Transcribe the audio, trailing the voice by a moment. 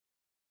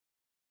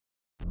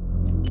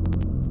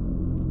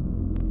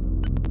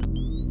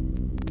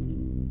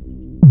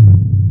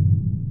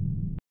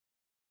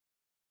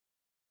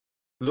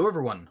Hello,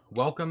 everyone.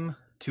 Welcome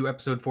to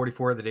episode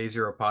 44 of the Day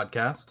Zero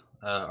podcast,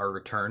 our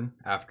return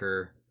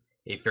after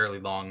a fairly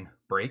long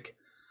break.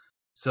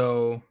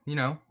 So, we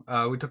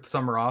took the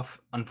summer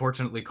off.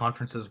 Unfortunately,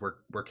 conferences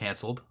were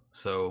canceled.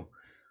 So,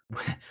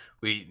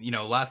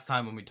 last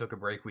time when we took a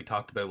break, we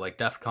talked about like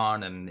DEF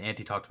CON and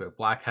Auntie talked about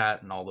Black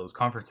Hat and all those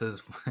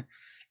conferences.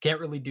 Can't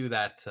really do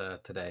that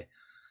today.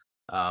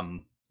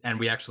 And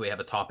we actually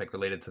have a topic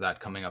related to that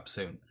coming up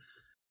soon.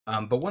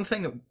 But one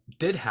thing that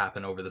did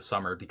happen over the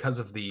summer because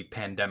of the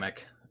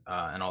pandemic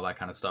and all that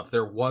kind of stuff,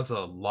 there was a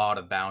lot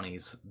of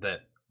bounties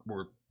that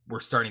were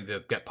starting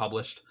to get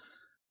published,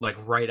 like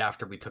right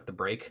after we took the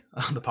break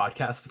on the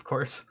podcast, of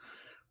course.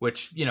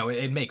 Which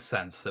it makes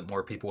sense that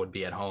more people would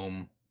be at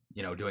home,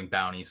 doing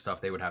bounty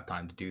stuff. They would have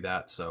time to do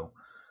that. So,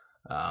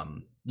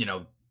 um, you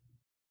know,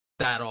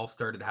 that all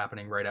started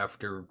happening right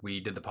after we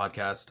did the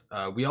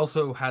podcast. We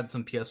also had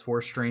some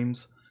PS4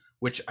 streams,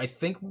 which I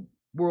think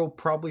we'll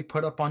probably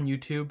put up on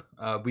YouTube.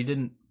 We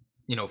didn't,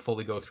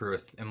 fully go through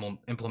with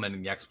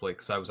implementing the exploit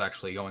because I was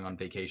actually going on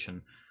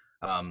vacation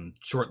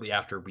shortly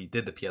after we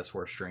did the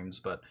PS4 streams.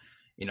 But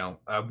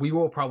we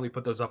will probably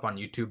put those up on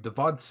YouTube. The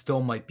VOD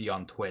still might be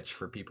on Twitch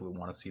for people who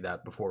want to see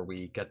that before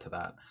we get to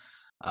that.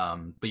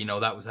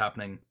 But that was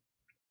happening.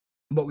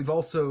 But we've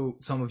also,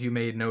 some of you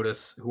may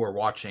notice who are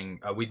watching,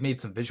 we've made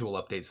some visual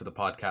updates to the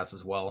podcast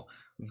as well.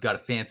 We've got a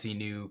fancy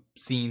new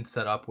scene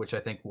set up, which I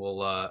think will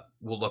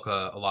look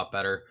a lot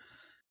better.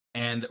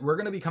 And we're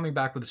going to be coming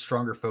back with a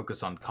stronger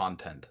focus on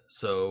content.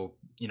 So,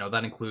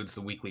 that includes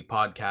the weekly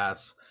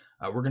podcasts.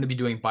 We're going to be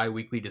doing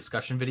bi-weekly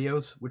discussion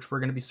videos, which we're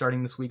going to be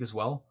starting this week as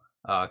well,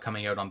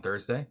 coming out on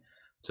Thursday.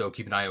 So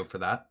keep an eye out for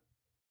that.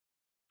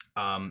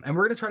 And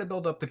we're going to try to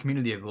build up the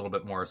community a little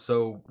bit more.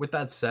 So with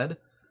that said,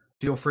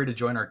 feel free to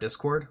join our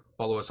Discord.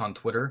 Follow us on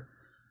Twitter.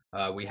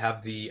 I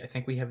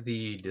think we have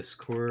the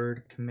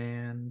Discord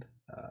command.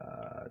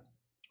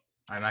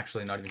 I'm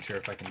actually not even sure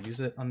if I can use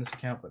it on this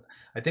account, but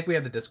I think we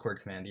have the Discord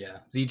command. Yeah,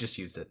 Z just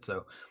used it,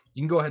 so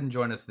you can go ahead and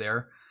join us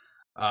there.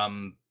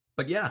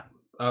 But yeah,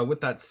 with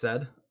that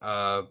said,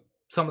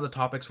 some of the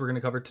topics we're going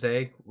to cover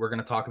today, we're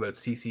going to talk about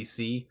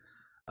CCC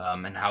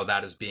and how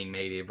that is being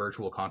made a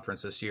virtual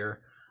conference this year.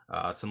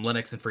 Some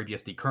Linux and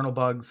FreeBSD kernel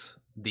bugs,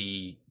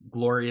 the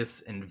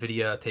glorious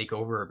NVIDIA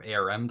takeover of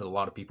ARM that a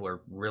lot of people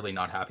are really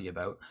not happy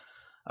about,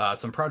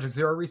 some Project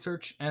Zero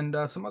research, and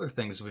some other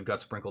things we've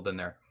got sprinkled in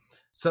there.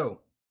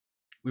 So,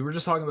 we were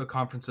just talking about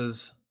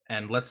conferences,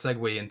 and let's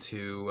segue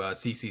into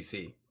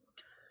CCC.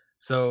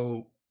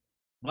 So,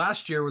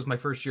 last year was my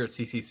first year at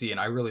CCC, and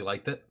I really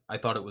liked it. I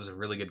thought it was a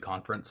really good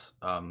conference.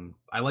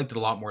 I liked it a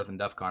lot more than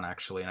DEF CON,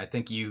 actually, and I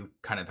think you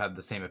kind of have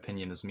the same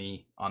opinion as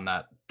me on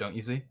that, don't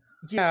you, Z?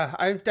 Yeah,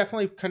 I've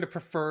definitely kind of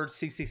preferred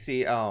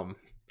CCC.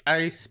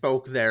 I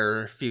spoke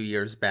there a few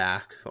years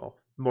back, well,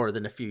 more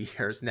than a few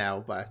years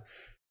now, but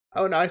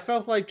oh no, I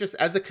felt like just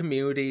as a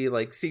community,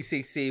 like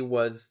CCC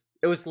was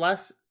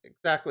less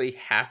exactly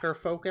hacker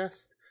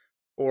focused,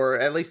 or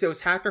at least it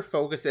was hacker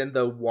focused in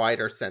the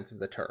wider sense of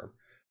the term,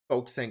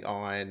 focusing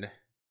on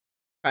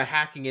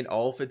hacking in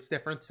all of its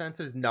different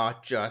senses,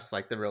 not just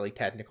like the really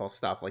technical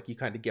stuff like you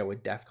kind of get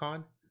with DEF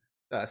CON.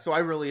 So I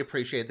really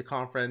appreciate the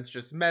conference.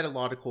 Just met a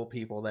lot of cool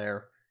people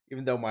there,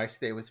 even though my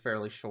stay was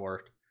fairly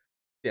short.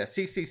 Yeah,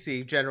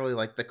 CCC generally,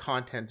 like, the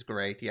content's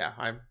great. Yeah,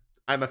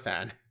 I'm a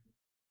fan.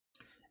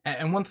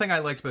 And one thing I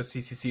liked about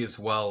CCC as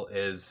well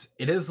is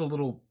it is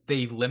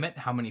they limit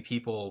how many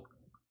people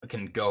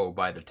can go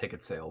by the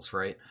ticket sales,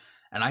 right?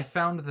 And I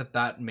found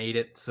that made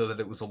it so that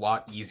it was a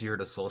lot easier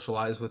to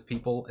socialize with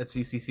people at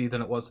CCC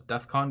than it was at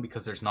DEF CON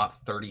because there's not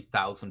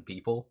 30,000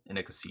 people in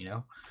a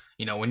casino.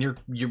 When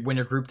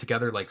you're grouped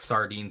together like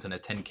sardines in a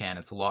tin can,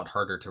 it's a lot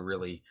harder to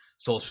really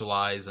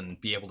socialize and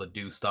be able to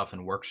do stuff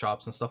in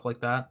workshops and stuff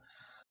like that.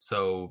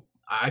 So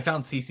I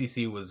found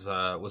CCC was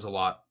a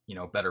lot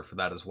better for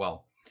that as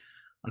well.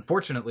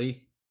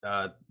 Unfortunately,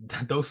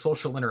 those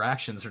social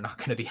interactions are not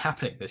going to be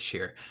happening this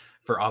year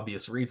for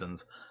obvious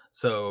reasons.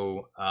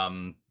 So,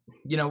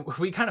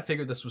 we kind of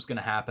figured this was going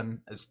to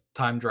happen as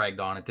time dragged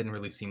on. It didn't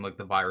really seem like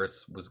the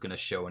virus was going to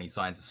show any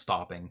signs of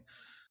stopping.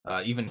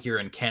 Even here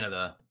in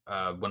Canada,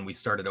 when we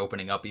started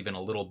opening up even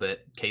a little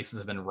bit, cases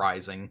have been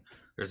rising.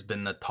 There's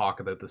been the talk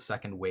about the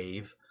second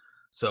wave.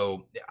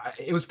 So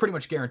it was pretty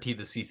much guaranteed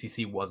the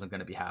CCC wasn't going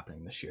to be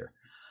happening this year.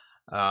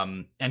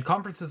 And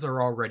conferences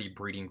are already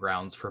breeding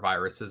grounds for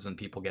viruses and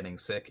people getting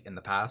sick in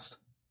the past.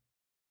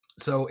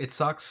 So it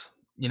sucks.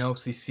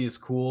 CCC is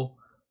cool.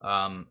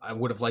 I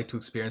would have liked to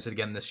experience it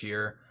again this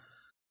year.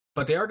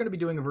 But they are going to be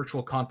doing a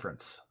virtual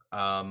conference.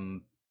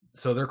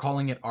 So they're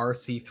calling it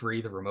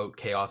RC3, the Remote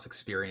Chaos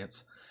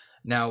Experience.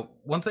 Now,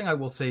 one thing I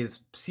will say is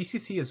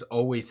CCC has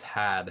always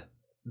had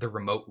the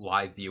remote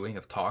live viewing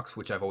of talks,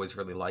 which I've always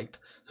really liked.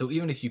 So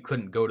even if you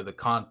couldn't go to the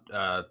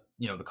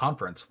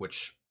conference,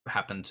 which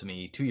happened to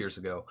me 2 years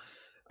ago,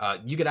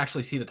 you could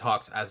actually see the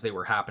talks as they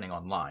were happening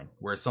online.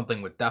 Whereas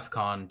something with DEF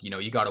CON,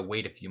 you got to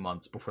wait a few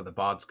months before the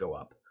VODs go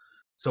up.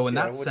 So in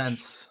that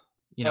sense,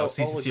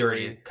 CCC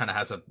already kind of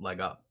has a leg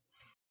up.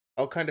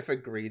 I'll kind of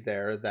agree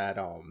there that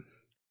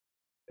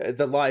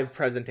The live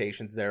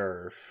presentations there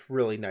are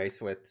really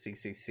nice with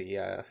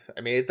CCC.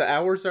 I mean, the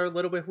hours are a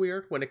little bit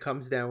weird when it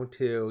comes down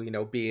to,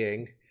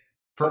 being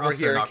For over us,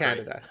 they're here in not great.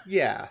 Canada.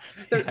 Yeah,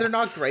 they're Yeah. they're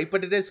not great,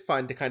 but it is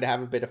fun to kind of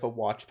have a bit of a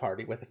watch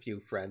party with a few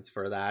friends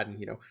for that,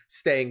 and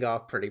staying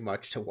up pretty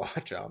much to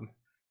watch them,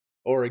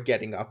 or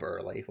getting up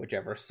early,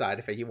 whichever side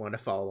of it you want to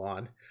fall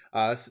on.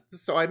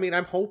 So I mean,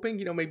 I'm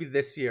hoping maybe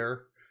this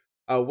year,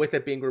 with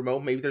it being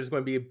remote, maybe there's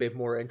going to be a bit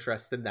more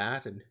interest in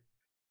that and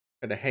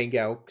kind of hang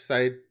out. Because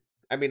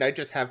I mean, I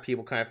just have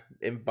people kind of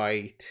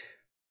invite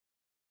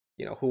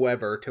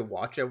whoever to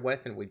watch it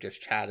with, and we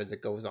just chat as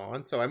it goes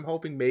on. So I'm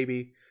hoping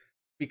maybe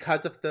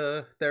because of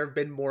there have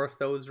been more of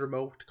those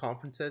remote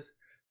conferences,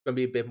 it's gonna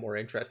be a bit more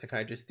interesting,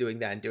 kind of just doing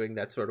that and doing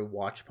that sort of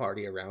watch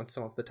party around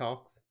some of the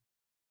talks.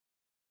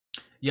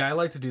 Yeah, I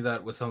like to do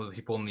that with some of the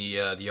people in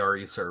the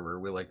RE server.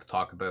 We like to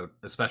talk about,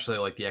 especially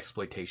like the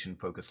exploitation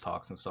focused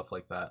talks and stuff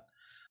like that.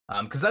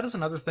 Because that is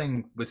another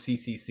thing with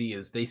CCC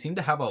is they seem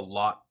to have a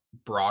lot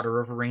broader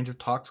of a range of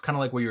talks, kind of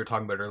like what you were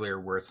talking about earlier,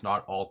 where it's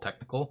not all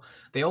technical.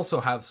 They also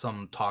have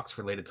some talks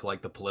related to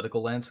like the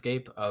political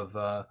landscape of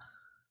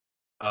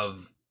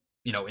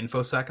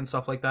infosec and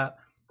stuff like that,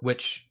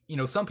 which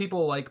some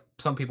people like,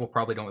 some people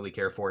probably don't really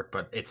care for it,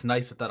 but it's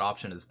nice that that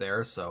option is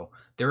there. So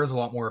there is a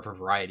lot more of a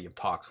variety of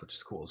talks, which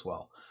is cool as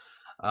well.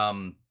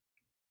 um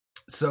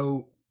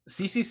so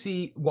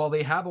CCC, while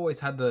they have always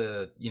had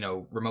the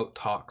remote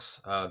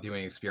talks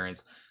viewing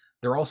experience,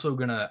 they're also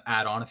going to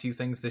add on a few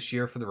things this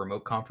year for the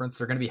remote conference.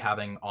 They're going to be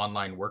having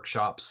online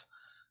workshops,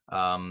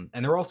 and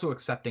they're also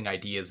accepting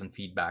ideas and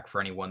feedback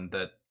for anyone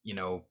that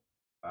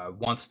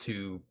wants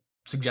to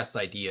suggest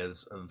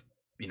ideas of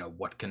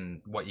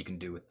what you can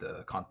do with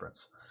the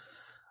conference.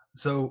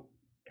 So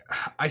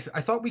I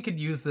thought we could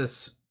use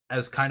this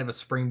as kind of a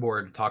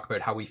springboard to talk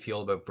about how we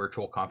feel about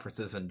virtual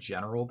conferences in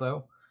general,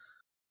 though.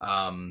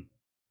 Um,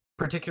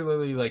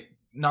 Particularly like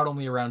not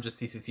only around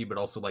just CCC, but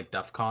also like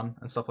DEF CON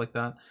and stuff like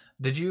that.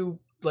 Did you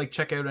like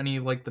check out any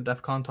like the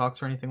DEF CON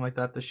talks or anything like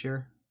that this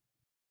year?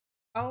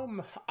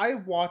 I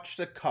watched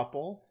a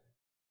couple.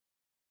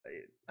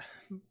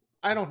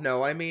 I don't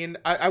know. I mean,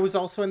 I was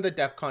also in the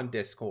DEF CON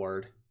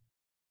Discord.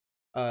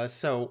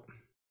 So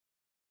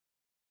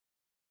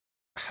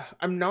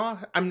I'm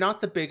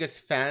not the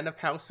biggest fan of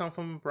how some of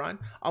them run.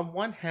 On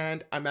one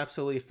hand, I'm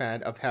absolutely a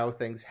fan of how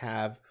things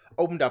have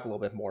opened up a little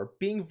bit more.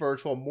 Being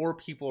virtual, more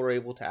people are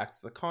able to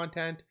access the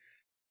content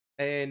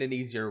in an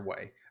easier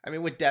way. I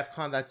mean, with DEF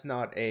CON, that's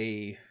not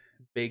a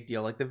big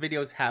deal. Like the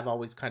videos have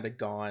always kind of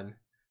gone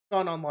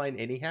online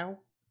anyhow.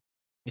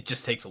 It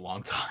just takes a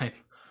long time.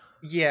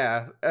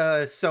 Yeah.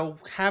 So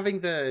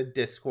having the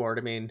Discord,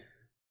 I mean,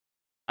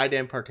 I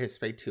didn't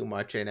participate too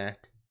much in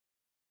it.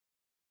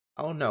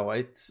 Oh no,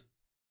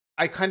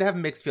 I kind of have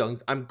mixed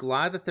feelings. I'm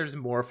glad that there's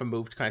more of a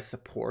move to kind of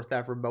support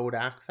that remote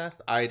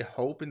access. I'd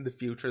hope in the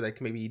future they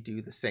can maybe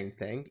do the same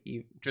thing,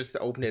 just to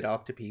open it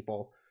up to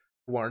people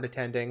who aren't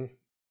attending.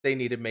 They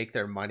need to make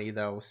their money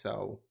though,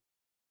 so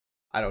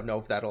I don't know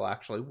if that'll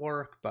actually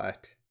work.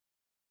 But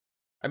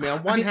I mean, on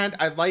I one mean, hand,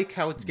 I like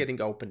how it's getting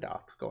opened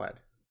up. Go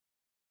ahead.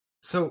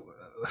 so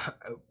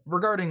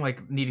regarding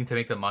like needing to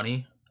make the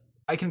money,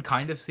 I can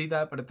kind of see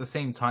that, but at the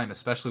same time,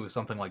 especially with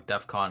something like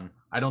DEF CON,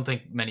 I don't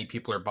think many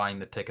people are buying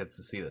the tickets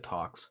to see the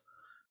talks.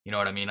 You know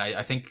what I mean?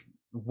 I think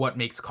what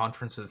makes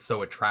conferences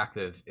so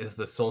attractive is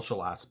the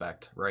social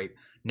aspect, right?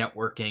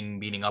 Networking,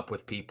 meeting up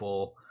with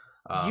people.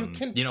 You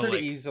can pretty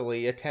Like,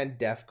 easily attend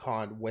DEF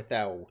CON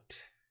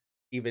without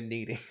even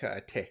needing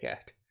a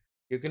ticket.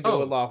 You can do a oh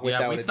lot yeah, we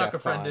without a snuck a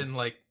DEF friend CON. in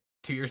like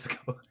 2 years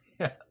ago.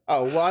 Yeah.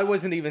 Oh, well, I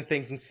wasn't even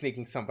thinking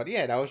sneaking somebody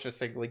in. I was just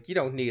saying, like, you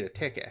don't need a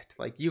ticket.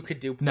 Like, you could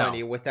do No.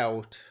 plenty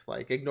without,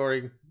 like,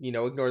 ignore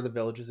the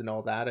villages and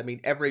all that. I mean,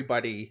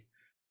 everybody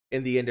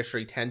in the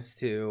industry tends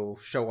to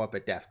show up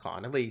at DEF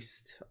CON, at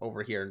least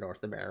over here in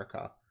North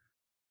America.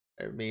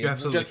 I You mean,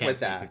 absolutely just can't with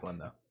sneak people that. in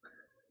though.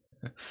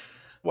 But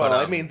Well,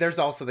 I mean, there's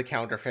also the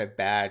counterfeit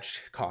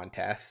badge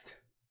contest.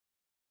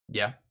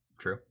 yeah,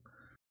 true.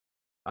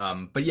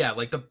 But yeah,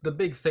 like the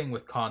big thing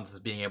with cons is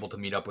being able to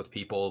meet up with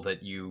people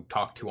that you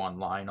talk to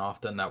online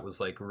often. That was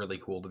like really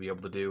cool to be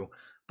able to do.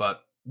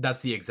 But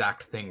that's the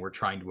exact thing we're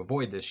trying to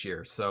avoid this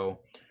year. So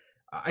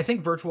I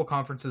think virtual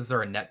conferences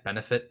are a net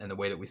benefit in the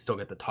way that we still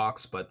get the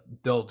talks, but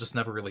they'll just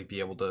never really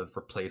be able to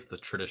replace the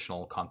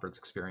traditional conference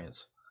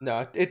experience.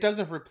 No, it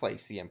doesn't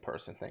replace the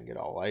in-person thing at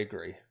all. I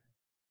agree.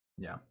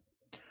 Yeah.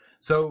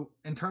 So,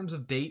 in terms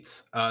of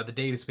dates, the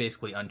date is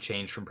basically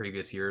unchanged from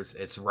previous years.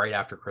 It's right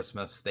after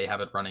Christmas. They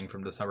have it running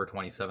from December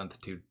 27th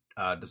to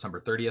December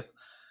 30th.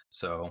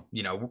 So,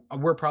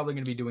 we're probably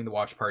going to be doing the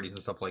watch parties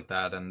and stuff like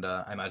that. And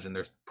I imagine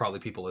there's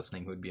probably people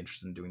listening who would be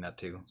interested in doing that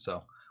too.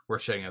 So, we're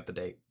shutting out the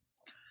date.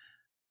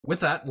 With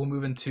that, we'll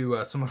move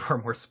into some of our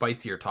more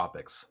spicier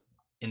topics.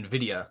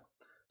 NVIDIA.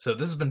 So,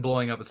 this has been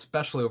blowing up,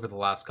 especially over the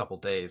last couple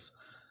days,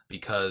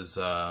 because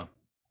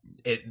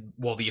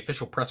the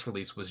official press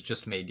release was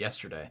just made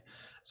yesterday.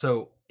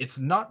 So it's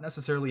not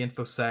necessarily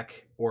infosec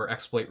or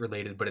exploit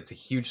related, but it's a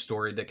huge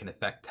story that can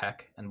affect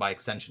tech and by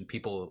extension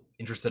people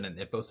interested in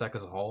infosec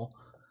as a whole.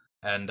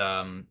 And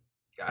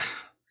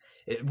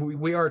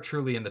We are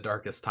truly in the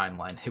darkest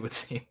timeline, it would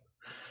seem.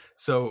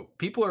 So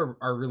people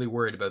are really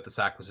worried about this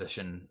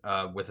acquisition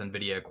with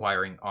NVIDIA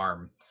acquiring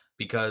ARM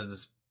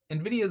because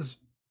NVIDIA's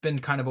been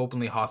kind of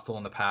openly hostile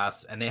in the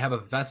past, and they have a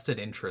vested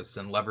interest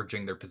in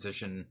leveraging their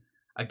position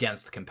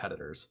against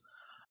competitors.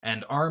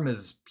 And ARM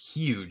is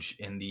huge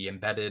in the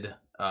embedded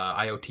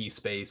IoT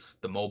space,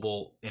 the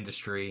mobile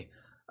industry,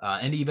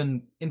 and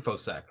even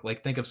InfoSec.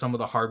 Like, think of some of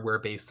the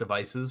hardware-based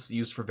devices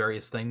used for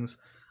various things.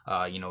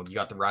 You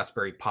got the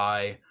Raspberry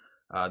Pi.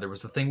 There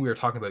was the thing we were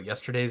talking about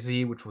yesterday,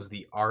 Z, which was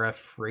the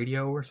RF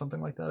radio or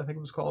something like that, I think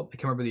it was called. I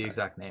can't remember the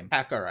exact name.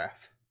 HackRF.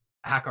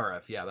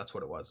 HackRF, yeah, that's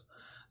what it was.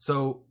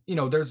 So,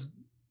 there's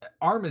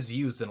ARM is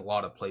used in a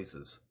lot of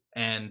places.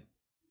 And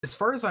as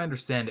far as I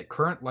understand it,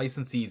 current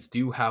licensees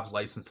do have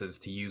licenses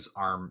to use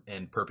ARM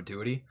in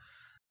perpetuity.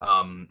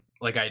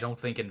 Like, I don't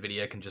think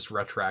NVIDIA can just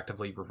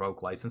retroactively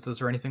revoke licenses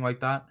or anything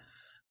like that.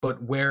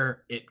 But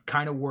where it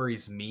kind of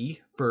worries me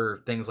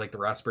for things like the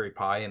Raspberry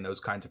Pi and those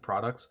kinds of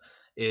products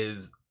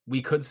is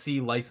we could see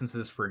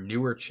licenses for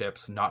newer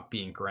chips not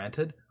being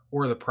granted,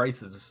 or the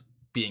prices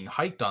being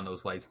hiked on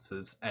those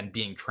licenses and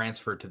being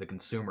transferred to the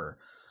consumer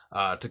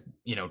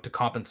to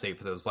compensate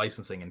for those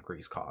licensing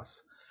increase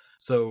costs.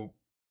 So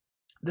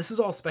this is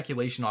all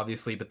speculation,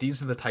 obviously, but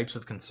these are the types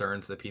of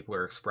concerns that people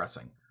are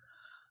expressing.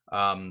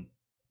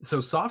 So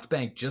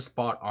SoftBank just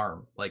bought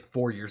ARM like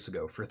 4 years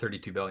ago for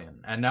 $32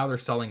 billion, and now they're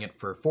selling it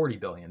for $40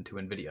 billion to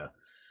NVIDIA.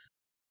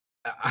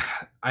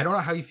 I don't know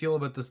how you feel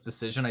about this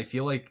decision. I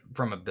feel like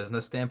from a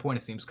business standpoint,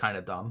 it seems kind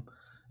of dumb.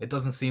 It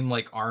doesn't seem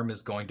like ARM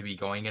is going to be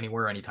going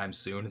anywhere anytime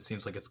soon. It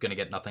seems like it's going to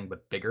get nothing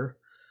but bigger.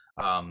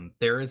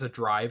 There is a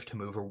drive to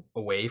move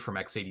away from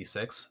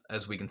x86,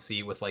 as we can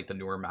see with like the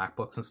newer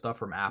MacBooks and stuff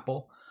from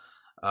Apple.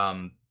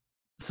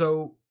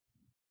 So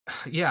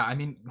yeah, I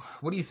mean,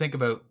 what do you think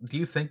about? Do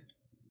you think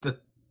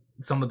that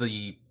some of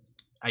the,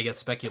 I guess,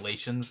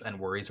 speculations and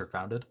worries are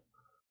founded?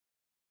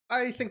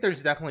 I think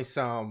there's definitely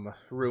some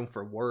room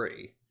for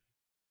worry.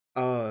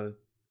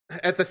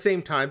 At the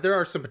same time, there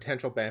are some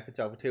potential benefits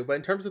of it too. But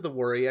in terms of the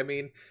worry, I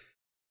mean,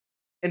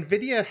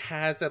 NVIDIA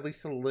has at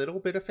least a little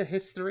bit of a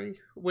history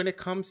when it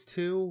comes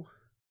to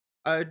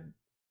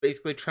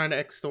basically trying to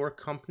extort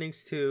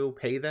companies to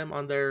pay them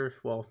on their,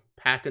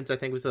 patents. I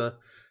think was a...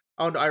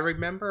 Oh, no,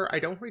 I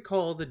don't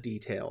recall the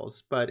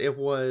details, but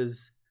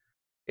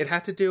it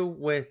had to do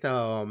with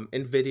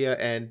NVIDIA,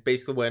 and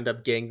basically what ended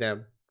up getting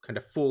them kind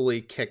of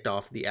fully kicked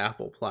off the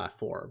Apple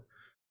platform,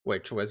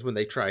 which was when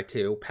they tried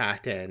to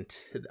patent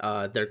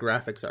their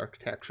graphics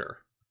architecture.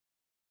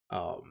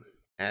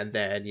 And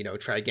then,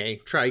 try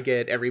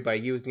get everybody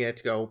using it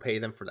to go pay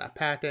them for that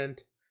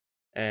patent,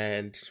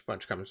 and a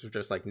bunch of companies were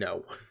just like,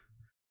 no.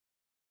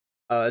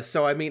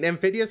 So I mean,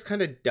 NVIDIA's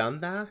kind of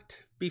done that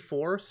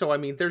before, so I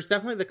mean, there's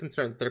definitely the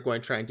concern that they're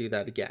going to try and do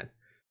that again.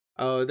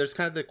 There's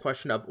kind of the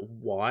question of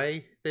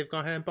why they've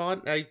gone ahead and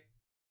bought.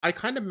 I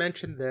kind of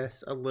mentioned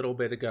this a little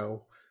bit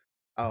ago,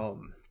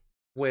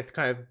 with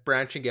kind of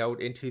branching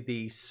out into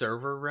the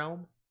server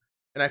realm,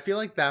 and I feel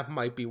like that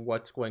might be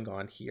what's going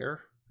on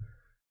here.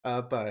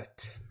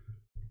 But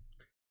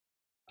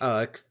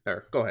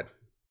go ahead.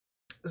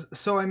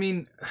 So I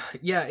mean,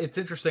 yeah, it's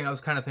interesting. I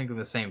was kind of thinking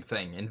the same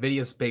thing.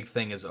 NVIDIA's big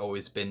thing has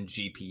always been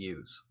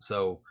GPUs.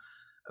 So,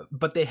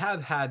 but they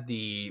have had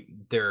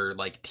their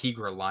like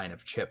Tegra line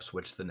of chips,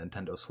 which the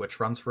Nintendo Switch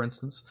runs, for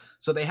instance.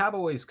 So they have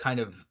always kind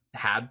of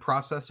had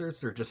processors.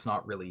 They're just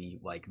not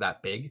really like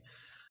that big.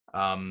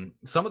 Some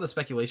of the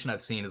speculation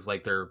I've seen is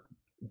like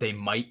they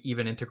might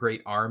even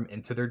integrate ARM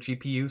into their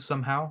GPUs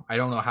somehow. I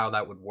don't know how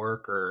that would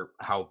work or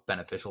how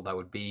beneficial that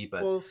would be,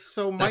 but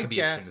so that could be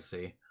interesting to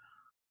see.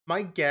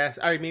 My guess,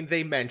 I mean,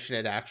 they mention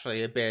it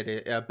actually a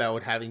bit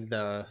about having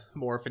the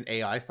more of an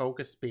AI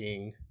focus,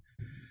 being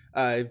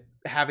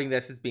having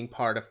this as being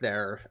part of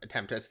their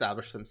attempt to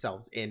establish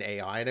themselves in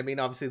AI. And I mean,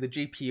 obviously the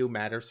GPU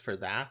matters for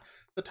that.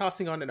 So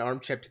tossing on an ARM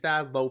chip to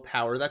that low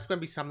power, that's going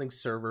to be something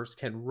servers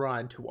can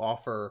run to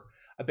offer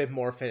a bit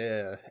more of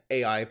an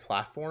AI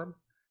platform,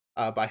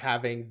 by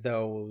having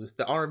the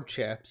ARM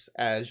chips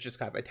as just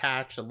kind of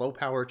attached, a low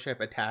power chip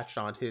attached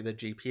onto the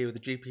GPU. The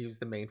GPU is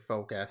the main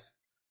focus,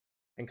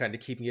 and kind of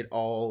keeping it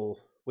all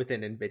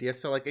within NVIDIA.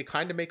 So like, it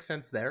kind of makes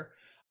sense there.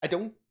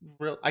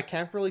 I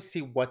can't really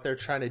see what they're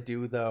trying to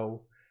do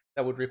though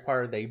that would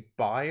require they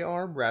buy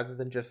ARM rather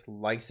than just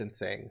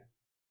licensing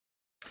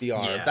the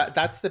ARM. Yeah.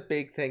 That's the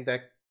big thing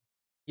that,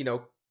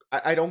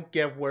 I don't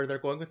get where they're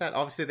going with that.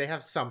 Obviously they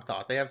have some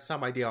thought, they have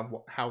some idea on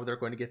how they're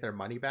going to get their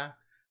money back.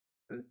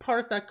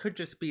 Part of that could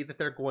just be that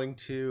they're going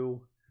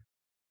to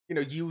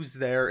use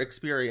their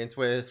experience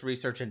with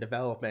research and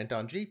development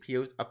on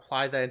GPUs,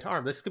 apply that into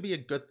ARM. This could be a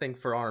good thing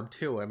for ARM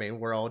too. I mean,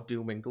 we're all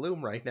doom and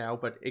gloom right now,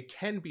 but it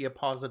can be a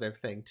positive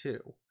thing too.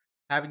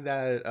 Having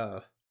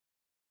that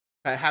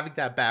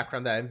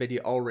background that NVIDIA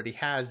already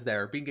has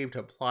there, being able to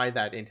apply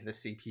that into the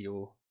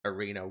CPU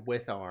arena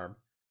with ARM.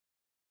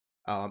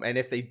 And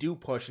if they do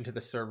push into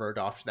the server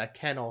adoption, that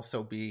can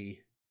also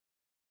be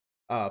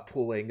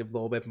pulling a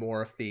little bit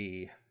more of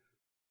the...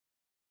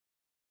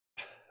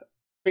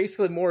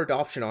 basically more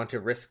adoption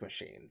onto RISC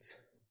machines.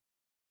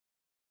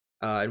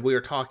 And we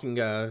were talking,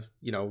 a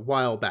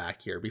while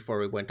back here before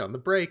we went on the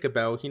break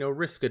about,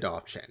 risk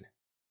adoption.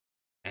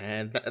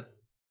 And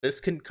this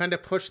can kind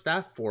of push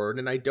that forward,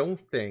 and I don't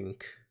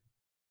think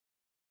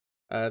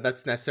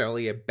that's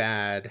necessarily a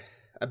bad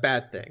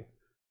thing.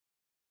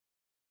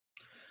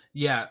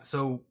 Yeah,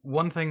 so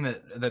one thing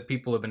that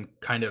people have been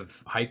kind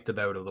of hyped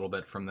about a little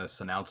bit from this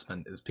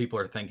announcement is people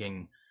are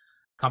thinking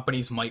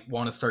companies might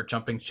want to start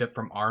jumping ship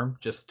from ARM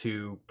just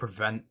to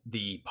prevent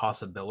the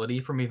possibility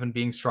from even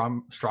being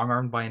strong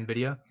armed by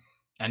Nvidia.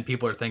 And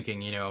people are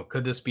thinking,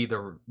 could this be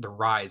the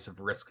rise of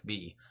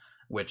RISC-V,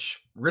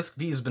 which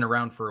RISC-V has been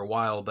around for a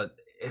while, but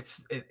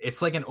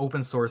it's like an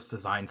open source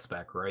design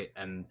spec, right?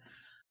 And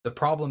the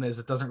problem is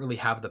it doesn't really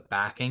have the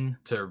backing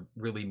to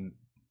really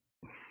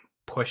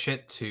push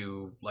it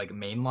to like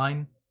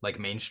mainline, like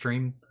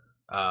mainstream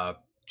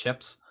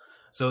chips.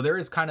 So there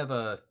is kind of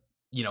a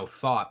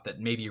thought that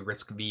maybe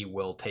RISC-V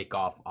will take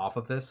off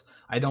of this.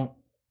 I don't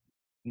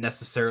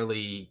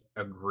necessarily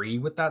agree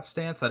with that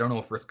stance. I don't know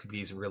if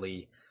RISC-V is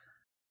really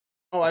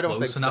I don't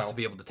close think enough so. to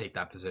be able to take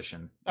that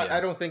position.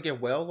 I don't think it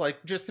will.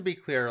 Like, just to be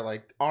clear,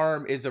 like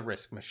ARM is a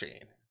RISC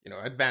machine.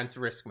 Advanced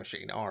RISC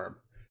machine, ARM.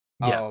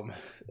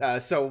 Yeah.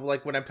 So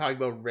like when I'm talking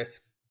about RISC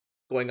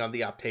going on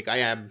the uptake, I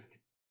am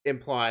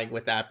implying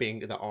with that being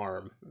the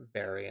ARM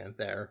variant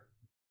there.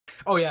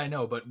 Oh yeah, I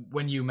know, but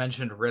when you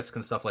mentioned RISC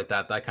and stuff like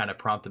that, that kind of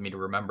prompted me to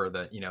remember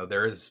that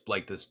there is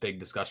like this big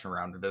discussion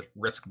around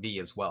RISC-V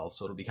as well.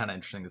 So it'll be kind of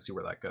interesting to see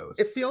where that goes.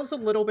 It feels a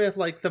little bit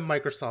like the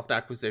Microsoft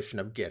acquisition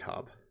of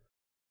GitHub.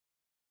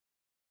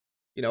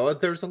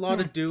 There's a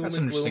lot of doom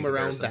and gloom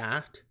around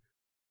that,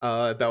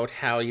 about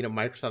how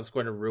Microsoft's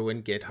going to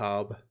ruin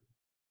GitHub.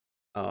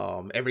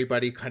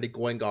 Everybody kind of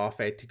going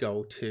off it to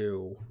go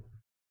to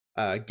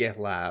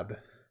GitLab,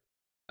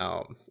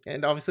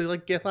 and obviously,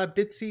 like GitLab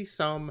did see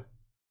some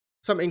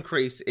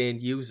increase in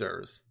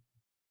users,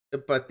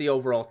 but the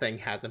overall thing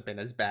hasn't been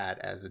as bad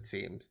as it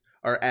seems,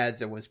 or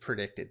as it was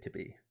predicted to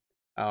be.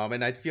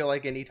 And I feel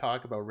like any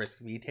talk about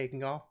RISC-V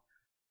taking off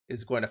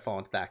is going to fall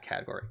into that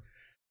category.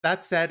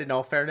 That said, in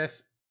all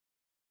fairness,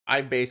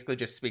 I'm basically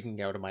just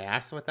speaking out of my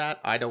ass with that.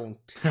 I don't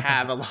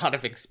have a lot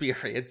of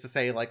experience to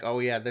say like, oh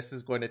yeah, this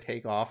is going to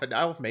take off, and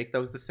I don't make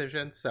those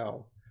decisions.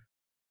 So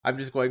I'm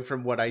just going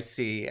from what I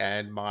see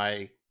and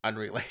my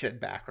unrelated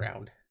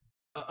background.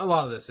 A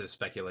lot of this is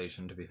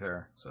speculation, to be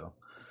fair. So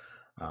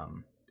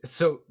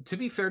to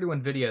be fair to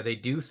NVIDIA, they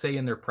do say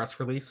in their press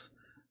release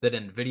that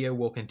NVIDIA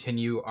will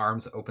continue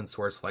ARM's open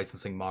source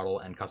licensing model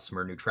and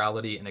customer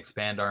neutrality and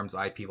expand ARM's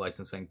IP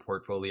licensing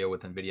portfolio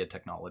with NVIDIA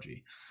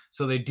technology.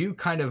 So they do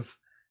kind of,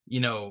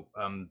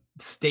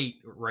 state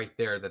right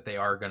there that they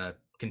are going to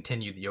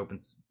continue the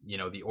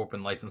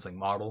open licensing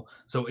model.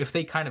 So if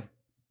they kind of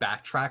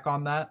backtrack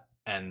on that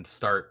and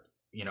start,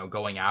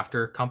 going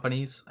after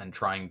companies and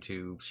trying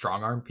to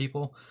strong arm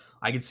people,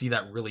 I could see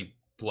that really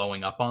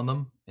blowing up on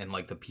them in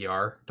like the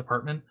PR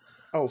department.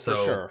 Oh, for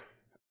sure.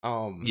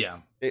 Yeah,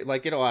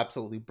 it'll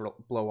absolutely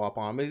blow up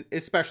on them,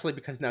 especially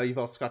because now you've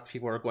also got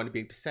people who are going to be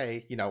able to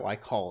say, I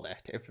called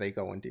it, if they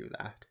go and do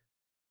that.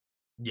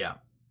 Yeah.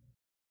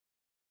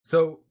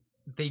 So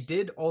they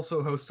did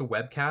also host a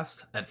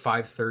webcast at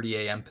 5:30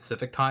 a.m.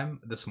 Pacific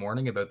time this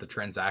morning about the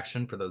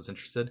transaction for those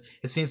interested.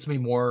 It seems to be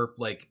more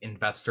like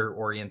investor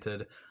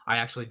oriented. I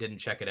actually didn't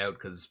check it out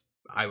because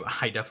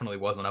I definitely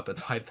wasn't up at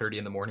 5:30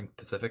 in the morning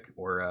Pacific,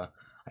 or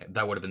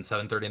that would have been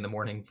 7:30 in the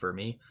morning for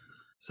me.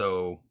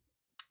 So,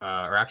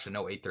 or actually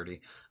no,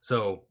 8:30.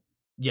 So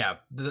yeah,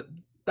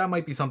 that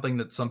might be something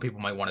that some people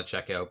might want to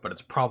check out, but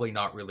it's probably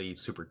not really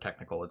super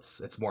technical.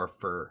 It's more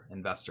for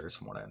investors,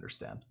 from what I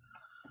understand.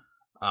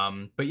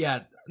 But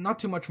yeah, not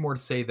too much more to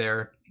say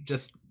there.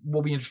 Just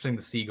will be interesting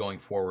to see going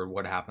forward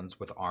what happens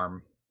with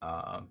ARM,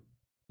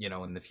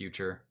 in the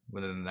future,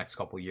 within the next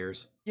couple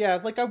years. Yeah,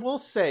 like I will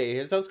say,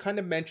 as I was kind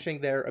of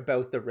mentioning there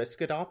about the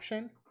RISC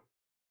adoption,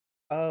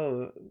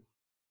 I'm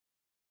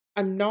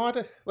not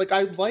like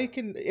I like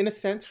in a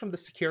sense from the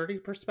security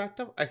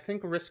perspective. I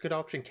think RISC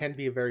adoption can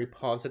be a very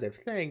positive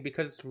thing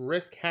because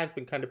RISC has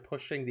been kind of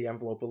pushing the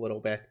envelope a little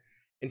bit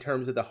in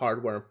terms of the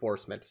hardware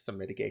enforcement, some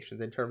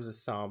mitigations, in terms of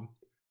some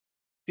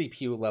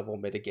CPU level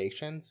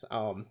mitigations.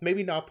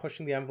 Maybe not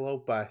pushing the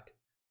envelope, but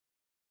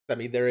I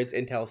mean there is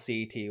Intel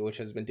CET, which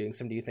has been doing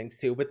some new things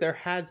too. But there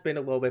has been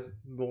a little bit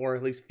more,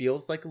 at least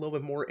feels like a little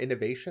bit more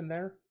innovation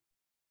there.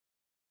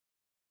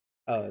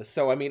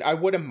 So I mean, I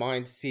wouldn't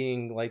mind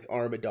seeing like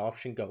ARM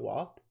adoption go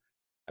up.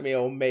 I mean,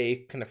 it'll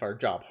make kind of our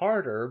job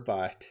harder,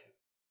 but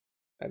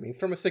I mean,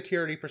 from a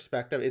security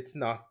perspective, it's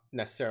not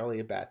necessarily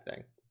a bad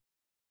thing.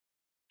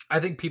 I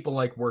think people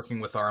like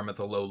working with ARM at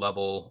the low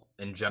level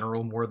in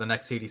general more than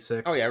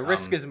x86. Oh yeah,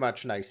 RISC is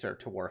much nicer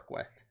to work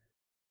with.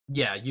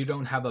 Yeah, you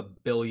don't have a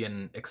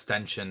billion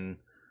extension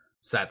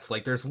sets.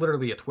 Like there's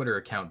literally a Twitter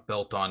account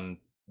built on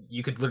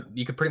you could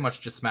pretty much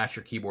just smash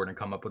your keyboard and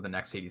come up with an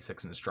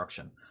x86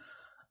 instruction.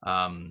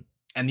 And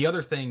the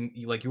other thing,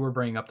 like you were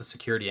bringing up the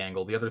security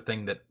angle, the other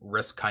thing that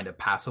RISC kind of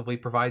passively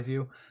provides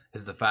you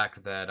is the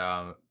fact that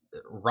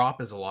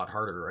ROP is a lot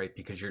harder, right?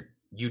 Because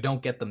you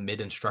don't get the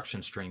mid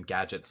instruction stream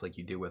gadgets like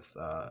you do with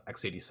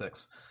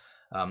x86.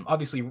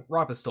 Obviously,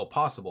 ROP is still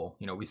possible.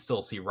 We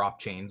still see ROP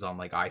chains on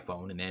like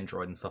iPhone and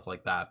Android and stuff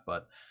like that.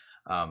 But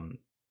um,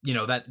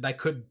 that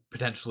could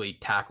potentially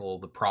tackle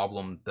the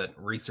problem that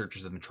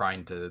researchers have been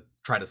trying to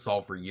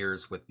solve for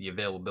years with the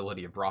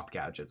availability of ROP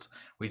gadgets.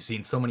 We've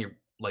seen so many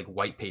like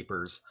white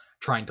papers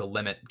trying to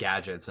limit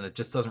gadgets, and it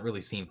just doesn't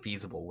really seem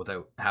feasible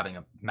without having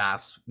a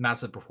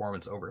massive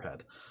performance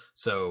overhead.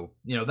 So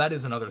that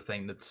is another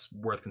thing that's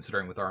worth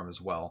considering with ARM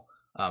as well.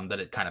 That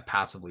it kind of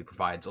passively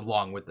provides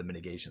along with the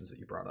mitigations that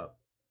you brought up.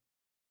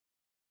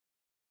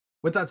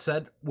 With that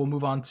said, we'll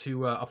move on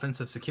to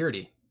offensive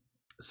security.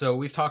 So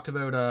we've talked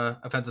about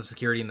offensive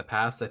security in the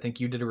past. I think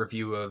you did a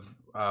review of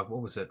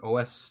what was it,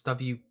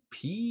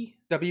 OSWP?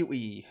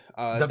 WE,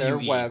 their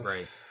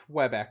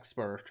web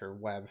expert or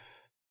web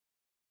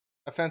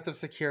offensive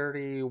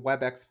security,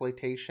 web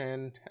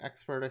exploitation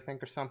expert, I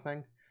think, or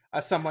something,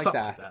 something like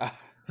that.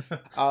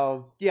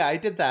 Yeah, I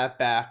did that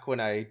back when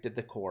I did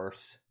the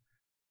course.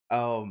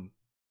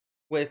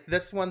 With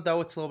this one though,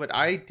 it's a little bit.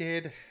 I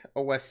did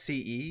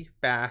OSCE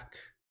back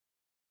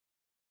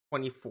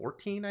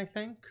 2014, I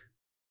think.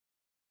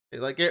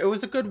 Like it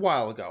was a good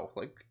while ago.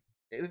 Like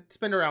it's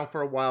been around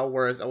for a while,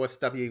 whereas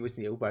OSWE was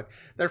new, but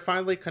they're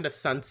finally kind of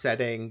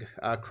sunsetting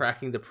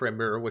Cracking the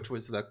Perimeter, which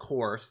was the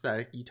course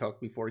that you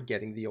took before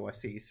getting the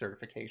OSCE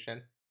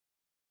certification.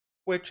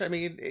 Which, I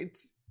mean,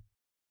 it's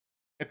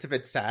a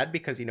bit sad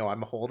because,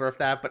 I'm a holder of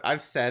that, but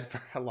I've said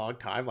for a long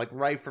time, like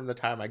right from the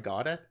time I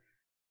got it,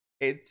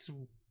 it's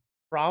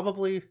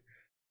probably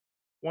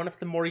one of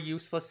the more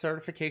useless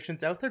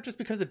certifications out there just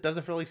because it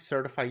doesn't really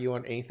certify you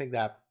on anything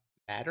that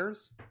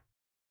matters.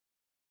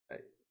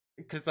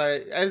 Because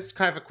as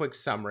kind of a quick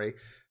summary,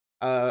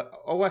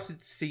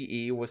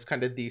 OSCE was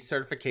kind of the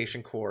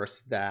certification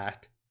course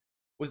that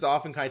was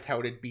often kind of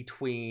touted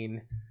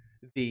between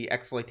the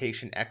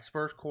Exploitation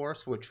Expert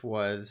course, which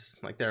was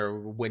like their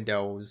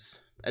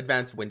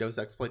advanced Windows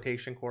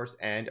exploitation course,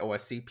 and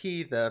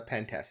OSCP, the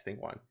pen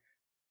testing one.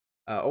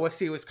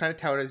 OSCE was kind of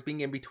touted as being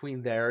in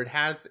between there. It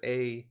has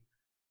a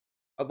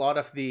lot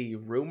of the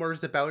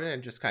rumors about it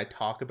and just kind of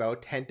talk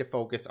about tend to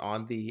focus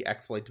on the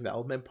exploit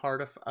development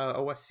part of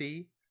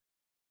OSCE,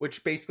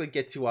 which basically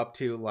gets you up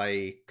to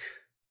like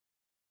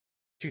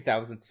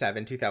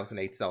 2007,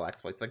 2008 style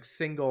exploits, like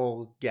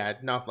single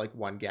gadget, not like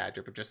one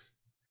gadget, but just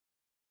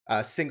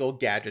single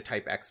gadget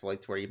type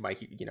exploits where you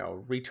might,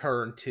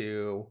 return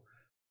to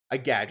a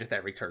gadget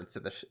that returns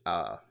to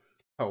the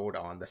code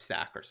on the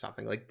stack or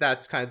something. Like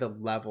that's kind of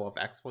the level of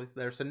exploits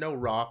there. So no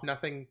ROP,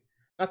 nothing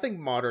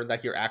modern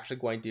that you're actually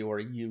going to do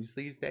or use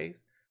these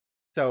days.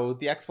 So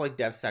the exploit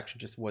dev section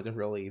just wasn't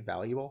really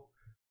valuable.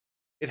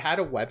 It had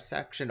a web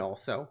section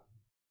also.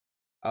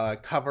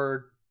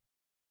 Covered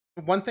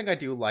one thing I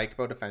do like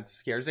about offensive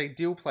scares, they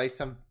do place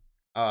some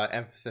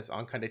emphasis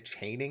on kind of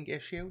chaining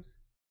issues,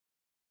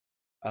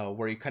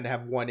 where you kind of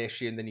have one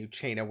issue and then you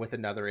chain it with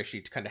another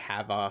issue to kind of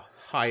have a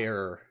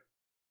higher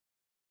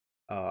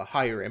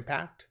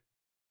impact.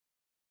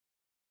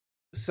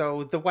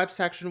 So the web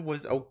section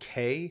was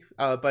okay,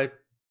 but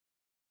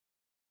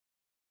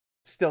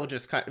still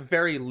just kind of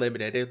very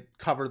limited. It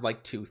covered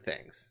like two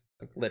things.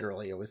 Like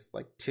literally, it was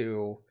like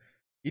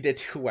you did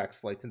two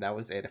exploits and that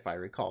was it, if I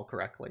recall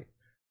correctly.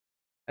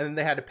 And then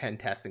they had a pen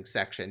testing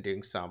section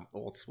doing some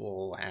old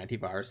school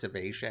antivirus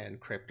evasion,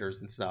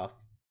 cryptors and stuff.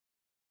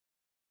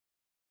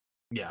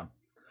 Yeah.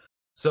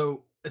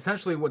 So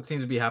essentially what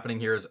seems to be happening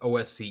here is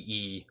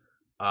OSCE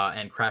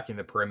and Cracking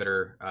the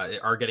Perimeter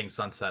are getting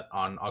sunset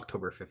on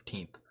October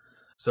 15th.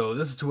 So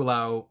this is to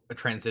allow a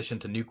transition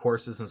to new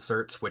courses and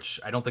certs, which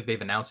I don't think they've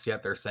announced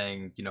yet. They're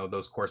saying,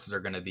 those courses are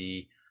going to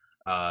be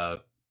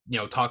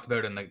talked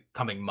about in the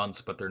coming months,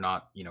 but they're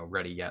not,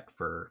 ready yet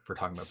for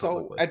talking about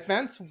publicly. So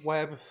Advanced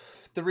Web,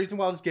 the reason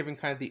why I was giving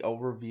kind of the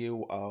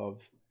overview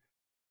of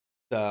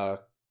the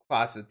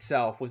class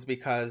itself was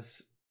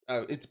because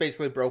it's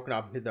basically broken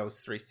up into those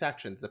three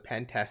sections: the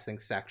pen testing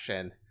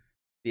section,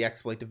 the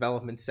exploit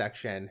development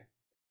section,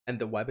 and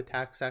the web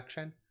attack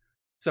section.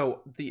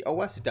 So the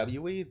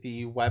OSWE,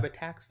 the web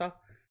attack stuff,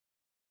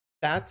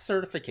 that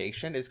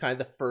certification is kind of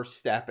the first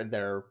step in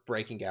their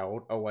breaking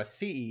out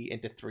OSCE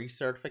into three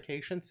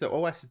certifications. So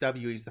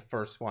OSWE is the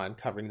first one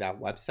covering that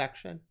web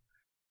section.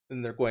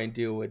 Then they're going to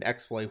do an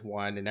exploit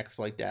one, an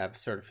exploit dev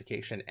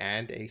certification,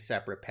 and a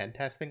separate pen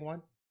testing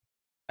one.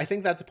 I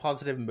think that's a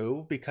positive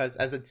move because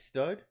as it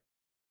stood,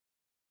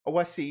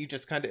 OSCE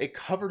just it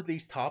covered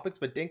these topics,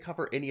 but didn't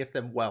cover any of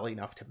them well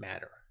enough to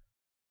matter.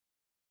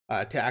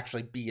 To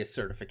actually be a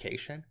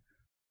certification.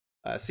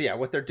 So yeah,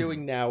 what they're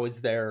doing now is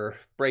they're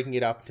breaking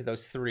it up into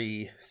those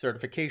three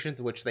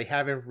certifications, which they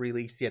haven't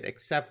released yet,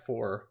 except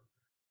for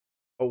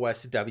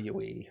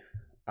OSWE.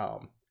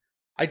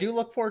 I do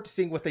look forward to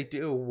seeing what they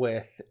do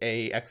with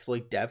a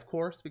exploit dev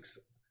course, because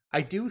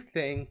I do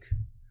think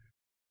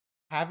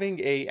having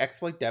a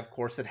exploit dev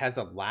course that has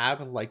a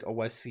lab like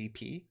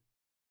OSCP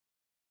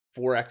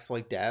for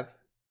exploit dev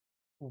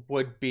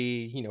would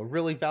be,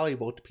 really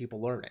valuable to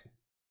people learning.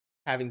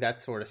 Having that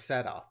sort of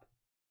setup.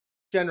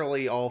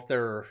 Generally, all of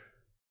their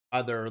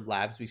other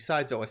labs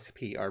besides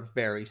OSCP are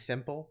very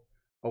simple.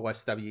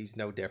 OSW is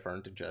no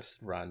different. It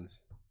just runs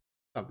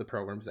some of the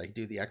programs that you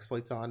do the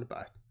exploits on.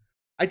 But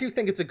I do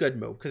think it's a good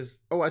move because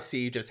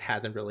OSC just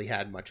hasn't really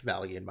had much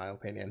value, in my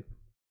opinion.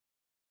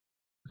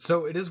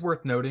 So it is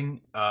worth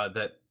noting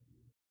that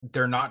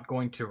they're not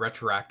going to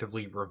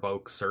retroactively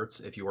revoke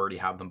certs if you already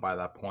have them by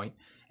that point,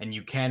 and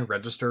you can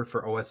register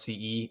for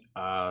OSCE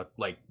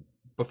like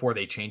before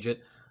they change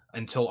it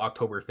until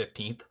October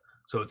 15th.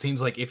 So it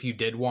seems like if you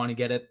did want to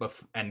get it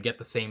and get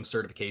the same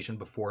certification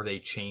before they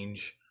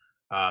change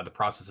the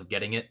process of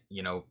getting it,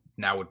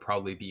 now would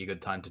probably be a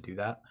good time to do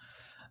that.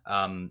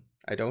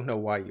 I don't know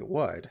why you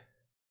would.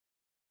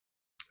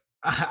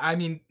 I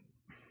mean,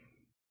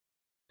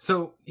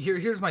 so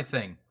here's my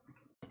thing.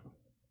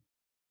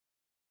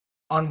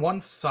 On one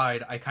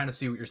side, I kind of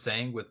see what you're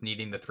saying with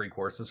needing the 3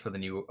 courses for the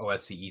new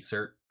OSCE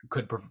cert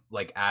could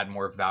add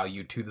more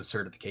value to the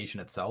certification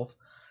itself.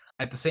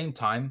 At the same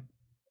time,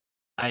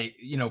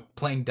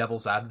 playing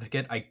devil's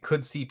advocate, I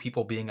could see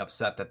people being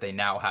upset that they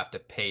now have to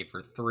pay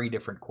for 3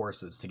 different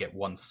courses to get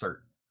one cert,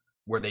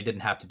 where they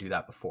didn't have to do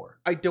that before.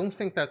 I don't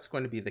think that's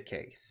going to be the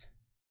case.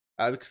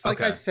 Because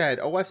like I said,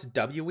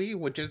 OSWE,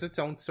 which is its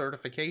own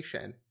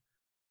certification,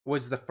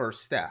 was the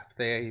first step.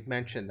 They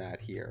mentioned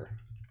that here.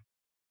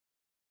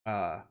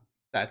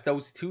 That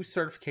those 2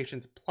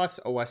 certifications plus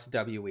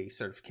OSWE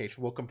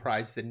certification will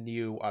comprise the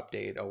new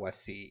updated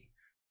OSCE.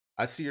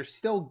 So you're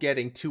still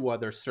getting 2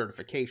 other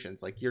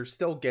certifications. Like, you're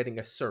still getting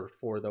a cert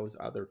for those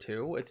other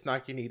 2. It's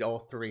not you need all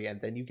 3 and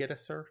then you get a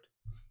cert.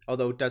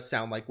 Although it does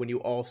sound like when you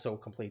also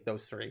complete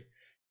those 3,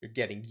 you're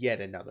getting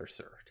yet another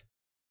cert.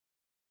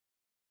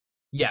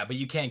 Yeah, but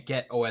you can't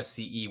get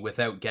OSCE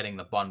without getting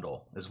the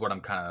bundle, is what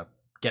I'm kind of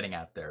getting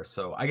at there.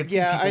 So I can see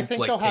people I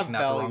think they'll taking have that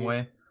value. the wrong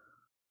way.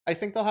 I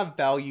think they'll have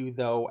value,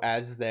 though,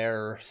 as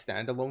their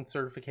standalone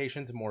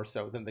certifications more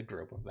so than the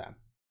group of them.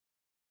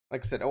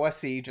 Like I said,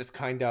 OSCE just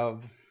kind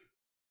of...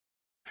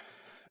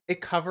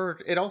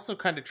 It also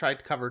kind of tried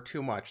to cover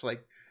too much.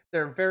 Like,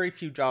 there are very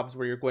few jobs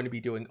where you're going to be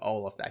doing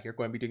all of that. You're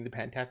going to be doing the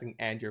pen testing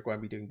and you're going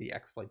to be doing the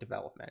exploit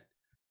development.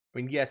 I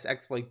mean, yes,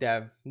 exploit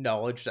dev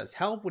knowledge does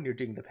help when you're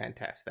doing the pen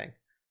testing.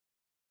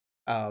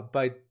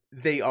 But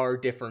they are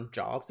different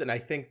jobs, and I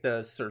think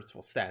the certs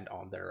will stand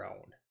on their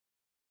own.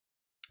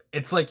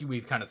 It's like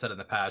we've kind of said in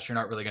the past, you're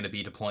not really going to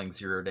be deploying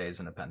 0 days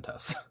in a pen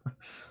test.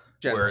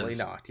 Generally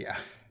not, yeah.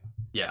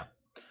 Yeah.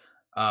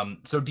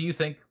 So do you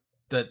think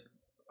that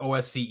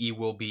OSCE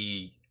will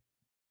be,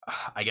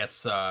 I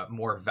guess,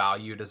 more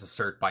valued as a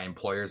cert by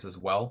employers as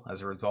well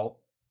as a result,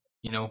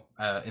 in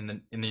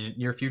the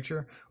near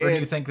future? Or do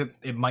you think that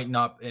it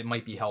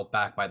might be held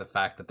back by the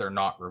fact that they're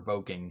not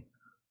revoking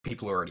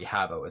people who already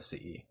have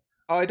OSCE?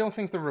 I don't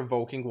think the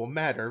revoking will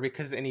matter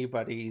because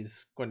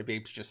anybody's going to be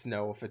able to just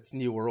know if it's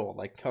new or old.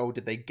 Like,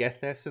 did they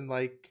get this in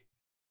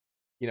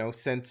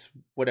since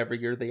whatever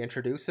year they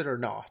introduced it or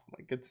not?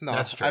 Like, it's not.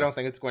 That's true. I don't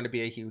think it's going to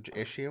be a huge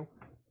issue.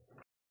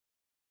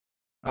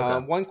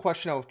 Okay. One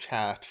question of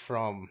chat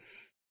from,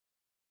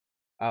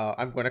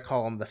 I'm going to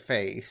call him the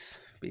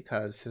Face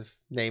because his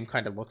name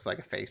kind of looks like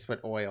a face,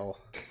 but Oil.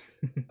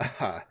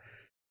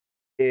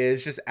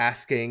 Is just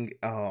asking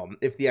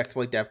if the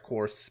exploit dev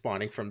course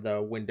spawning from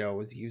the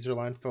Windows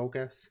userland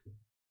focus.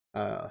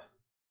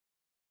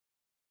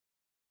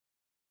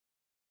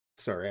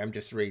 Sorry, I'm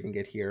just reading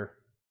it here.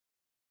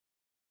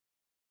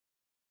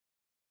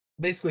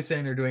 Basically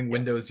saying they're doing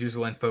Windows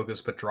userland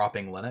focus but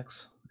dropping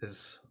Linux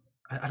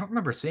I don't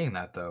remember seeing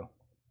that though.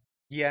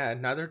 Yeah,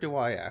 neither do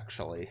I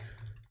actually.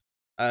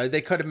 They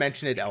could have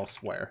mentioned it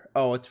elsewhere.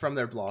 Oh, it's from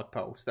their blog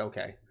post.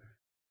 Okay.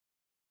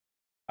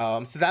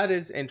 So that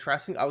is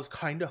interesting. I was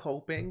kind of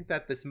hoping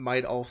that this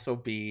might also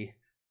be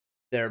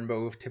their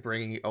move to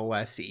bringing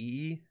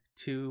OSE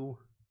to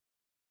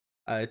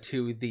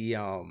the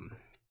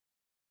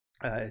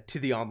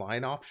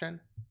online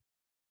option.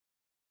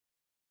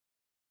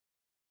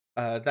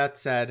 That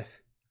said,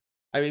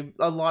 I mean,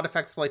 a lot of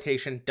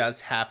exploitation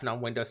does happen on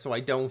Windows, so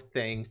I don't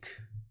think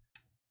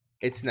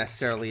it's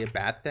necessarily a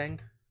bad thing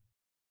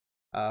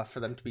for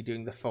them to be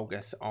doing the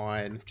focus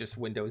on just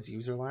Windows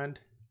userland.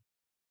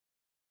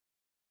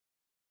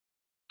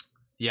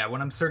 Yeah,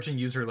 when I'm searching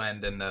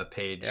userland in the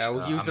page,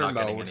 user I'm not mode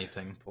getting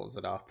anything. Pulls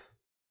it up.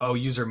 Oh,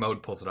 user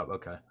mode pulls it up.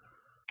 Okay,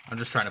 I'm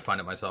just trying to find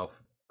it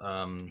myself.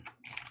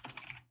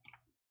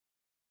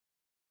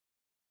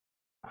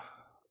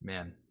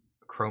 Man,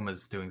 Chrome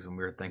is doing some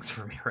weird things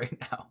for me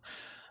right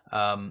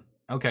now.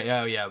 Okay,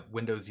 oh yeah,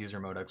 Windows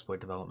user mode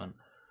exploit development.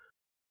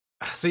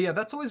 So yeah,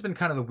 that's always been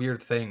kind of the weird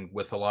thing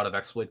with a lot of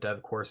exploit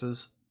dev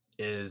courses.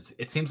 Is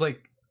it seems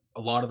like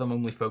a lot of them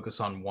only focus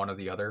on one or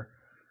the other.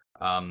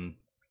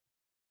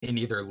 In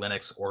either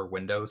Linux or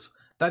Windows.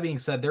 That being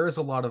said, there is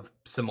a lot of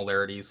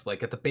similarities.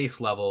 Like at the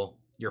base level,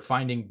 you're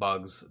finding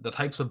bugs. The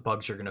types of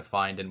bugs you're going to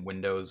find in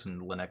Windows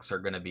and Linux are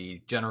going to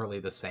be generally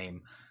the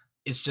same.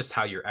 It's just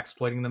how you're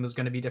exploiting them is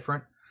going to be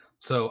different.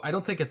 So I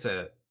don't think it's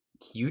a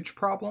huge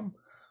problem.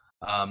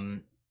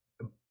 But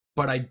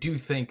I do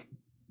think,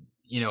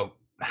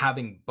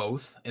 having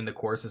both in the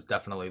course is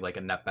definitely like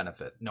a net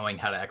benefit, knowing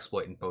how to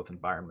exploit in both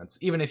environments.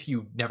 Even if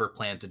you never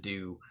plan to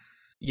do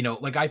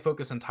like I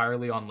focus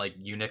entirely on like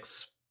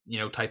Unix,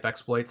 type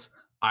exploits.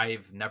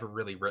 I've never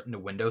really written a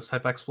Windows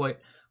type exploit,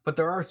 but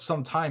there are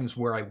some times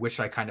where I wish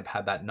I kind of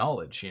had that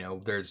knowledge.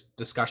 There's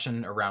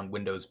discussion around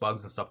Windows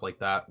bugs and stuff like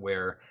that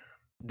where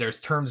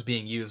there's terms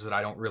being used that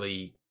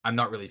I'm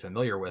not really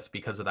familiar with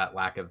because of that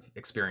lack of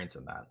experience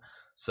in that.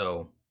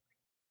 So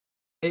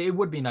it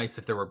would be nice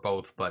if there were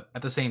both, but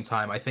at the same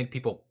time, I think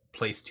people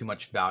place too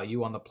much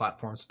value on the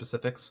platform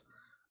specifics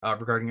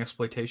regarding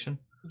exploitation.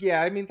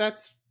 Yeah, I mean,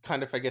 that's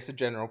kind of, I guess, a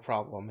general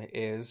problem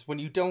is when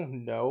you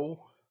don't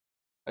know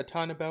a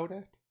ton about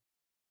it,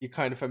 you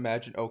kind of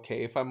imagine,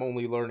 okay, if I'm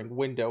only learning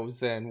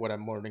Windows, then what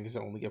I'm learning is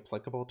only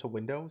applicable to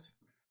Windows.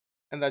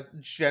 And that's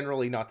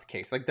generally not the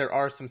case. Like, there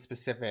are some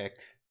specific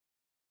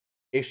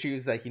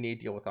issues that you need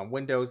to deal with on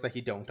Windows that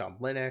you don't on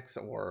Linux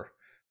or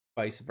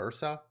vice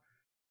versa.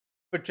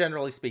 But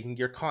generally speaking,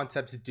 your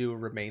concepts do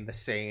remain the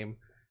same.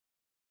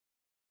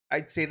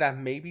 I'd say that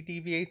maybe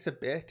deviates a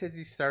bit as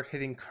you start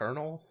hitting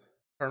kernel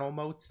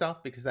mode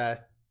stuff, because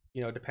that,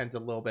 depends a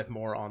little bit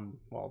more on,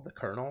 well, the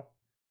kernel.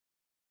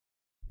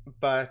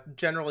 But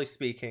generally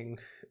speaking,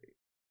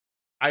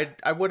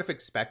 I would have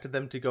expected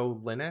them to go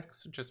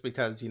Linux just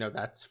because,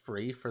 that's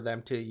free for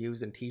them to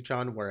use and teach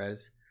on,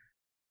 whereas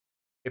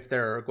if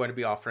they're going to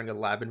be offering a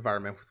lab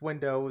environment with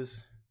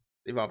Windows,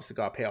 they've obviously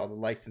got to pay all the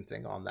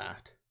licensing on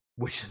that.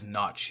 Which is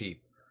not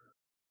cheap.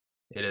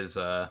 It is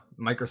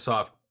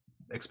Microsoft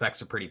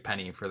expects a pretty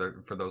penny for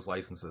those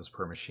licenses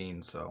per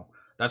machine, so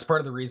that's part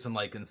of the reason,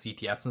 like in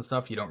CTS and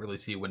stuff, you don't really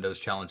see Windows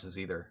challenges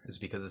either, is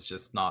because it's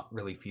just not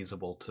really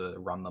feasible to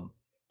run them.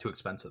 Too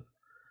expensive.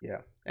 Yeah,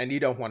 and you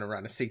don't want to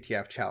run a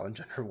CTF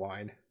challenge under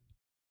Wine.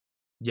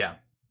 Yeah.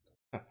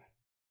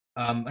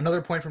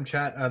 Another point from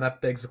chat that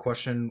begs the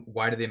question: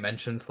 why do they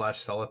mention /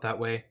 sell it that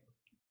way?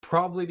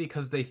 Probably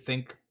because they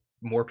think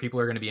more people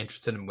are going to be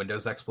interested in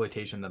Windows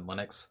exploitation than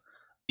Linux,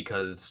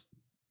 because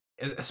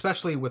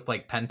especially with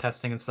like pen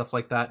testing and stuff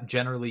like that,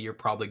 generally you're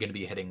probably going to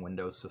be hitting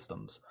Windows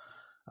systems.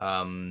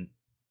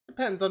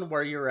 Depends on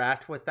where you're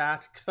at with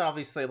that, because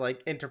obviously,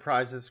 like,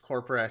 enterprises,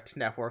 corporate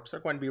networks are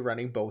going to be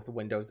running both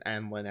Windows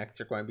and Linux.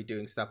 They're going to be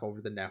doing stuff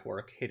over the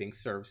network, hitting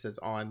services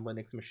on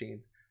Linux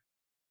machines.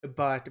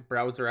 But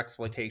browser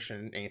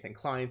exploitation, anything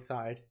client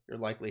side, you're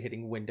likely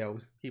hitting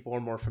Windows. People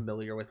are more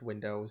familiar with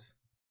Windows.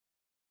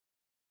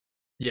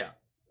 Yeah.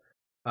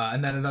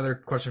 And then another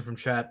question from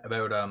chat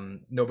about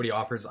nobody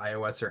offers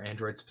iOS or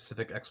Android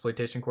specific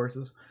exploitation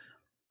courses.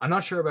 I'm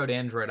not sure about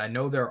Android. I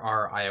know there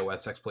are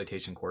iOS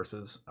exploitation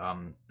courses.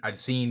 I've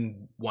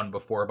seen one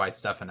before by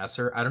Stefan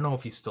Esser. I don't know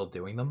if he's still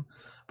doing them,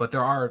 but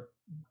there are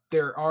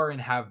and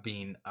have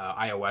been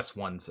iOS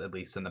ones, at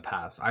least in the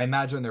past. I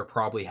imagine there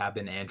probably have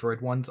been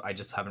Android ones. I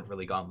just haven't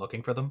really gone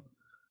looking for them.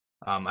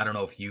 I don't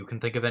know if you can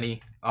think of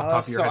any off the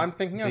top of your head. So I'm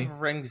thinking of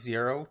Ring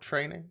Zero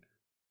training.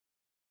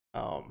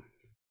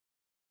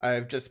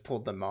 I've just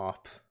pulled them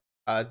up.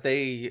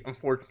 They,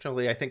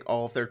 unfortunately, I think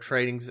all of their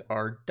trainings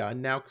are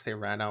done now because they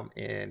ran out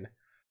in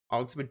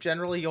August. But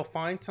generally, you'll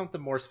find something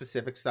more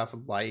specific stuff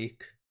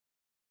like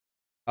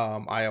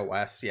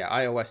iOS. Yeah,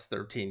 iOS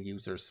 13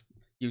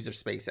 user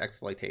space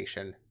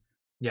exploitation.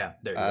 Yeah,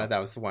 there you go. That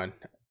was the one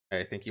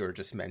I think you were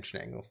just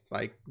mentioning.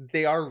 Like,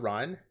 they are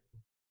run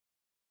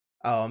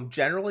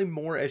generally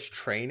more as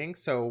training.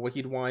 So what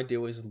you'd want to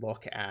do is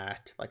look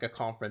at like a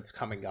conference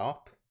coming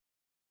up,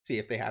 see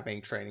if they have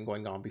any training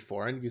going on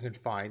before, and you can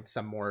find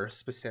some more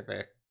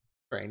specific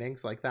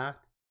trainings like that.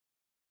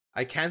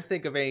 I can't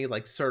think of any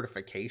like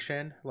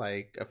certification,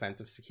 like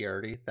offensive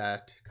security,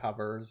 that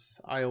covers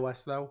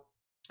iOS though.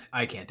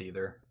 I can't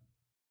either.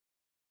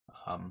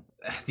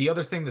 The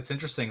other thing that's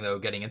interesting though,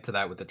 getting into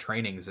that with the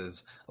trainings,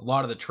 is a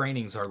lot of the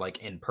trainings are like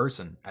in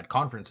person at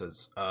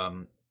conferences.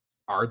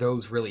 Are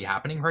those really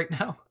happening right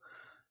now?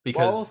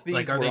 Because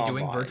like, are they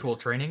doing virtual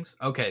trainings?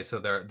 Okay, so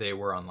they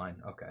were online.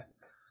 Okay.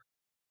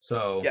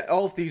 So yeah,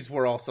 all of these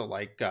were also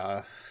like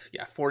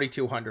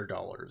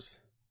 $4,200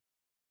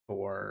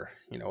 for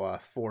a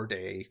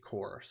 4-day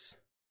course.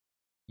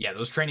 Yeah,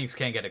 those trainings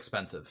can get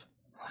expensive.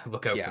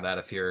 Look out for that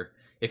if you're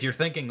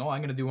thinking, oh,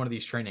 I'm going to do one of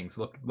these trainings.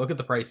 Look at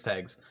the price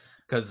tags,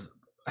 because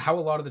how a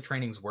lot of the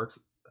trainings works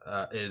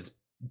is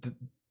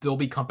they'll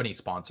be company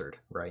sponsored,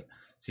 right?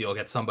 So you'll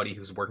get somebody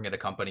who's working at a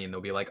company and they'll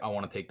be like, I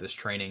want to take this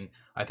training.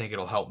 I think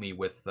it'll help me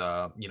with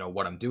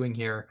what I'm doing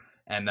here,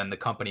 and then the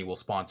company will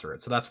sponsor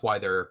it. So that's why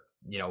they're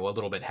a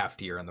little bit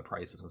heftier in the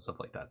prices and stuff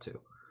like that too.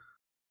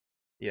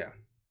 Yeah.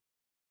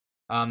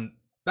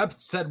 That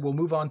said, we'll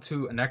move on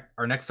to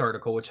our next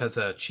article, which has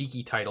a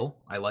cheeky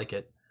title. I like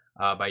it.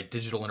 By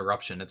Digital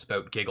Interruption. It's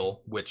about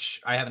Giggle, which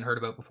I haven't heard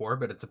about before,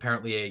 but it's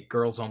apparently a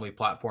girls-only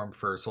platform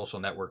for social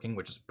networking,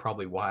 which is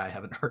probably why I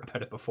haven't heard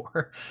about it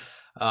before.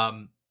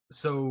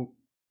 So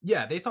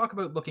yeah, they talk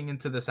about looking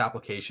into this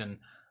application.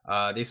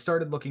 They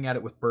started looking at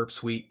it with Burp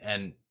Suite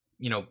and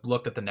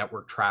looked at the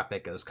network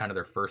traffic as kind of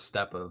their first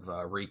step of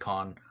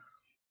recon.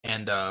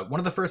 And one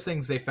of the first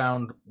things they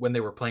found when they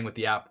were playing with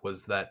the app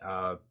was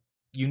that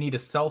you need a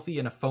selfie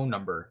and a phone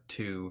number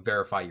to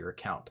verify your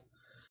account.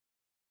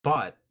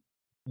 But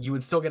you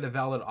would still get a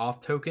valid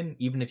auth token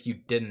even if you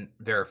didn't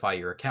verify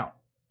your account.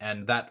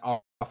 and that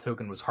auth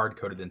token was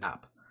hard-coded in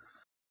app.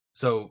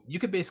 So you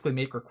could basically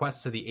make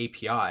requests to the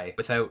API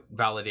without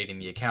validating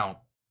the account,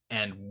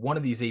 and one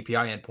of these API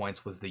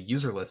endpoints was the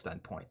user list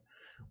endpoint,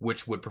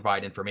 which would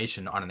provide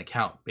information on an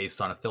account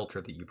based on a filter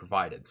that you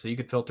provided. So you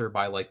could filter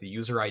by like the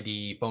user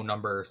ID, phone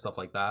number, stuff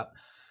like that.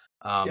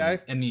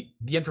 And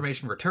the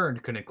information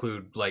returned could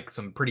include like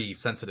some pretty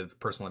sensitive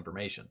personal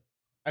information.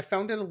 I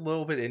found it a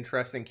little bit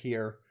interesting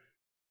here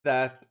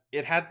that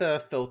it had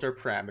the filter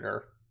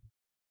parameter,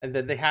 and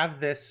then they have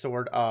this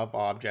sort of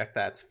object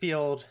that's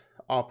field,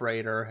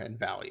 operator, and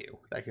value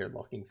that you're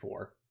looking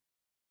for.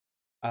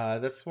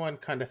 This one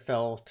kind of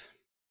felt...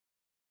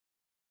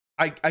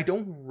 I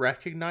don't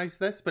recognize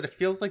this, but it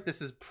feels like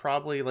this is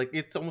probably like,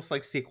 it's almost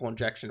like SQL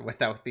injection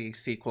without the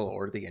SQL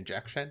or the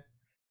injection.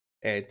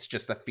 It's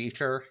just a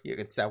feature. You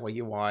can set what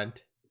you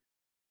want.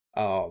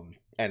 And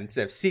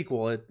instead of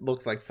SQL, it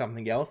looks like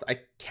something else. I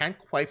can't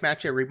quite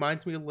match it. It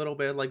reminds me a little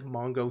bit like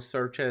Mongo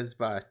searches,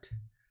 but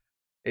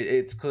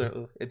it's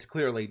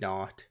clearly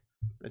not.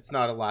 It's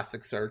not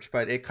Elasticsearch,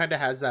 but it kind of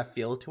has that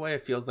feel to it.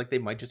 It feels like they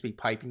might just be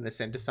piping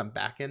this into some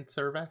backend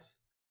service,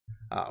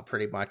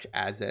 pretty much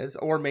as is,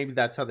 or maybe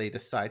that's how they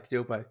decide to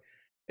do it. But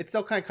it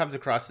still kind of comes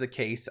across the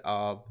case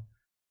of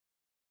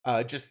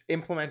just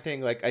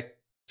implementing like a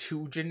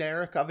too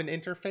generic of an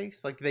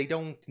interface. Like they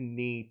don't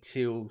need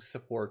to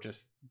support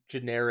just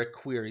generic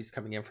queries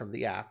coming in from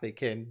the app. They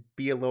can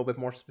be a little bit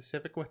more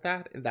specific with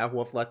that, and that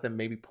will let them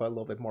maybe put a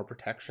little bit more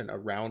protection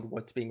around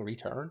what's being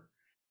returned.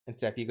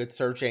 Instead, if you could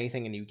search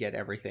anything and you get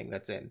everything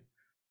that's in,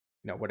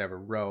 whatever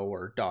row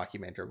or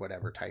document or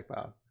whatever type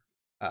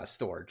of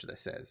storage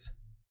this is.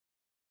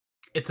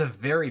 It's a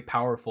very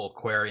powerful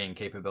querying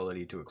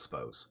capability to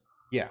expose.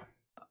 Yeah.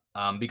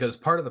 Because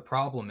part of the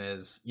problem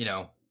is,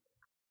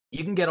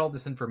 you can get all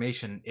this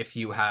information if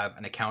you have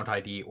an account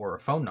ID or a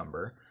phone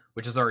number,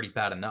 which is already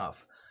bad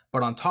enough.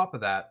 But on top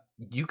of that,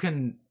 you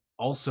can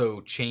also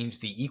change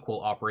the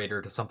equal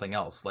operator to something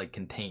else, like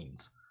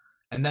contains.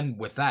 And then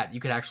with that, you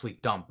could actually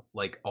dump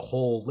like a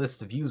whole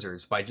list of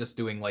users by just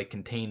doing like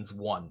contains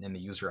 1 in the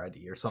user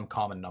ID or some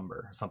common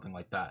number, something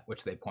like that,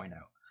 which they point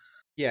out.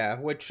 Yeah,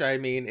 which I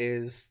mean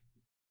is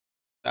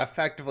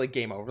effectively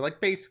game over. Like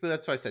basically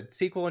that's why I said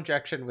SQL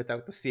injection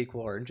without the SQL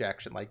or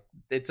injection. Like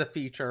it's a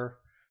feature.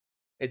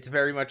 It's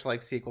very much like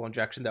SQL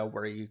injection though,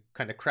 where you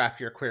kind of craft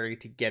your query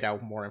to get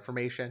out more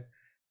information.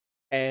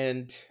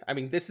 And I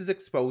mean, this is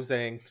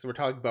exposing, so we're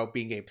talking about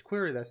being able to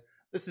query this.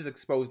 This is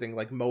exposing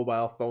like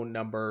mobile phone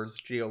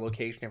numbers,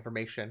 geolocation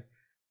information,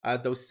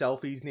 those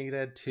selfies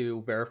needed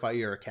to verify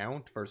your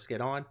account first get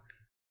on.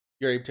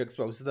 You're able to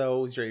expose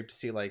those. You're able to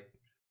see like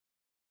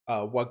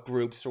what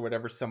groups or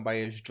whatever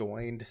somebody has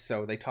joined.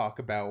 So they talk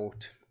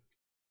about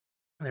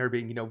there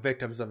being,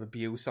 victims of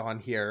abuse on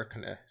here,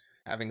 kind of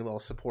having a little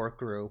support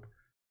group,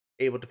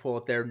 able to pull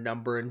out their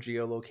number and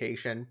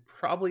geolocation.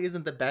 Probably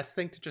isn't the best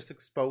thing to just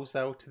expose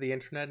out to the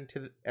internet and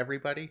to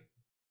everybody.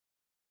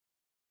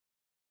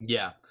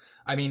 Yeah.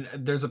 I mean,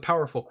 there's a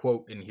powerful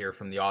quote in here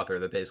from the author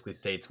that basically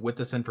states, with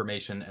this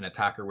information, an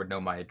attacker would know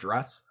my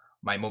address,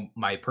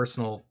 my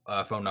personal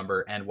phone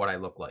number, and what I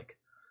look like.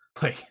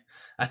 Like,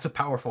 that's a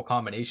powerful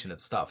combination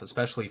of stuff,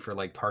 especially for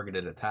like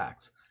targeted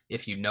attacks,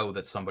 if you know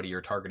that somebody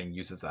you're targeting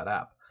uses that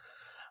app.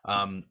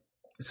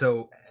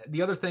 So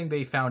the other thing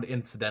they found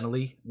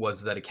incidentally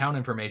was that account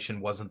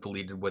information wasn't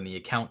deleted when the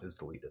account is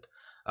deleted.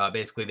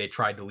 Basically, they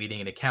tried deleting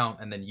an account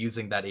and then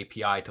using that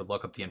API to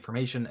look up the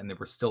information, and they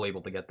were still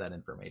able to get that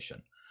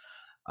information.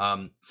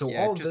 So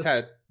yeah, all of just this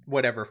had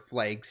whatever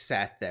flag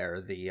set there.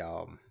 The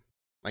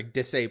like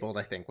disabled,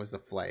 I think, was the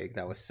flag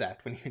that was set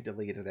when you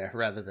deleted it,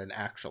 rather than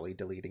actually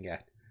deleting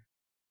it.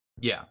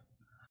 Yeah.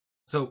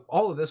 So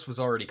all of this was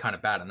already kind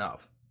of bad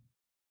enough,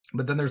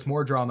 but then there's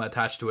more drama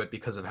attached to it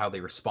because of how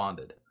they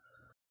responded.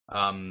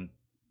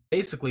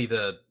 Basically,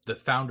 the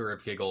founder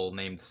of Giggle,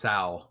 named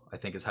Sal, I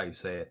think is how you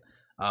say it.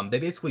 They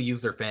basically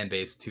used their fan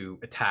base to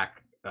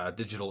attack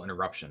Digital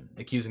Interruption,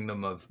 accusing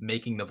them of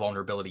making the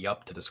vulnerability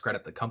up to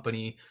discredit the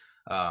company,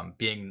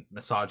 being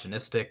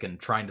misogynistic, and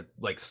trying to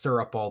like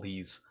stir up all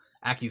these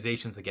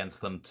accusations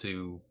against them.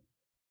 To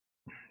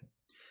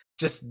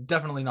just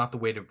definitely not the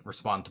way to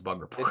respond to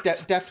bug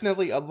reports.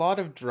 Definitely a lot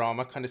of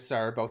drama kind of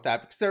started about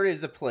that, because there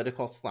is a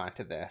political slant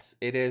to this.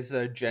 It is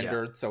a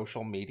gendered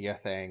social media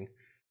thing.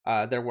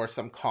 There were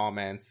some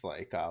comments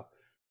like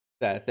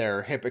that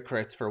they're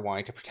hypocrites for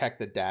wanting to protect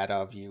the data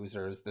of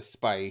users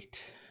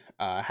despite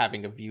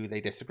having a view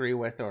they disagree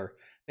with. Or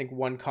I think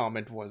one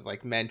comment was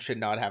like, men should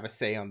not have a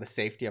say on the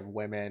safety of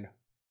women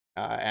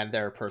and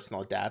their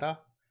personal data.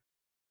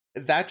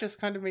 That just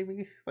kind of made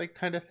me like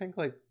kind of think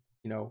like,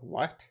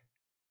 what?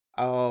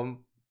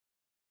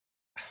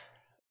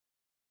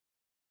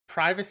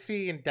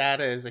 Privacy and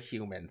data is a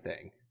human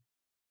thing.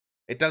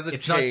 It doesn't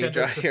change not gender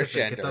your specific.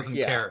 gender. It doesn't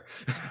care.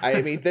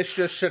 I mean, this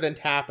just shouldn't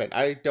happen.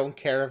 I don't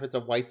care if it's a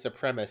white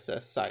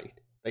supremacist site.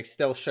 They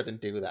still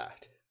shouldn't do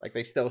that. Like,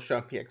 they still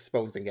shouldn't be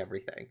exposing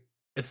everything.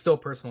 It's still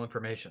personal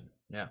information.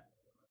 Yeah.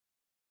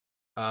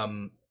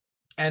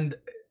 And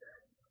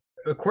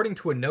according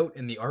to a note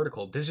in the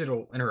article,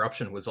 Digital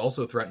Interruption was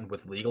also threatened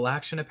with legal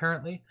action,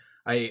 apparently.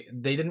 They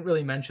didn't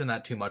really mention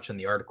that too much in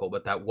the article,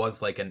 but that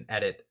was like an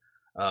edit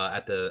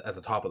at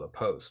the top of the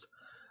post.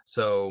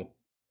 So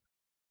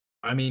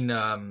I mean,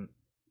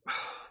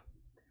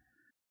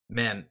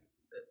 man,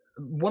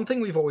 one thing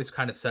we've always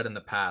kind of said in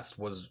the past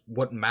was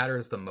what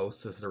matters the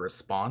most is the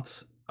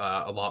response,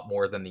 a lot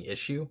more than the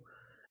issue.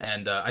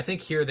 And I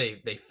think here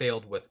they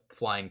failed with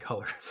flying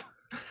colors.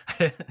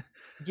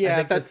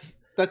 Yeah,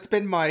 that's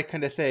been my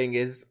kind of thing.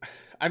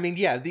 I mean,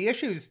 yeah, the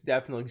issues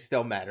definitely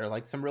still matter.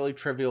 Like some really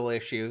trivial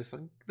issues,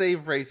 like,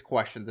 they've raised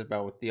questions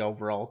about the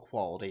overall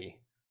quality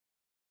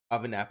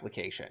of an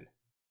application.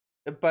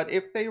 But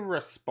if they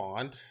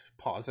respond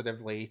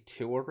positively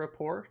to a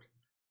report,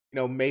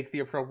 make the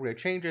appropriate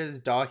changes,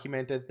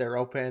 document it, they're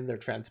open, they're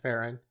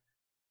transparent.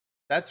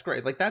 That's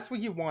great. Like that's what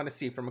you want to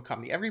see from a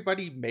company.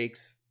 Everybody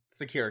makes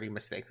security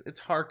mistakes. It's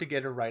hard to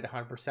get it right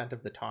 100%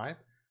 of the time.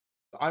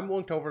 I'm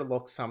willing to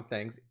overlook some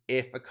things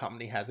if a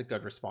company has a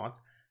good response.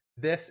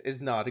 This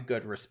is not a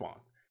good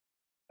response.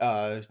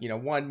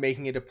 One,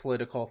 making it a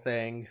political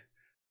thing,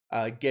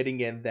 getting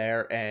in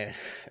there and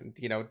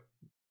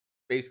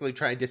basically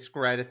trying to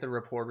discredit the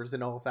reporters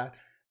and all of that.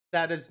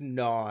 That is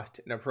not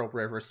an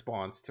appropriate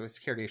response to a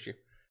security issue.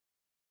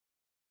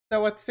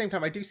 Though at the same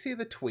time, I do see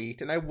the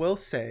tweet, and I will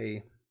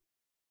say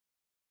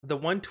the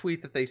one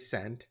tweet that they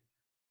sent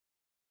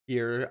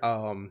here,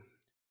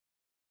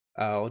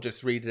 I'll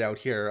just read it out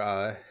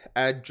here.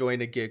 Add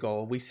join a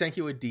giggle. We sent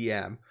you a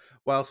DM.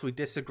 Whilst we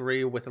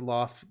disagree with a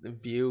lot of the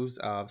views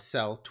of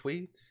Cell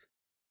tweets,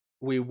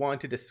 we want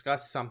to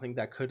discuss something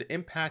that could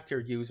impact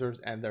your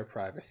users and their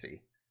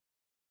privacy.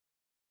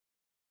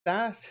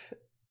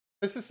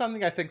 This is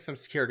something I think some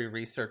security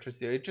researchers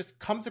do. It just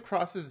comes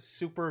across as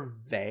super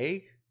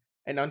vague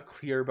and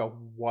unclear about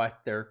what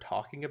they're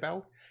talking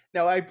about.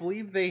 Now, I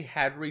believe they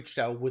had reached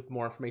out with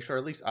more information, or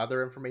at least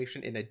other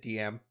information, in a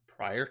DM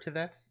prior to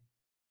this.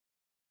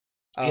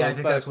 Yeah, I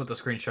think that's what the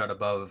screenshot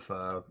above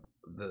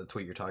the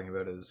tweet you're talking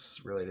about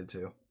is related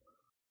to.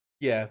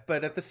 Yeah,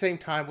 but at the same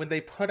time, when they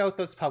put out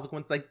those public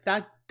ones, like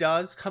that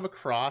does come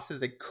across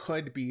as it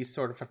could be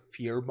sort of a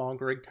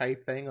fear-mongering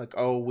type thing. Like,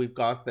 oh, we've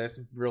got this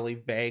really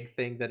vague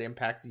thing that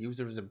impacts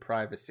users and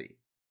privacy.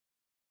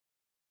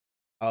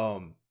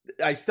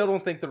 I still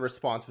don't think the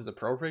response was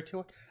appropriate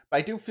to it, but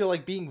I do feel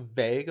like being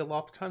vague a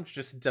lot of times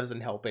just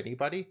doesn't help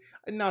anybody.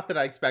 Not that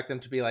I expect them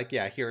to be like,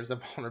 yeah, here's a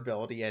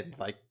vulnerability and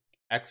like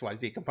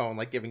XYZ component,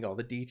 like giving all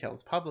the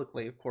details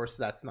publicly. Of course,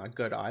 that's not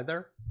good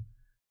either.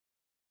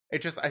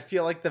 I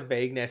feel like the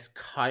vagueness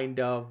kind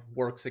of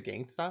works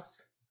against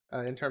us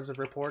in terms of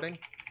reporting.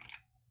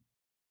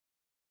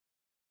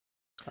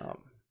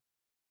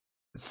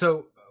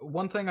 So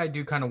one thing I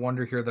do kind of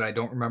wonder here that I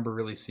don't remember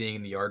really seeing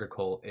in the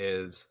article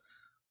is,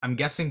 I'm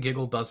guessing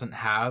Giggle doesn't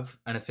have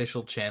an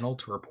official channel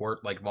to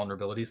report like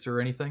vulnerabilities to or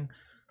anything,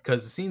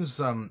 because it seems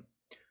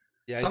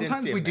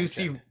sometimes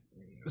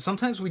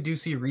we do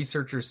see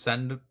researchers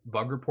send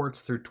bug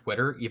reports through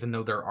Twitter, even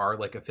though there are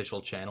like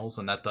official channels,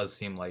 and that does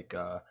seem like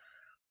a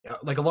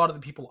lot of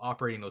the people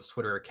operating those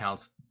Twitter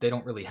accounts, they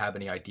don't really have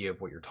any idea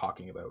of what you're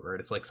talking about, right?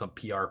 It's like some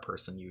PR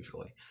person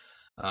usually.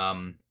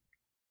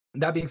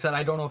 That being said,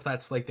 I don't know if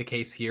that's like the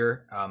case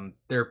here.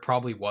 There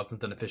probably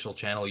wasn't an official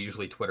channel.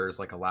 Usually Twitter is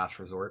like a last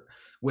resort,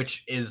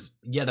 which is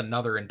yet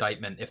another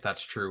indictment, if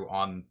that's true,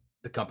 on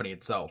the company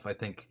itself. I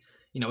think,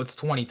 it's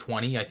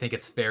 2020. I think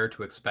it's fair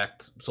to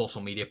expect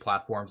social media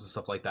platforms and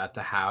stuff like that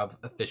to have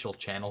official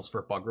channels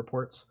for bug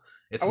reports.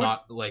 It's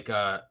not like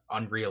a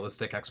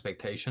unrealistic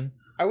expectation.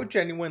 I would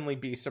genuinely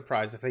be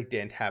surprised if they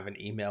didn't have an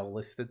email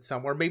listed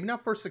somewhere. Maybe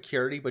not for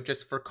security, but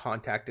just for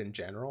contact in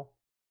general.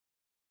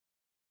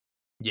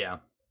 Yeah.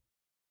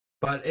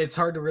 But it's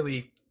hard to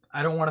really,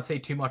 I don't want to say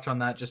too much on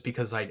that just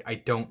because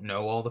I don't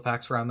know all the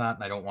facts around that,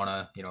 and I don't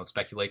want to,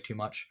 speculate too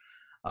much.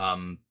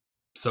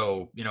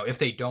 So, if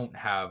they don't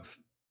have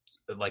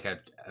like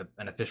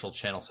an official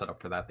channel set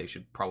up for that, they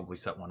should probably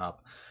set one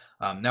up.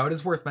 Now, it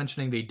is worth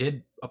mentioning they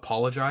did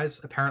apologize,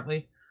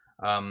 apparently.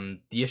 The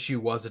issue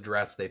was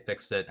addressed, they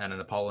fixed it, and an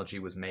apology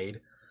was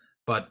made.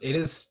 But it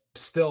is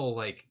still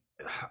like,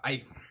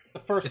 the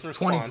first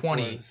response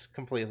 2020 was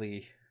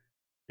completely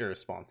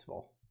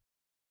irresponsible.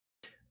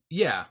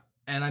 Yeah,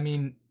 and I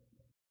mean,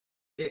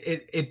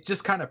 it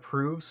just kind of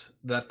proves,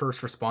 that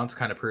first response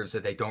kind of proves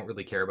that they don't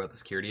really care about the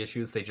security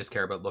issues. They just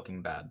care about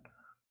looking bad.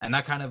 And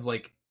that kind of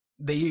like,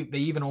 they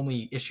even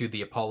only issued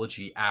the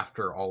apology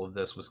after all of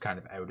this was kind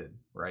of outed,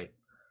 right?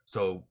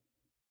 So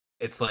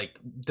it's like,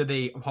 did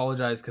they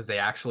apologize because they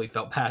actually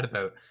felt bad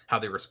about how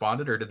they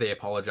responded, or did they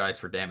apologize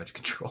for damage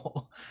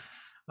control?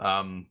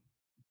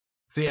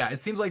 So yeah,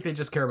 it seems like they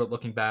just care about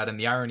looking bad, and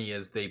the irony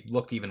is they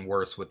looked even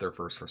worse with their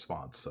first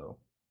response. So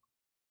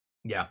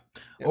yeah,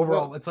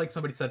 overall, it's like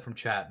somebody said from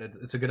chat,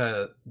 it's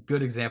a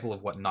good example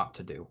of what not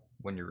to do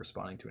when you're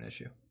responding to an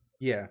issue.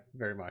 Yeah,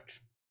 very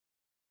much.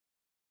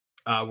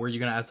 Were you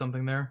going to add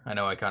something there? I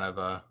know I kind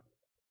of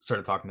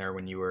started talking there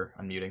when you were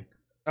unmuting.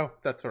 Oh,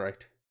 that's all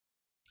right.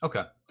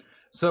 Okay,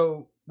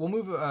 so we'll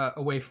move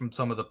away from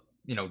some of the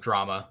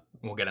drama,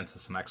 and we'll get into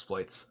some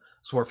exploits.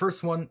 So our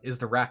first one is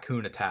the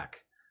Raccoon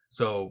attack.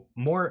 So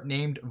more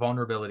named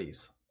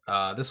vulnerabilities.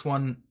 This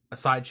one, a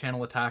side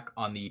channel attack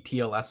on the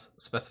TLS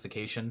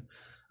specification,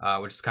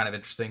 which is kind of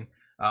interesting.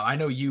 I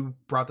know you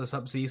brought this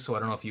up, Z, so I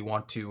don't know if you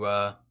want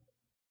to,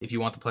 if you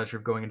want the pleasure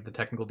of going into the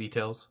technical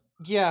details.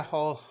 Yeah,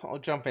 I'll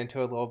jump into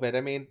it a little bit.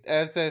 I mean,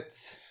 as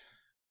it's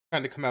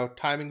kind of come out,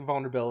 timing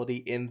vulnerability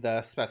in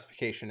the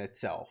specification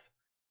itself.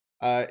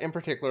 In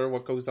particular,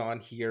 what goes on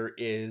here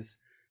is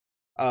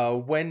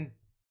when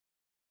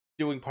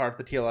doing part of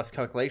the TLS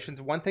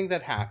calculations, one thing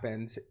that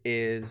happens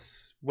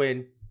is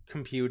when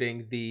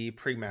computing the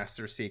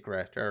pre-master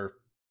secret, or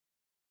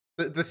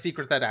the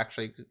secret that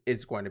actually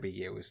is going to be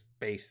used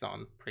based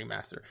on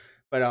pre-master.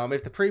 But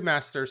if the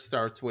pre-master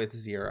starts with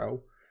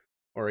 0,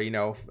 or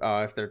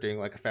if they're doing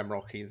like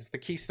ephemeral keys, if the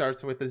key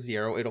starts with a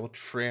 0, it'll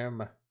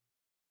trim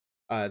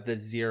the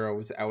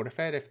zeros out of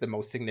it. If the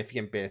most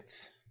significant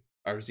bits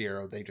are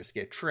 0, they just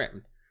get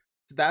trimmed.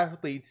 So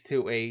that leads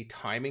to a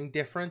timing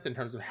difference in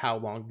terms of how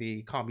long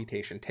the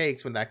computation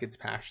takes when that gets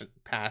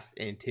passed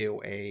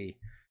into a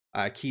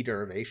key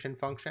derivation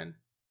function.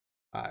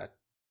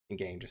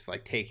 Again, just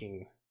like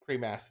taking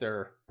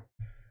pre-master,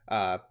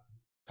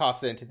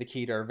 toss it into the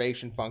key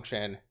derivation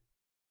function,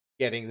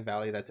 getting the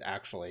value that's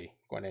actually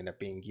going to end up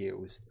being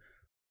used.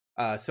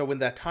 So when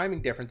that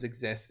timing difference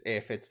exists,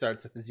 if it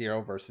starts with the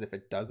 0 versus if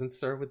it doesn't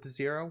start with the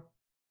 0,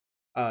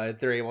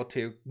 they're able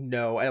to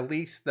know at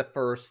least the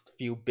first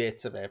few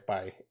bits of it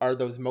are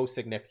those most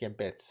significant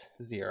bits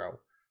 0.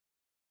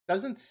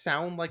 Doesn't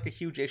sound like a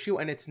huge issue,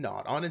 and it's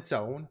not on its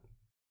own.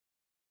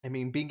 I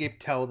mean, being able to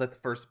tell that the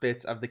first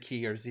bits of the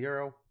key are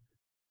 0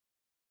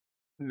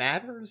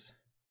 matters.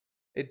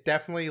 It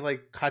definitely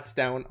like cuts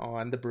down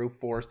on the brute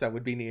force that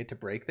would be needed to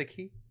break the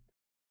key,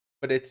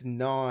 but it's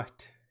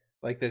not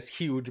like this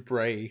huge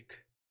break.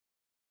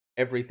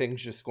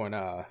 Everything's just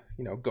gonna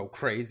go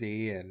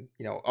crazy, and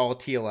all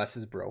TLS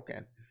is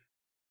broken.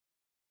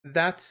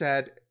 That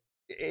said,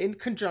 in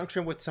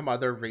conjunction with some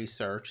other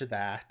research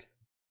that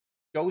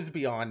goes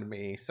beyond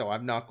me, so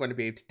I'm not going to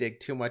be able to dig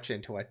too much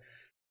into it,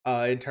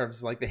 in terms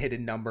of like the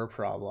hidden number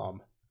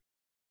problem,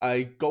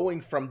 going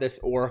from this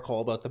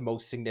oracle about the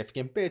most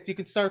significant bits, you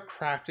can start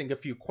crafting a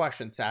few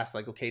questions to ask,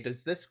 like, okay,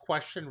 does this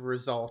question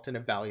result in a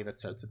value that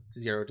starts at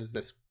 0? Does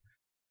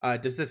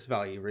this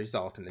value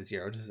result in a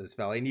 0? Does this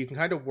value? And you can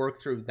kind of work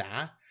through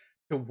that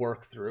to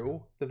work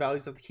through the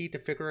values of the key to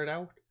figure it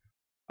out.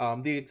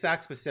 The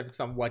exact specifics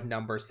on what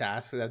numbers to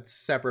ask, that's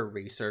separate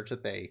research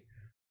that they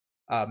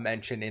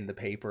mention in the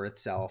paper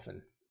itself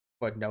and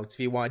footnotes. If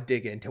you want to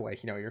dig into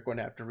it, you're going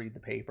to have to read the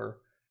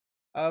paper.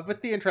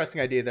 But the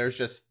interesting idea there is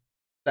just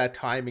that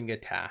timing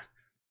attack.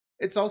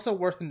 It's also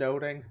worth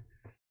noting,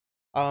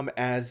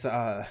 as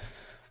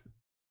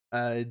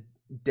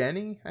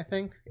Denny, I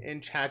think,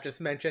 in chat just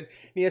mentioned,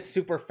 he has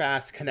super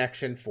fast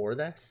connection for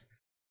this.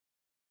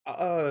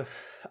 I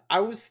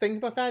was thinking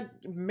about that.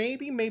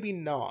 Maybe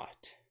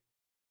not.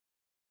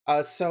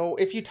 So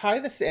if you tie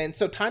this in,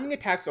 so timing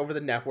attacks over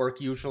the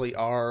network usually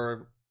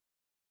are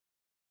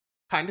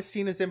kind of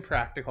seen as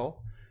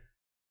impractical.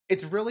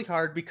 It's really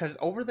hard because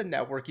over the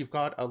network, you've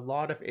got a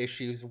lot of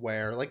issues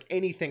where like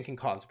anything can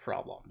cause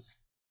problems.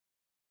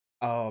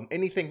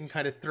 Anything can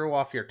kind of throw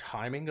off your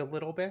timing a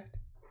little bit.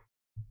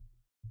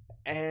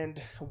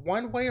 And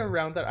one way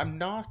around that,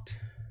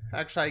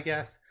 I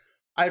guess,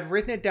 I'd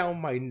written it down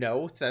in my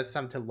notes as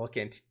something to look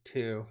into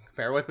to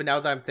compare with, but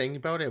now that I'm thinking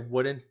about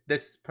it,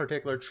 this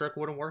particular trick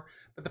wouldn't work.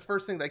 But the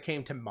first thing that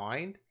came to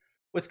mind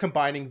was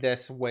combining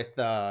this with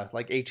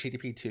like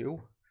HTTP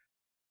 2.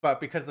 But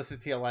because this is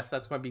TLS,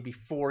 that's going to be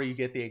before you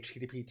get the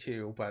HTTP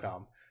 2. But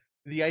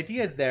the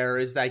idea there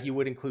is that you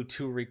would include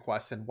 2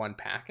 requests in one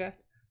packet.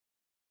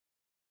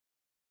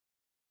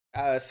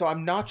 So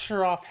I'm not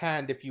sure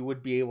offhand if you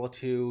would be able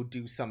to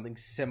do something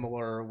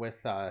similar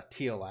with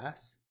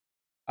TLS.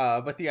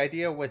 But the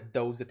idea with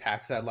those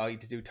attacks that allow you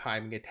to do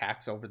timing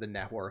attacks over the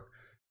network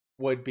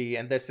would be,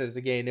 and this is,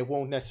 again, it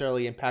won't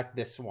necessarily impact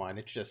this one,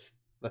 it's just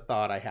the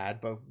thought I had,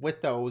 but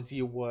with those,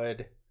 you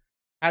would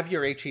have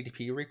your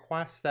HTTP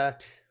requests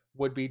that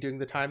would be doing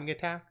the timing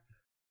attack.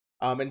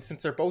 And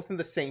since they're both in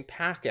the same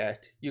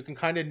packet, you can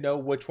kind of know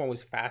which one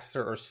was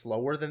faster or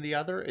slower than the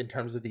other in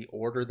terms of the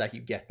order that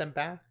you get them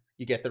back.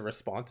 You get the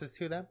responses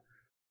to them.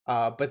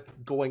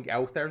 But going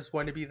out there is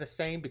going to be the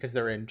same because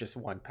they're in just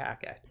one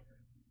packet.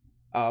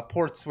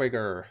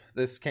 Portswigger,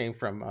 this came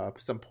from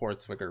some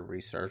Portswigger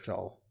research.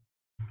 I'll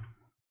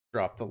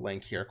drop the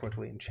link here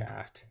quickly in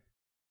chat.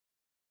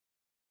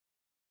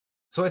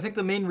 So I think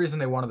the main reason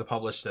they wanted to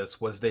publish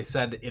this was they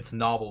said it's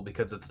novel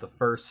because it's the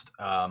first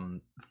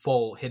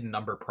full hidden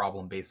number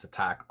problem-based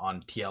attack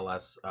on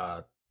TLS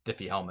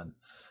Diffie-Hellman.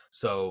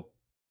 So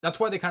that's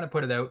why they kind of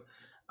put it out.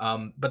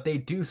 But they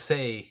do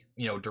say,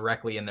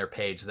 directly in their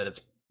page that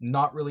it's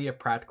not really a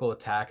practical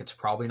attack. It's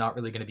probably not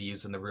really going to be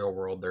used in the real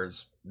world.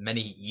 There's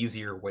many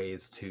easier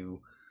ways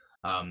to,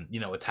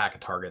 attack a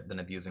target than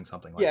abusing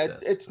something like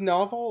this. Yeah, it's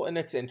novel and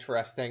it's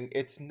interesting.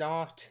 It's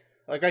not...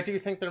 Like, I do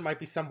think there might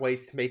be some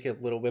ways to make it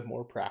a little bit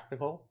more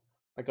practical.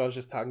 Like I was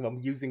just talking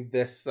about using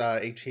this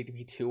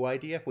HTTP 2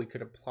 idea, if we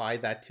could apply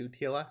that to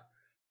TLS.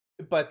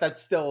 But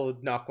that's still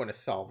not going to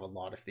solve a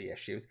lot of the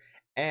issues.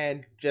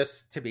 And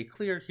just to be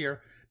clear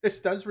here, this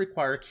does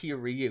require key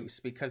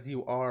reuse because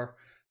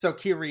so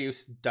key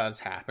reuse does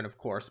happen, of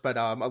course, but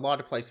a lot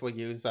of places will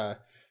use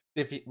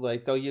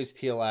they'll use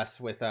TLS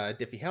with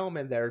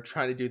Diffie-Hellman, and they're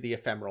trying to do the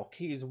ephemeral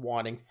keys,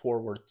 wanting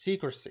forward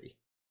secrecy.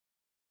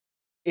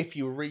 If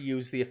you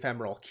reuse the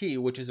ephemeral key,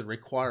 which is a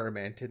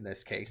requirement in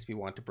this case, if you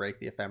want to break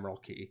the ephemeral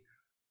key,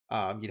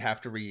 you'd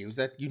have to reuse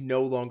it. You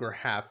no longer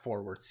have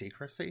forward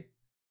secrecy.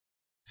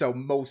 So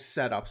most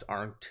setups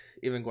aren't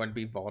even going to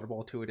be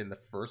vulnerable to it in the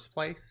first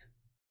place.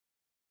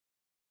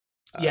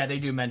 Yeah, they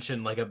do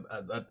mention like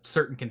a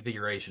certain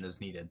configuration is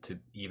needed to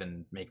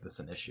even make this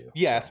an issue.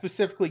 Yeah,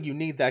 specifically you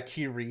need that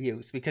key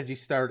reuse because you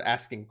start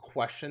asking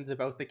questions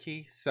about the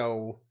key.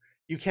 So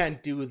you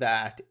can't do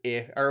that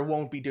or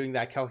won't be doing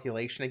that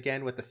calculation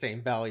again with the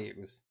same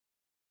values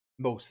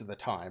most of the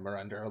time or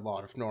under a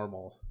lot of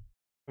normal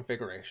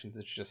configurations.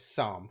 It's just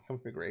some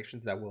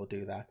configurations that will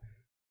do that.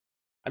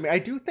 I mean, I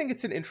do think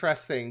it's an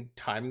interesting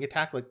timing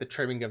attack, like the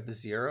trimming of the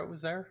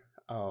zeros there.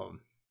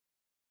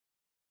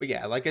 But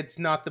yeah, like it's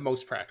not the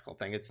most practical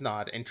thing. It's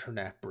not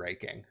internet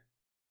breaking.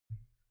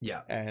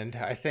 Yeah. And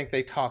I think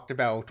they talked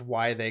about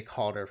why they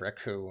called it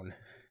Raccoon.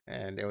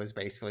 And it was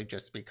basically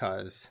just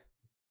because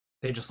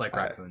they just like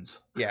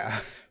raccoons. Yeah.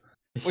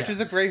 Which is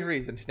a great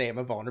reason to name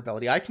a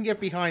vulnerability. I can get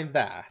behind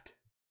that.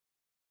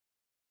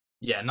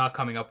 Yeah, not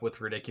coming up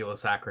with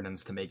ridiculous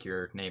acronyms to make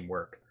your name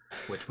work,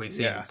 which we've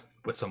seen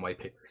with some white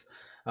papers.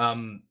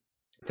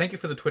 Thank you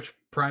for the Twitch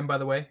Prime, by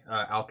the way,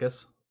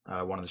 Alkis.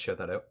 I wanted to shout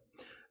that out.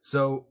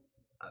 So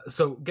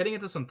getting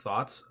into some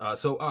thoughts.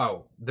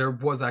 There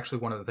was actually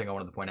one other thing I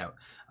wanted to point out.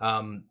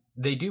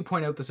 They do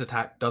point out this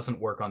attack doesn't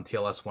work on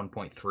TLS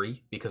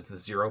 1.3 because the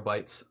 0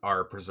 bytes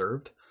are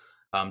preserved.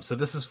 So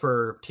this is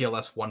for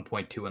TLS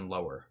 1.2 and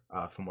lower,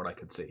 from what I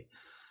could see.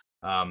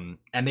 And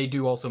they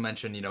do also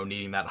mention,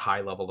 needing that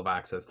high level of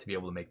access to be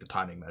able to make the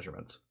timing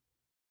measurements.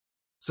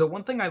 So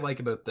one thing I like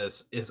about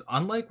this is,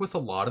 unlike with a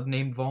lot of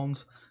named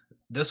vulns,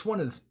 this one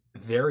is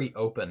very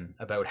open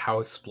about how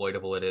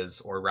exploitable it is,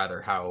 or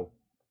rather how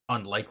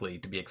unlikely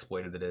to be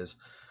exploited it is.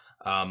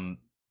 And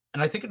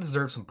I think it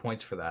deserves some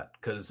points for that,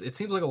 because it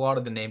seems like a lot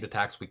of the named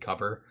attacks we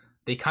cover,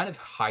 they kind of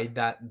hide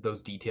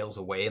those details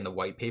away in the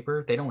white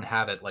paper. They don't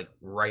have it like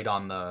right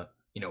on the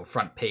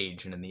front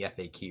page and in the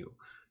FAQ.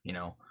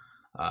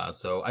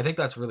 So I think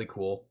that's really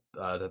cool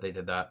that they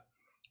did that.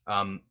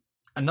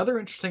 Another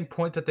interesting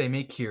point that they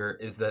make here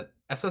is that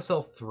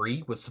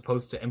SSL3 was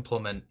supposed to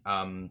implement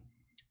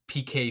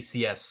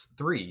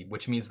PKCS3,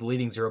 which means the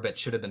leading 0-bit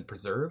should have been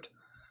preserved.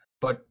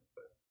 But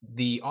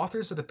the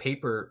authors of the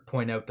paper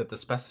point out that the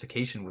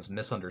specification was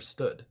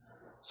misunderstood.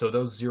 So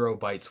those 0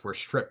 bytes were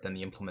stripped in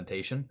the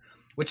implementation,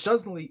 which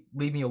does leave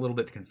me a little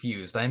bit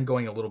confused. I am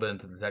going a little bit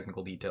into the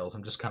technical details.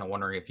 I'm just kind of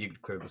wondering if you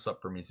could clear this up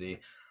for me, Z.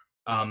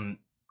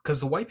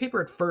 Because the white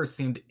paper at first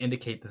seemed to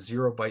indicate the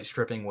 0 byte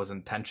stripping was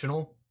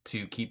intentional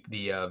to keep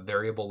the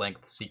variable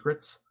length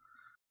secrets.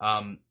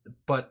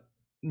 But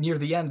near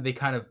the end, they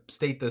kind of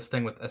state this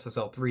thing with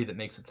SSL3 that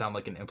makes it sound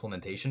like an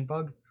implementation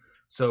bug.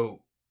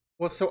 So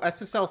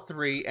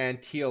SSL3 and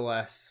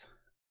TLS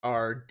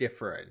are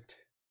different.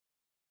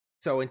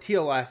 So in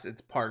TLS,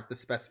 it's part of the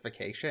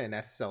specification, and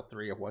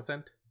SSL3 it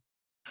wasn't.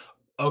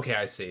 Okay,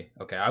 I see.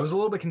 Okay, I was a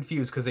little bit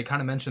confused because they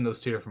kind of mentioned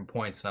those two different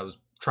points, and I was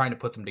trying to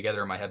put them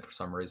together in my head for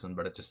some reason,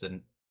 but it just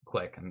didn't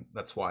click, and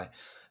that's why.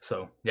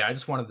 So yeah, I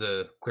just wanted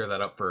to clear that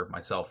up for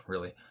myself,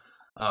 really.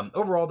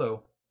 Overall,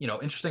 though,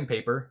 interesting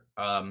paper.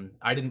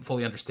 I didn't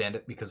fully understand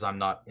it because I'm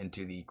not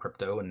into the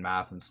crypto and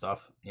math and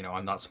stuff.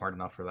 I'm not smart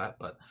enough for that,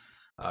 but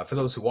for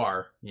those who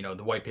are,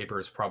 the white paper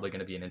is probably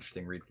going to be an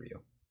interesting read for you.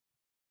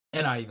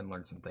 And I even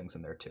learned some things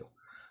in there too.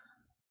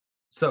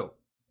 So,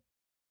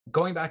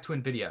 going back to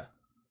NVIDIA,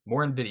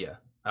 more NVIDIA.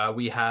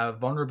 We have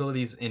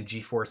vulnerabilities in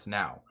GeForce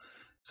Now.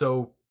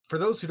 So, for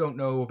those who don't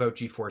know about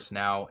GeForce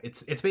Now,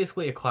 it's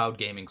basically a cloud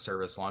gaming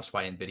service launched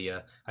by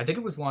NVIDIA. I think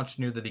it was launched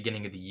near the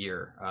beginning of the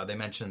year. They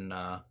mentioned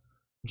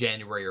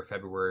January or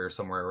February or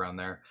somewhere around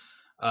there.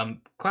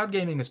 Cloud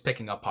gaming is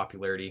picking up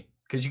popularity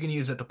because you can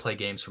use it to play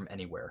games from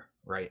anywhere,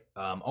 right?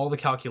 All the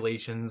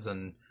calculations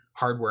and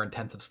hardware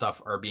intensive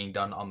stuff are being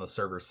done on the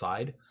server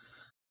side.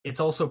 It's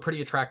also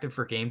pretty attractive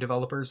for game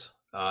developers.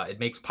 It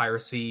makes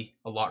piracy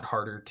a lot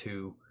harder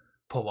to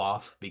pull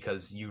off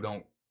because you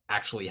don't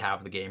actually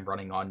have the game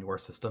running on your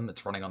system.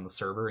 It's running on the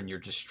server and you're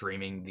just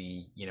streaming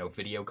the,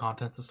 video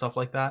contents and stuff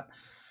like that.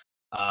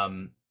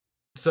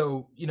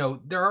 So,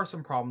 there are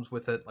some problems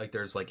with it. Like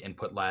there's like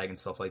input lag and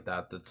stuff like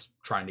that that's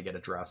trying to get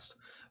addressed.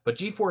 But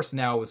GeForce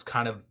Now is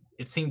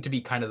it seemed to be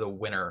kind of the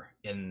winner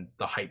in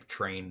the hype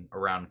train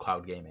around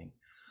cloud gaming.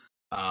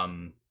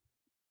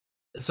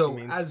 So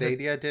you mean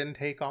Stadia didn't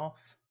take off?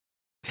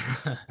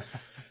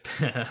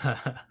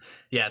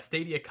 Yeah,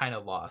 Stadia kind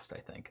of lost, I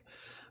think.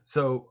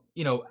 So,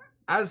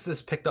 as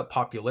this picked up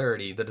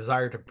popularity, the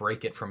desire to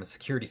break it from a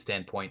security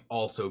standpoint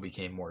also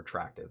became more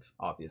attractive,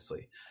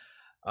 obviously.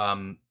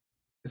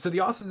 So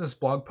the authors of this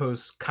blog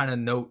post kind of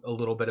note a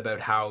little bit about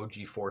how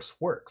GeForce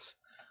works.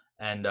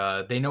 And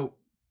they note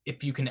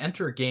if you can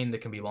enter a game that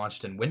can be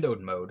launched in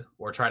windowed mode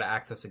or try to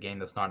access a game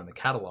that's not in the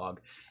catalog,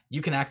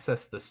 you can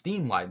access the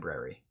Steam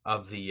library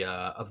of the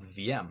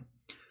VM.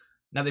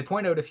 Now they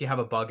point out if you have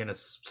a bug in a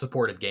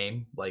supported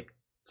game, like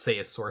say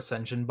a source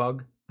engine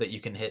bug that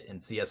you can hit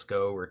in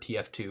CS:GO or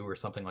TF2 or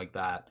something like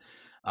that,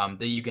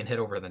 that you can hit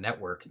over the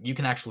network, you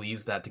can actually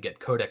use that to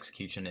get code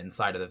execution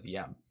inside of the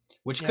VM,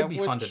 which Yeah, could be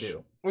fun to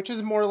do. which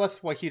is more or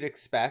less what you'd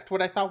expect.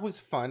 What I thought was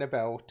fun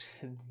about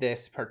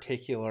this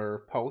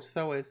particular post,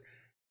 though, is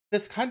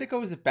this kind of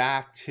goes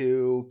back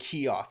to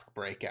kiosk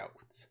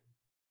breakouts.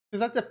 Because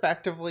that's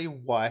effectively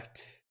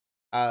what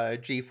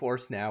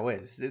GeForce Now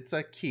is. It's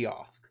a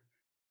kiosk.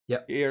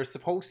 Yep. You're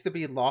supposed to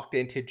be locked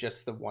into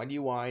just the one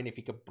UI, and if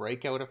you could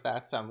break out of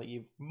that, something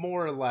you've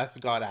more or less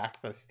got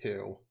access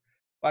to.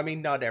 I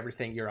mean, not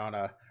everything, you're on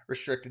a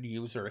restricted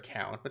user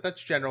account, but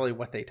that's generally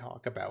what they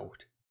talk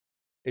about.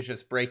 It's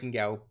just breaking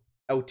out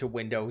to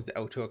Windows,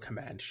 out to a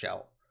command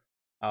shell.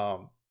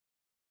 Like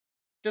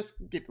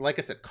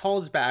I said,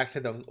 calls back to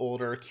those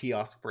older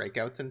kiosk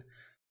breakouts, and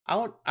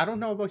I don't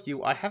know about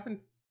you, I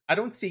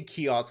don't see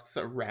kiosks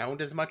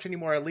around as much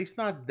anymore, at least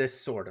not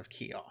this sort of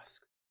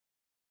kiosk.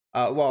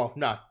 Well,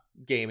 not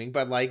gaming,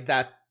 but like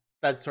that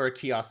sort of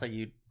kiosk that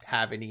you'd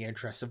have any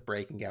interest of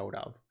breaking out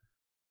of.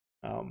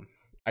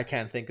 I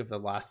can't think of the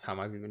last time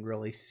I've even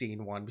really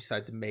seen one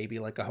besides maybe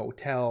like a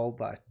hotel,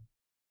 but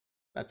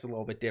that's a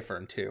little bit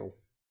different too.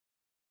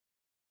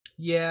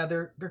 Yeah,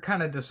 they're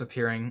kind of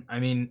disappearing. I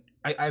mean,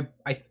 I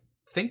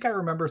think I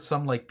remember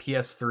some like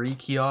PS3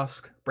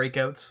 kiosk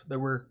breakouts that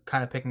were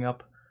kind of picking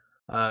up.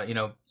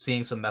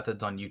 Seeing some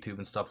methods on YouTube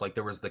and stuff, like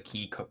there was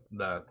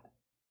the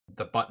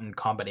the button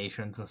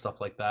combinations and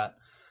stuff like that.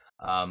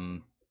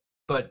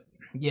 But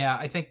yeah,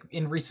 I think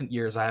in recent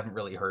years I haven't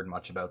really heard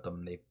much about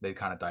them. They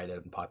kind of died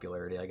out in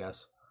popularity, I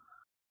guess.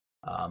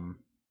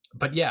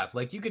 But yeah,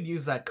 like you could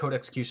use that code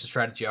execution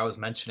strategy I was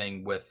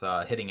mentioning with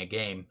hitting a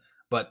game,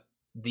 but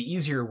the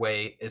easier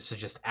way is to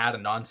just add a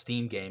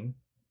non-Steam game.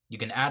 You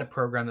can add a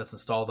program that's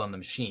installed on the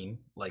machine,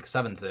 like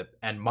 7-zip,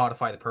 and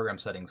modify the program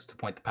settings to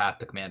point the path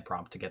to command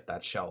prompt to get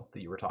that shell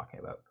that you were talking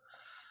about.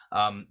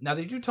 Now,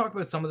 they do talk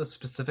about some of the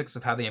specifics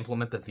of how they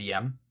implement the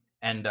VM,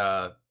 and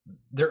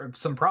there are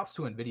some props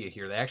to NVIDIA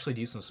here. They actually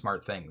do some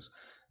smart things.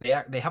 They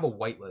have a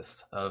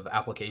whitelist of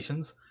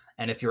applications,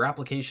 and if your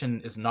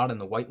application is not in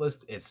the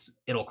whitelist,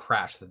 it'll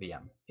crash the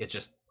VM. It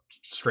just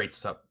straight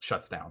up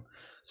shuts down.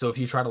 So if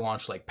you try to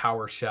launch like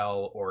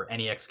PowerShell or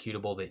any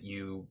executable that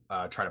you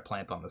try to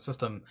plant on the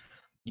system,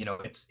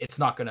 it's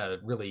not gonna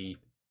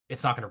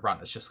run.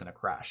 It's just gonna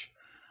crash.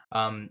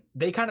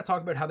 They kind of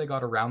talk about how they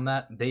got around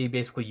that. They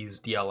basically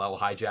used DLL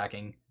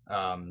hijacking.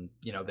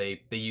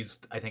 They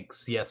used, I think,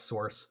 CS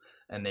source,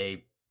 and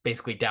they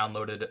basically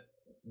downloaded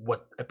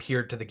what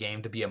appeared to the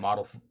game to be a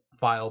model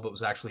file, but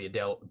was actually a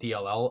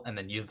DLL, and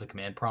then used the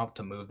command prompt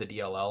to move the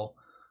DLL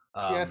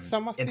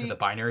into the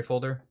binary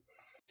folder.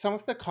 Some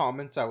of the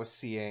comments I was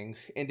seeing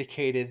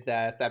indicated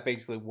that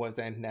basically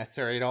wasn't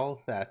necessary at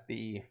all, that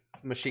the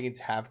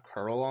machines have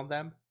curl on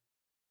them.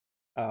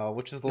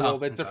 Which is a little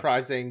bit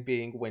surprising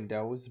being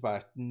Windows,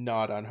 but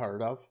not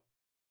unheard of.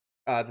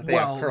 That they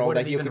have curl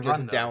that you can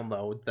just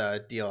download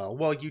the DLL.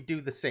 Well, you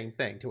do the same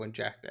thing to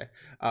inject it.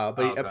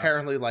 But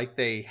apparently, like,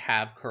 they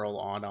have curl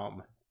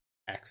on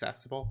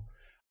accessible.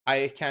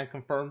 I can't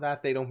confirm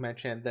that. They don't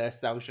mention this.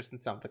 That was just in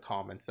some of the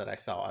comments that I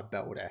saw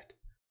about it.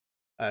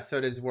 So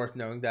it is worth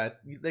knowing that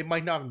they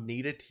might not have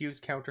needed to use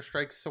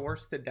Counter-Strike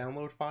source to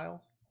download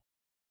files.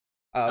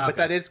 But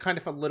that is kind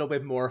of a little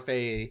bit more of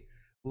a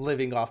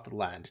living off the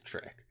land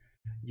trick,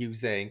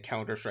 using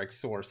Counter-Strike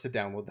source to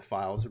download the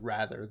files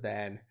rather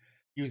than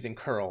using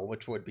curl,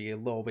 which would be a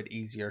little bit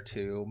easier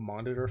to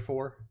monitor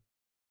for.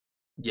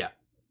 Yeah.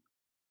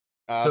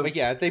 But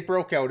yeah, they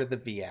broke out of the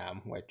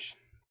VM, which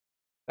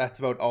that's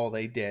about all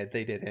they did.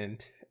 They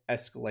didn't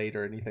escalate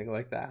or anything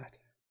like that.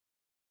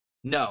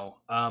 No.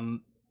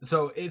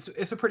 So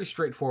it's a pretty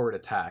straightforward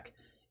attack.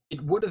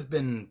 It would have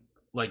been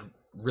like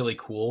really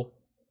cool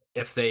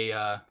if they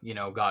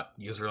got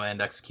userland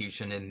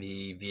execution in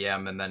the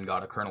VM and then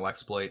got a kernel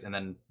exploit and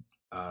then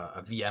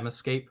a VM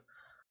escape.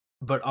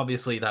 But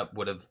obviously that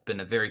would have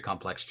been a very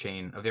complex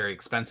chain, a very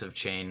expensive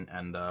chain,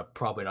 and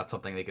probably not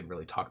something they could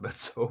really talk about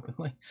so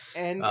openly.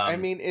 And I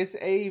mean, is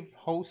a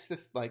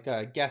hostess, like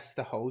a guest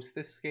to host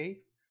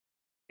escape?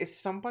 Is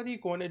somebody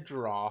going to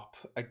drop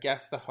a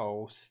guest to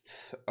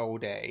host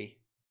O'Day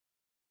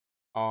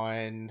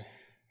on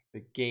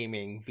the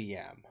gaming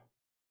VM?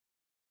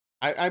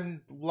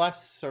 I'm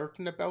less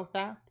certain about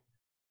that.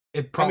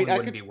 It probably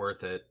wouldn't be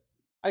worth it.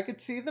 I could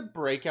see the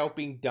breakout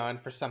being done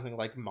for something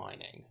like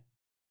mining.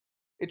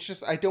 It's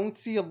just, I don't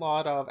see a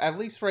lot of, at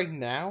least right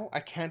now,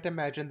 I can't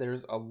imagine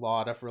there's a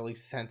lot of really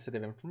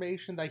sensitive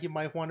information that you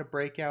might want to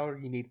break out or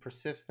you need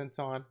persistence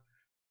on.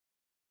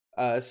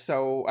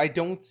 So I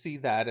don't see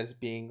that as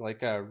being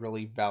like a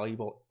really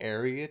valuable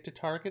area to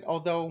target.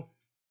 Although,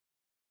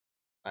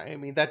 I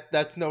mean,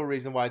 that's no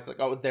reason why it's like,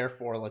 oh,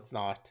 therefore let's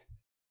not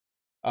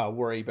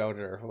worry about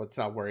it, or let's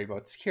not worry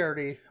about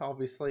security,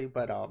 obviously.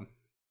 But I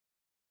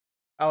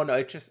don't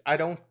know. I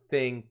don't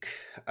think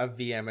a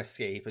VM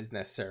escape is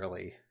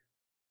necessarily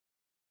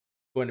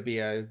going to be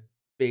a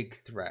big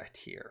threat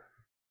here.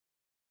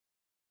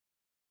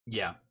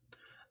 Yeah.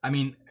 I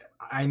mean,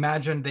 I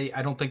imagine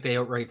I don't think they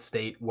outright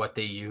state what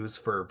they use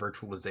for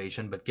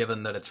virtualization, but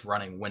given that it's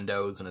running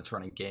Windows and it's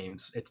running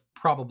games, it's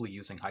probably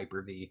using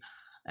Hyper-V.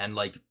 And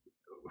like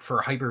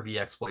for Hyper-V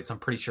exploits, I'm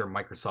pretty sure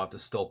Microsoft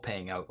is still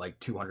paying out like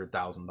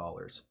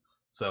 $200,000.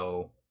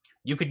 So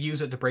you could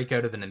use it to break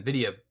out of an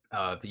NVIDIA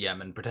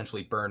VM and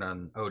potentially burn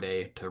an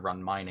Ode to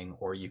run mining,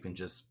 or you can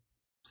just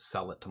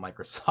sell it to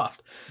Microsoft.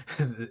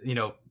 You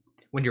know,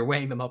 when you're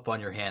weighing them up on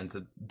your hands,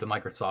 the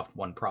Microsoft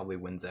one probably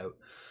wins out.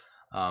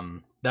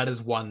 That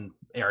is one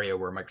area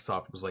where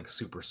Microsoft was like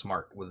super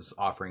smart, was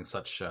offering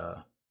such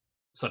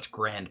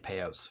grand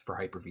payouts for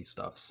Hyper-V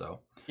stuff.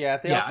 So Yeah,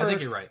 they yeah, offer. I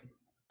think you're right.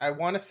 I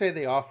want to say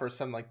they offer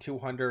some like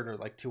 200 or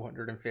like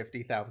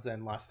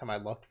 250,000 last time I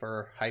looked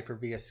for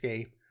Hyper-V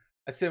Escape.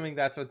 Assuming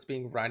that's what's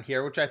being run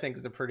here, which I think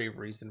is a pretty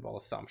reasonable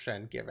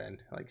assumption given,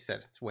 like you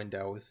said, it's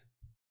Windows.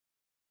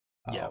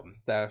 Yeah.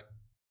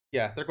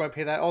 They're going to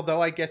pay that.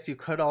 Although I guess you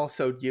could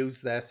also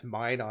use this,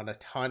 mine on a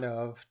ton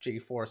of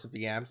GeForce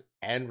VMs,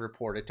 and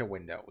report it to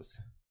Windows.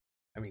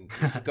 I mean,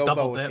 you could go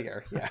Double both dip.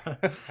 here. Yeah.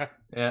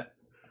 Yeah.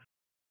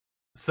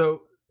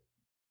 So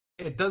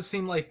it does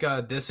seem like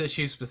this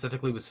issue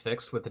specifically was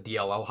fixed with the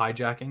DLL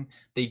hijacking.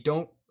 They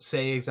don't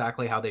say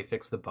exactly how they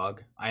fixed the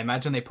bug. I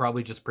imagine they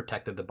probably just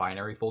protected the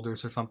binary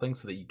folders or something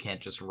so that you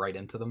can't just write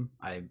into them.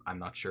 I'm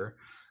not sure.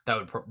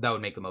 That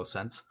would make the most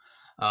sense.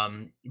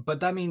 But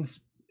that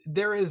means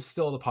there is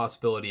still the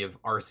possibility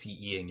of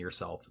RCEing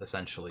yourself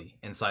essentially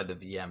inside the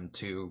VM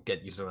to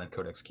get userland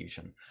code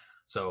execution.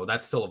 So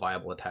that's still a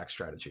viable attack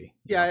strategy.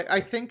 Yeah, I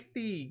think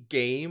the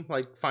game,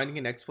 like finding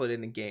an exploit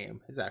in a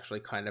game, is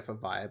actually kind of a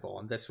viable,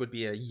 and this would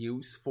be a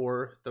use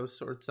for those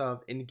sorts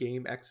of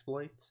in-game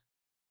exploits.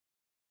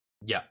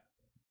 Yeah.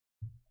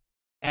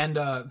 And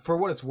for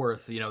what it's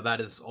worth, that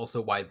is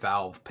also why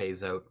Valve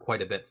pays out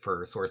quite a bit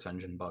for Source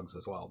Engine bugs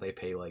as well. They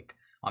pay like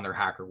on their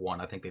HackerOne,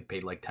 I think they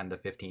paid like 10 to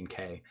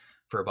 15K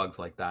for bugs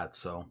like that.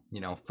 So,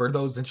 for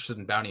those interested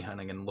in bounty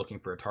hunting and looking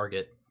for a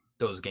target,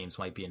 those games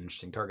might be an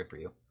interesting target for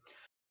you.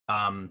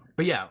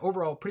 But yeah,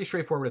 overall, pretty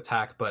straightforward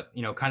attack, but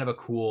kind of a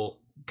cool,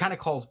 kind of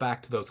calls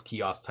back to those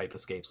kiosk type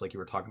escapes like you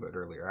were talking about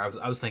earlier.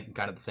 I was thinking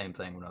kind of the same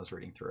thing when I was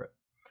reading through it.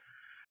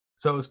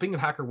 So speaking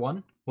of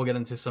HackerOne, we'll get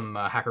into some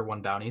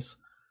HackerOne bounties.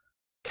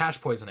 Cache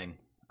poisoning.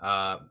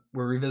 We're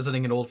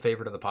revisiting an old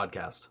favorite of the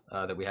podcast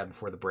that we had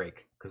before the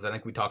break, because I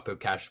think we talked about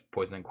cache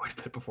poisoning quite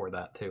a bit before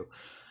that too.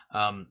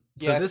 So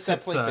this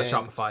hits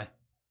Shopify.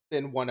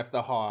 Been one of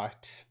the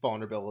hot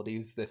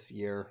vulnerabilities this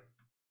year.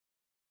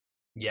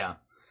 Yeah.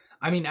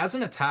 I mean, as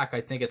an attack,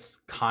 I think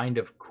it's kind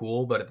of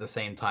cool, but at the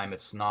same time,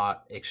 it's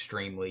not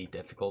extremely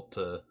difficult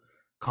to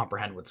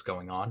comprehend what's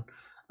going on.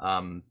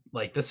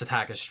 Like this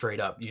attack is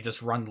straight up. You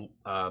just run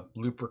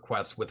loop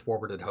requests with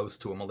forwarded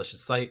host to a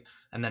malicious site,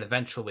 and then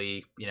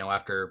eventually,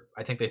 after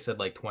I think they said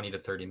like 20 to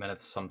 30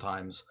 minutes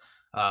sometimes,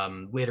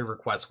 later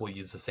requests will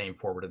use the same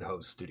forwarded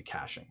host due to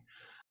caching.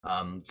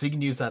 So you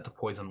can use that to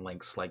poison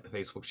links like the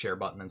Facebook share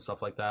button and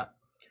stuff like that.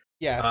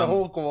 Yeah, the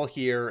whole goal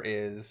here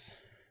is,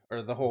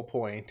 or the whole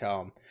point,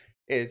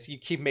 is you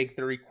keep making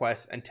the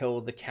request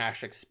until the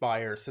cache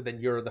expires, so then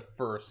you're the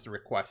first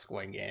request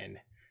going in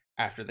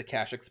after the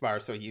cache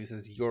expires, so it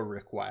uses your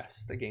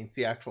request against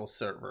the actual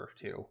server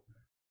to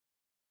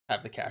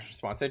have the cache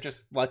response. It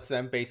just lets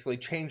them basically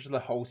change the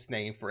host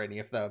name for any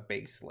of the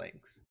base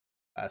links.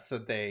 So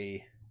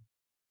they,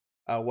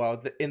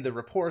 in the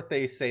report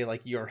they say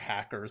like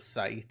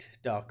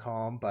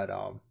yourhackersite.com, but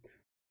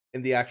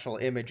in the actual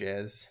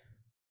images,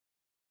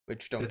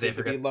 which don't seem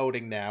to be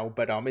loading now,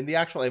 but in the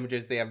actual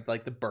images they have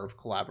like the burp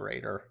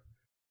collaborator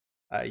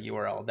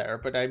URL there.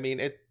 But I mean,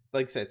 it,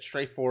 like I said,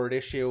 straightforward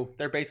issue.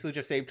 They're basically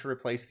just able to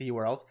replace the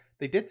URLs.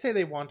 They did say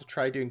they want to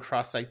try doing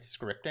cross-site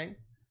scripting,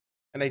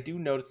 and I do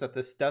notice that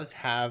this does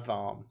have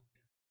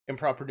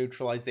improper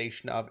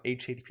neutralization of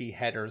HTTP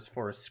headers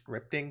for a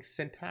scripting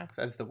syntax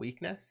as the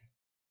weakness,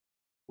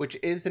 which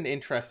is an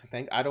interesting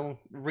thing.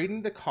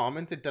 Reading the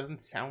comments, it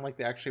doesn't sound like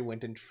they actually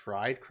went and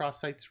tried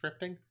cross-site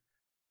scripting,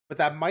 but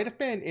that might have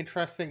been an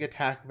interesting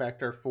attack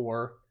vector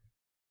for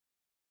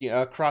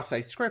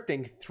cross-site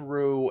scripting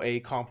through a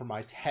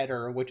compromised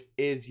header, which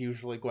is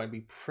usually going to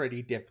be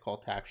pretty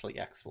difficult to actually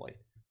exploit,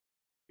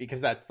 because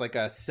that's like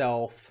a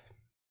self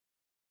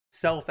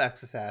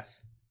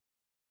XSS,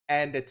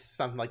 and it's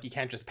something like you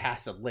can't just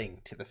pass a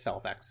link to the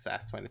self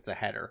XSS when it's a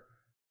header.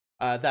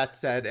 That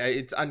said,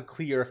 it's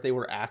unclear if they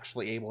were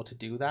actually able to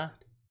do that.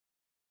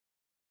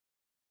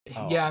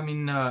 Yeah, I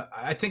mean,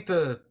 I think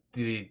the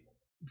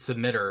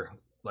submitter,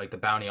 like the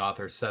bounty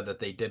author, said that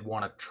they did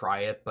want to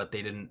try it, but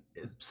they didn't.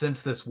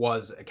 Since this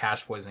was a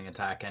cache poisoning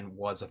attack and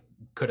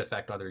could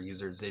affect other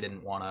users, they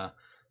didn't want to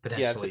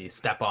potentially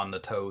step on the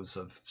toes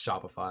of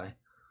Shopify.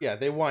 Yeah,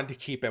 they wanted to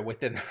keep it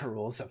within the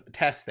rules of the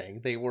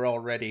testing. They were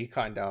already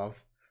kind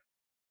of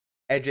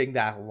edging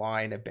that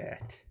line a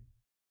bit.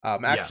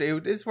 Actually,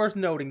 it is worth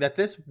noting that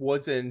this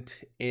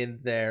wasn't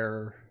in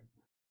their.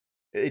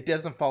 It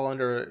doesn't fall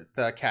under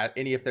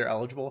any of their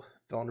eligible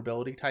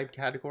vulnerability type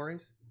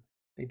categories.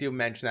 They do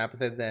mention that,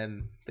 but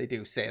then they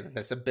do say that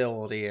this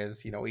ability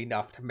is,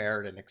 enough to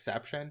merit an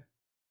exception.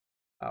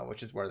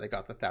 which is where they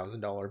got the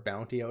 $1,000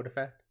 bounty out of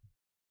it.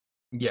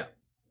 Yeah.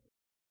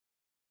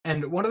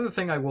 And one other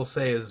thing I will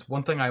say is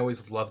one thing I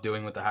always love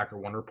doing with the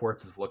HackerOne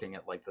reports is looking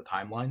at like the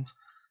timelines.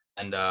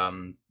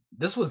 And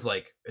this was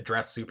like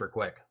addressed super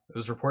quick. It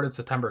was reported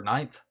September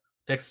 9th,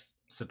 fixed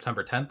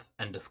September 10th,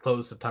 and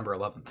disclosed September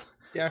 11th.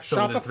 Yeah,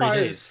 So within 3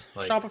 days,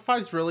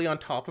 Shopify's really on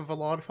top of a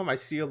lot of them. I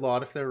see a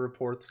lot of their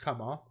reports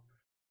come up.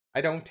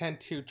 I don't tend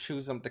to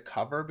choose them to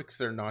cover because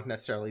they're not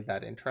necessarily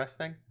that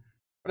interesting.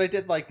 But I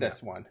did like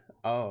this one.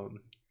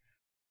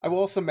 I will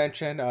also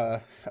mention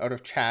out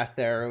of chat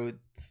there,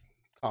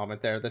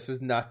 comment there, this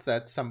was nuts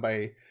that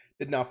somebody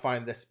did not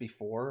find this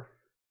before.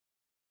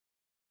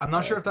 I'm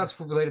not sure if that's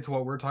related to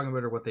what we're talking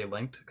about or what they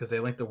linked, because they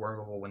linked the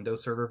wormable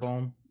Windows Server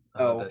vuln.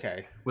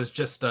 Okay. Was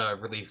just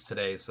released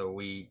today, so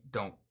we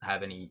don't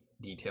have any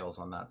details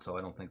on that, so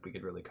I don't think we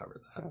could really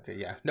cover that. Okay,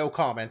 yeah. No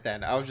comment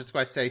then. I was just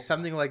going to say,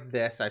 something like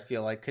this I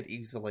feel like could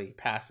easily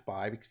pass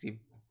by, because you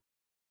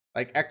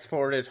like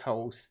exported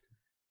host.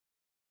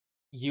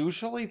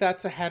 Usually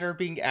that's a header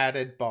being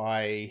added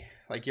by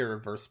like your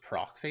reverse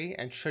proxy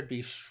and should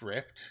be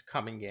stripped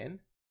coming in.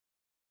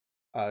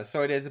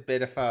 So it is a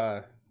bit of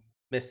a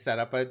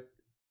mis-setup, but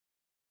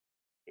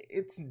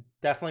it's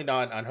definitely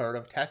not an unheard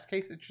of test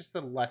case. It's just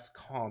a less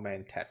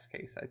common test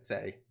case, I'd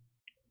say.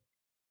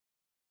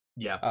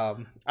 Yeah.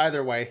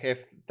 Either way,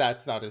 if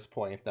that's not his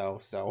point though,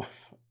 so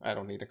I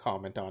don't need to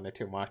comment on it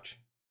too much.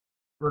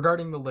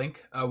 Regarding the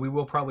link, we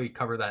will probably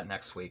cover that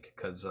next week,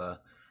 because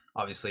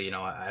obviously,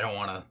 I don't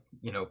want to,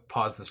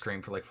 pause the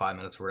stream for like 5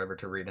 minutes or whatever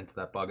to read into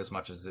that bug, as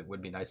much as it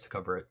would be nice to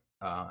cover it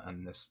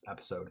in this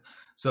episode.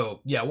 So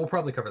yeah, we'll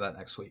probably cover that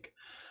next week.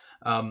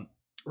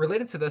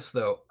 Related to this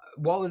though,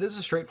 while it is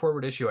a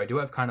straightforward issue, I do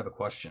have kind of a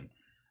question.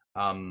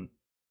 I don't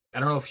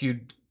know if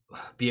you'd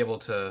be able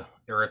to,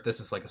 or if this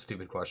is like a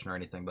stupid question or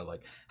anything, but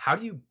like, how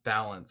do you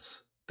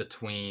balance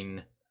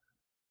between,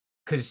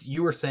 because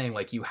you were saying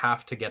like you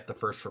have to get the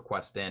first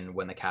request in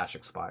when the cache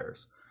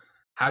expires.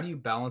 How do you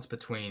balance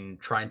between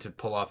trying to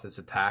pull off this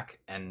attack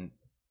and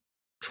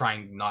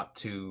trying not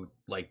to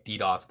like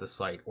DDoS the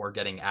site, or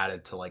getting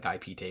added to like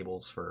IP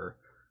tables for,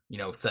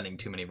 sending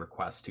too many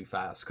requests too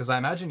fast? Because I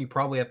imagine you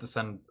probably have to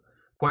send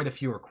quite a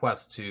few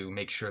requests to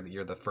make sure that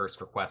you're the first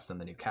request in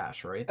the new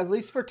cache, right? At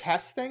least for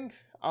testing,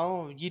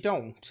 you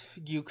don't.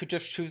 You could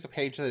just choose a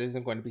page that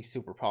isn't going to be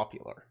super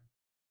popular.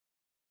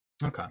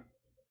 Okay.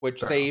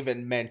 Which they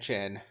even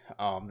mention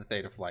that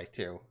they'd have liked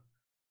to,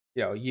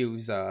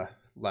 use a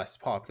less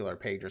popular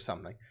page or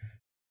something.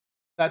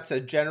 That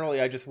said, generally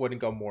I just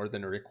wouldn't go more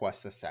than a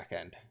request a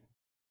second.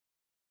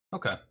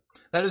 Okay.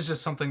 That is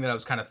just something that I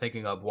was kind of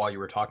thinking of while you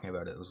were talking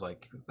about it. It was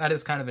like, that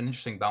is kind of an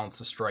interesting balance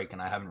to strike,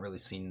 and I haven't really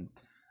seen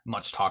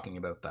much talking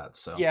about that.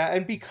 So yeah,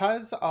 and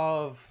because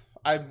of,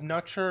 I'm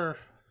not sure,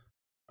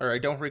 or I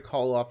don't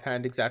recall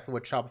offhand exactly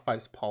what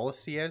Shopify's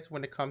policy is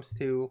when it comes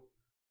to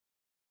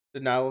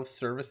denial of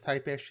service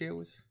type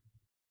issues.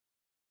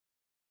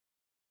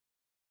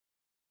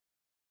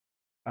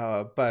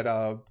 But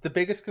the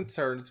biggest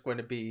concern is going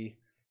to be,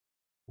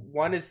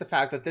 one is the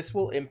fact that this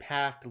will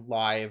impact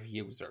live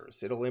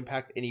users. It'll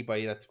impact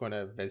anybody that's going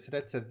to visit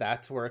it. So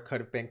that's where it could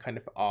have been kind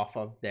of off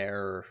of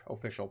their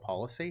official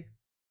policy.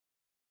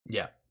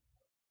 Yeah.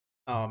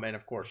 And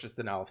of course, just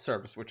denial of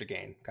service, which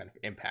again kind of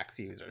impacts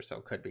users. So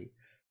it could be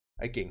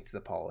against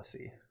the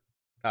policy.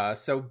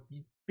 So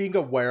being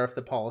aware of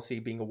the policy,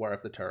 being aware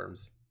of the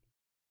terms,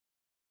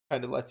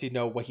 kind of lets you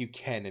know what you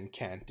can and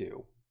can't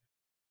do.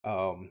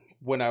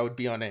 When I would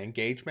be on an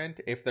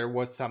engagement, if there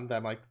was something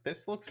I'm like,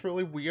 this looks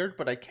really weird,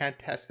 but I can't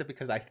test it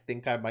because I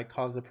think I might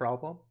cause a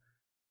problem,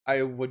 I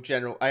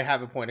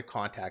have a point of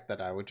contact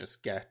that I would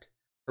just get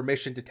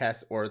permission to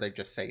test, or they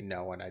just say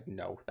no, and I'd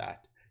know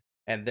that.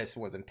 And this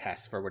wasn't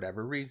test for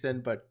whatever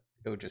reason, but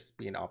it would just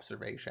be an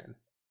observation.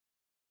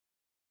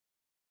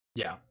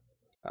 Yeah.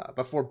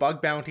 But for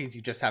bug bounties,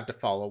 you just have to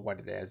follow what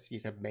it is.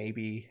 You could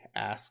maybe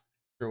ask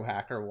through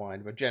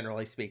HackerOne, but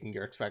generally speaking,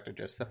 you're expected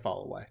just to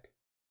follow it.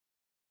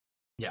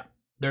 Yeah,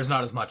 there's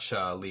not as much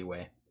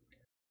leeway.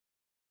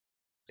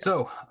 Yeah.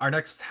 So our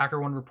next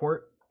HackerOne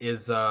report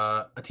is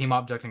a team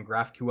object in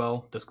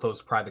GraphQL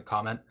disclosed private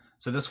comment.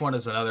 So this one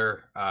is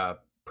another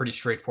pretty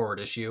straightforward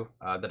issue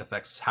that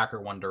affects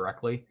HackerOne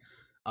directly.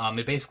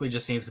 It basically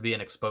just seems to be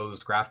an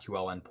exposed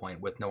GraphQL endpoint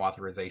with no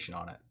authorization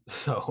on it.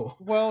 So,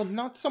 well,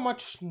 not so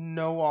much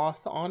no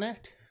auth on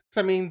it.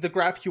 I mean, the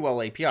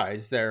GraphQL API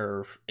is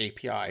their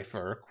API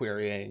for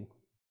querying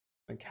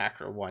like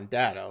HackerOne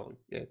data.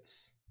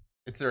 It's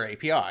their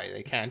API.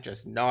 They can't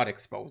just not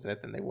expose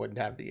it, then they wouldn't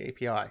have the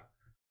API.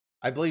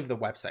 I believe the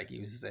website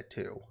uses it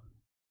too.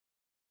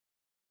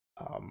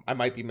 I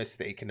might be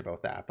mistaken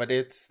about that, but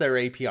it's their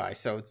API,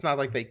 so it's not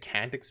like they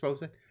can't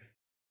expose it.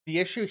 The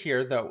issue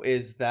here, though,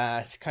 is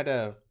that kind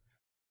of,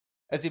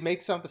 as you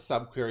make some of the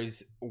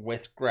subqueries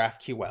with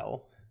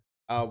GraphQL,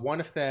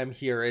 one of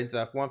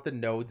the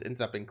nodes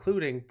ends up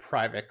including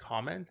private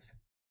comments.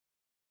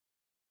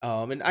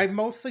 And I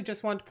mostly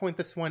just want to point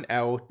this one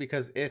out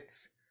because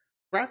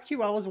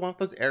GraphQL is one of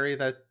those areas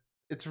that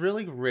it's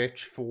really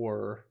rich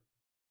for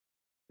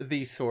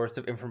these sorts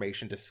of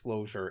information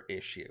disclosure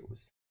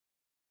issues.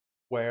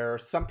 where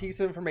some piece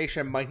of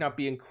information might not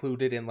be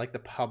included in like the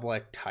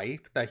public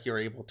type that you're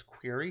able to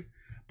query,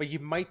 but you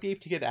might be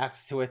able to get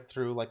access to it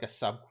through like a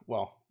sub.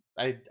 Well,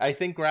 I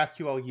think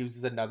GraphQL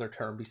uses another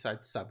term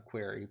besides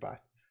subquery,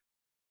 but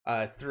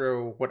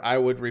through what I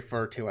would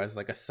refer to as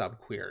like a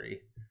subquery,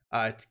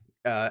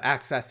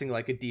 accessing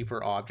like a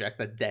deeper object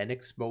that then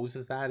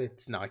exposes that.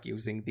 It's not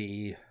using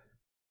the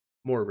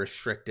more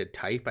restricted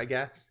type, I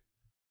guess.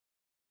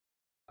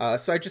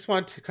 So I just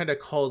wanted to kind of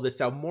call this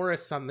out more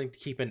as something to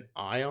keep an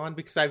eye on,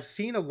 because I've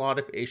seen a lot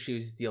of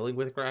issues dealing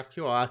with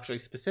GraphQL. Actually,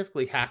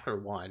 specifically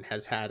HackerOne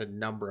has had a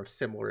number of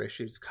similar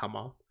issues come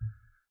up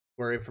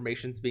where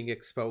information's being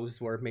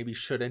exposed where it maybe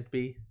shouldn't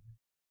be.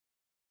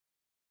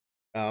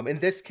 In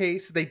this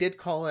case, they did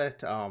call it,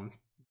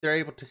 they're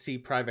able to see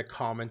private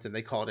comments, and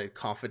they called it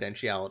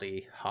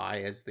confidentiality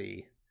high as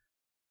the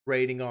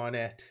rating on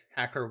it.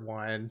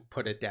 HackerOne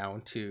put it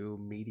down to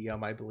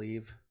medium, I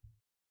believe.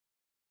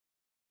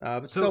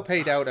 But still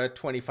paid out a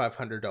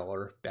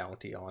 $2,500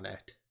 bounty on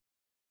it.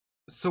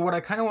 So what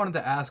I kind of wanted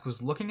to ask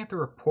was, looking at the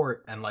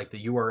report and like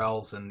the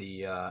URLs in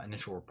the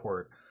initial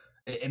report,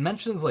 it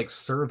mentions like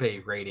survey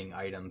rating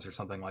items or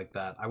something like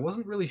that. I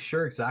wasn't really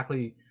sure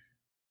exactly.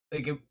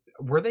 Like,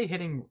 were they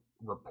hitting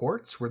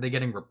reports? Were they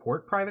getting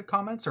report private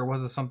comments, or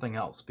was it something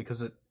else?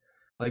 Because it,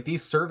 like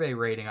these survey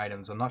rating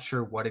items, I'm not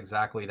sure what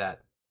exactly that.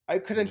 I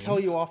couldn't tell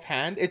you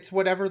offhand. It's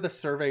whatever the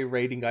survey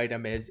rating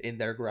item is in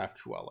their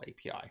GraphQL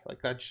API. Like,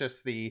 that's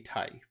just the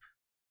type.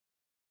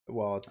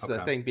 Well, it's the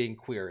thing being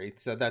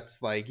queried. So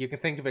that's like, you can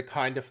think of it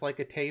kind of like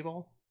a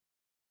table.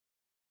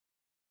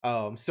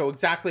 So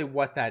exactly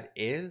what that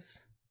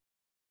is,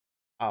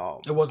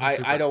 it wasn't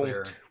super I don't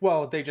clear.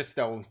 Well, they just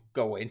don't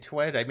go into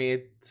it. I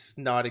mean, it's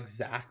not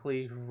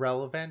exactly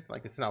relevant.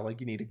 Like, it's not like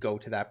you need to go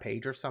to that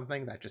page or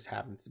something. That just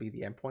happens to be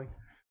the endpoint.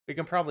 We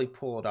can probably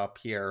pull it up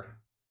here.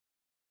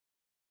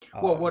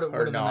 Well, what would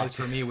have been nice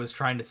for me was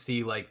trying to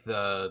see like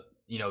the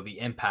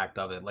impact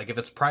of it. Like, if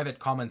it's private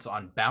comments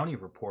on bounty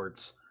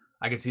reports,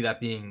 I could see that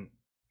being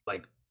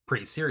like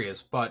pretty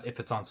serious. But if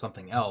it's on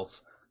something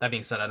else, that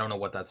being said, I don't know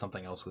what that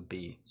something else would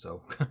be.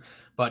 So,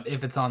 but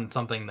if it's on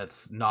something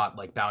that's not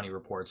like bounty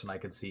reports, and I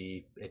could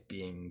see it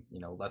being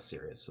less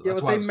serious. So yeah,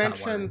 but they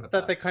mentioned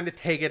that they kind of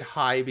take it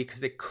high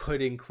because it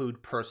could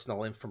include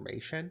personal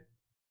information.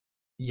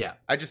 Yeah,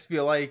 I just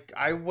feel like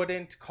I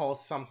wouldn't call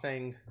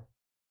something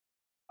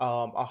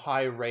a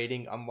high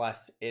rating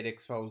unless it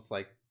exposed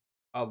like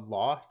a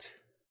lot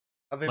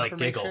of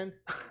information.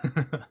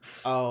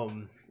 Like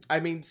I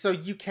mean, so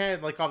you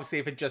can, like, obviously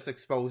if it just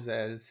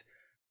exposes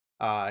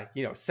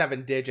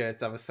 7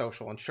 digits of a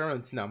social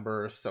insurance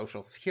number,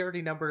 social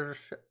security number,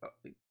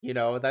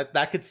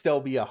 that could still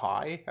be a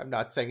high. I'm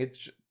not saying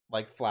it's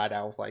like flat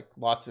out like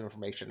lots of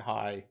information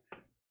high,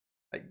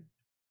 like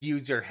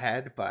use your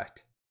head,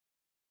 but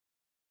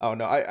oh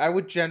no, I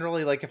would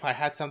generally, like, if I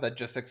had something that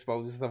just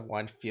exposes the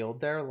one field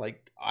there,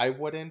 like, I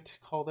wouldn't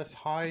call this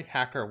high.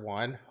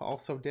 HackerOne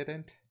also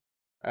didn't.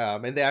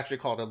 And they actually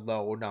called it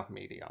low, not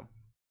medium.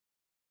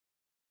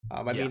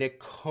 I mean, it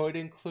could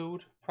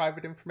include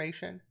private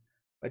information,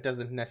 but it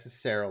doesn't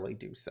necessarily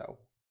do so.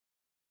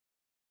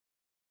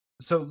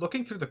 So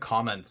looking through the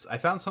comments, I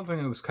found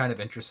something that was kind of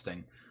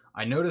interesting.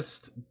 I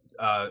noticed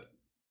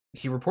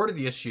he reported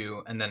the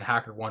issue, and then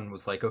HackerOne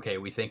was like, okay,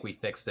 we think we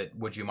fixed it.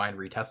 Would you mind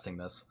retesting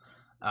this?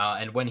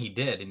 And when he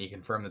did, and he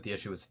confirmed that the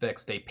issue was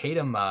fixed, they paid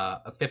him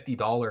a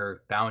 $50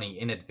 bounty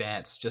in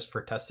advance just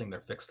for testing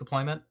their fix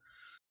deployment.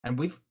 And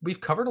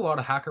we've covered a lot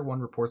of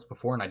HackerOne reports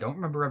before, and I don't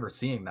remember ever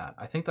seeing that.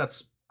 I think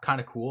that's kind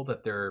of cool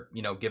that they're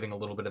giving a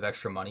little bit of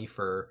extra money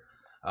for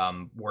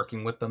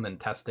working with them and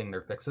testing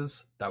their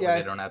fixes. That way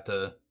they don't have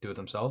to do it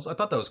themselves. I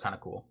thought that was kind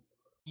of cool.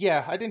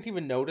 Yeah, I didn't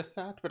even notice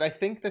that, but I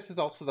think this is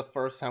also the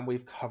first time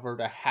we've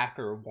covered a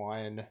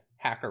HackerOne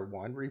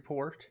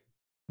report.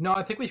 No,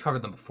 I think we've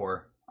covered them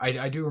before.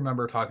 I do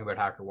remember talking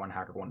about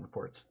HackerOne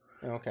reports.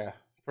 Okay,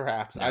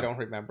 perhaps. Yeah. I don't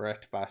remember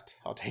it, but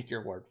I'll take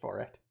your word for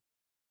it.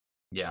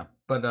 Yeah,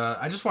 but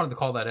I just wanted to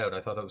call that out.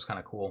 I thought that was kind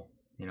of cool.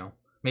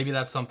 Maybe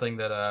that's something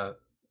that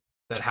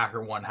that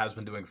HackerOne has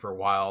been doing for a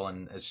while,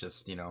 and it's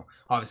just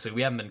obviously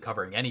we haven't been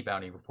covering any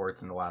bounty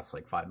reports in the last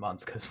like 5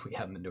 months because we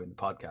haven't been doing the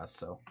podcast.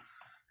 So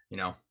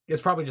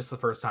it's probably just the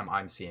first time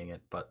I'm seeing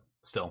it, but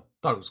still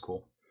thought it was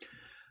cool.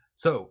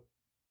 So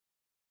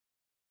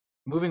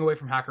moving away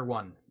from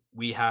HackerOne,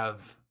 we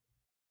have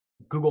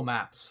Google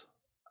Maps,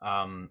 a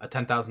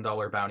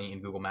 $10,000 bounty in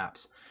Google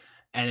Maps,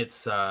 and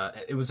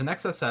it was an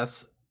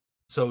XSS.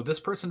 So this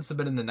person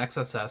submitted an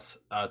XSS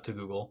to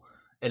Google.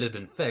 It had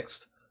been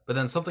fixed, but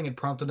then something had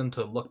prompted him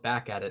to look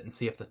back at it and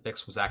see if the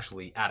fix was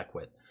actually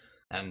adequate.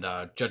 And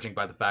judging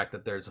by the fact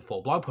that there's a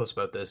full blog post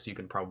about this, you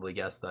can probably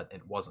guess that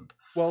it wasn't.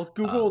 Well,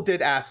 Google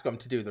did ask them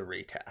to do the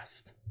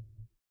retest.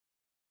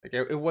 Like,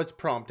 it was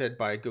prompted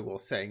by Google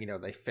saying,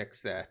 they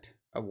fixed it,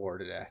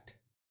 awarded it.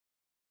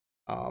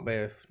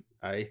 If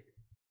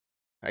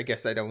I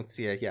guess I don't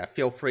see it. Yeah,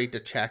 feel free to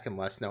check and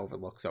let us know if it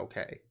looks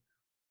okay.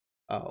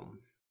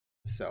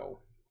 So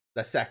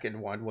the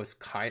second one was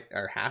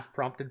half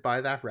prompted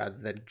by that rather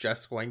than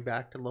just going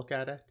back to look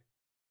at it.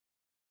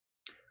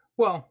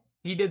 Well,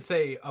 he did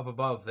say up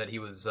above that he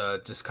was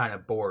just kind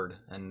of bored,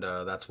 and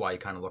that's why he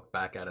kind of looked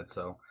back at it.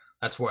 So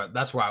that's where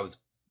I was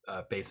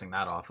basing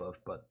that off of.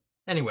 But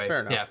anyway,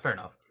 Fair enough. yeah, fair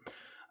enough.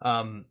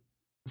 Um,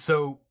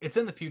 so it's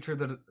in the feature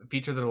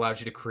that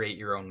allows you to create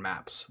your own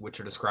maps, which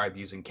are described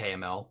using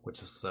KML,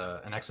 which is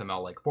an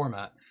XML-like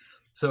format.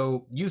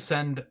 So you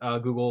send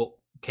Google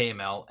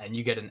KML, and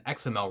you get an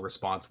XML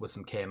response with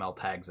some KML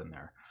tags in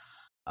there.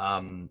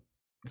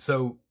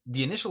 So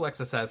the initial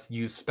XSS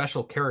used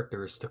special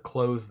characters to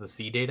close the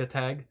CData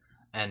tag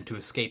and to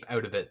escape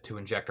out of it to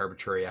inject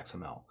arbitrary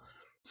XML.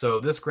 So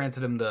this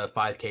granted him the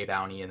 5K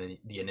bounty and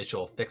the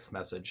initial fixed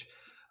message.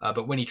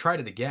 But when he tried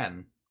it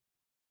again,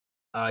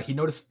 he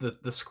noticed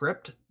that the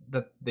script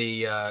that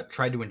they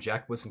tried to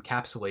inject was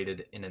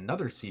encapsulated in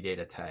another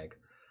CData tag.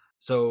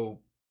 So,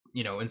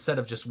 instead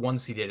of just one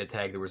CData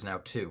tag, there was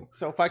now two.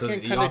 So if I so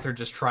can the author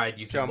just tried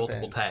using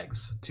multiple in.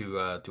 tags to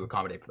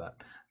accommodate for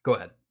that. Go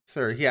ahead.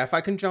 Sir, yeah, if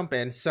I can jump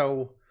in.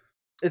 So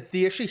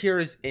the issue here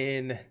is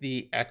in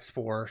the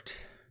export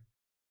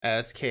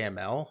as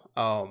KML.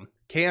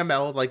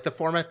 KML, like the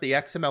format, the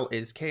XML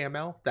is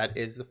KML. That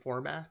is the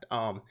format.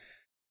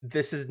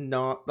 This is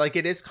not, like,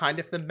 it is kind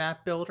of the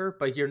map builder,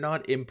 but you're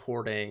not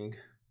importing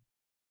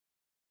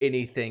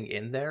anything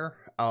in there.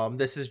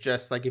 This is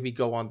just like if you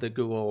go on the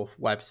Google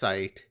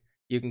website,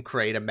 you can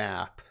create a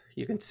map.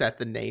 You can set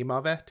the name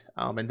of it,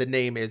 and the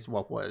name is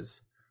what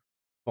was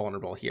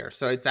vulnerable here.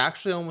 So it's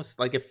actually almost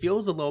like, it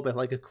feels a little bit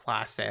like a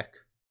classic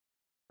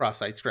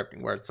cross-site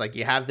scripting, where it's like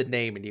you have the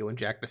name and you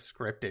inject a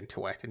script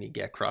into it and you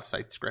get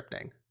cross-site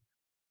scripting.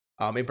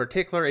 In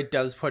particular, it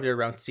does put it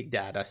around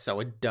CData, so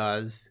it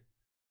does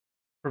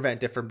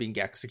prevent it from being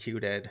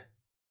executed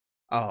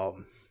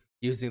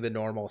using the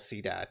normal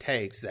CData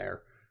tags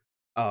there.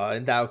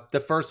 And that the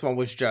first one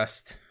was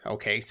just,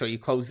 okay, so you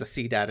close the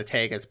CData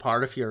tag as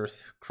part of your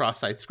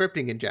cross-site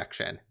scripting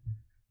injection,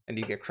 and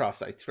you get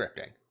cross-site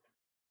scripting.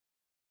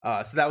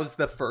 So that was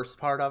the first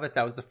part of it.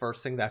 That was the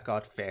first thing that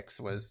got fixed,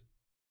 was,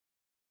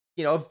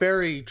 a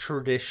very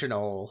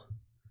traditional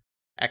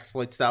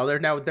exploit style there.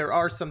 Now, there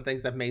are some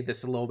things that made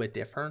this a little bit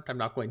different. I'm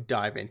not going to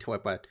dive into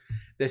it, but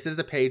this is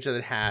a page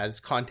that has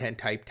content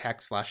type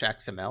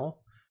text/XML.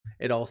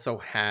 It also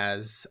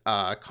has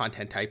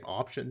content type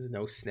options,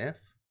 no sniff,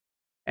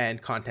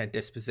 and content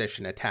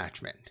disposition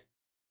attachment.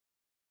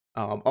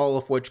 All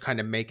of which kind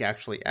of make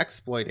actually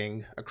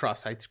exploiting a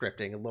cross-site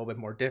scripting a little bit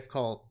more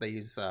difficult. They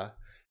use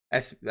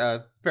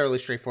fairly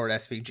straightforward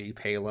SVG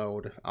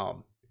payload.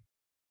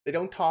 They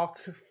don't talk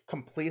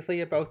completely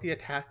about the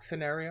attack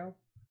scenario,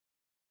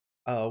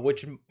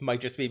 which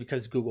might just be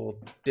because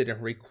Google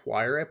didn't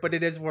require it, but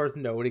it is worth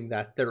noting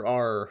that there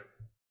are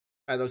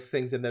those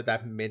things in there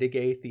that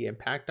mitigate the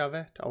impact of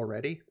it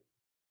already.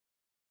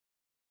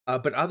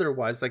 But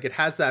otherwise, like, it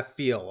has that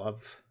feel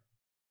of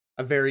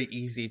a very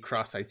easy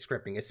cross-site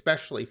scripting,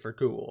 especially for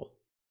Google,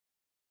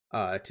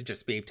 to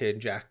just be able to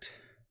inject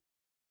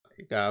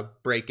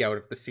break out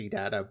of the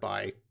CData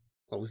by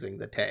closing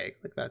the tag.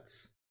 Like,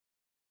 that's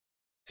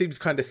seems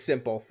kind of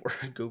simple for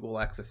Google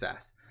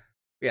XSS.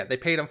 Yeah, they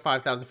paid him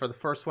 $5,000 for the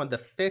first one. The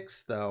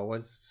fix, though,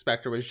 as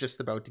Spectre was just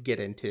about to get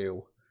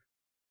into,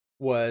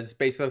 was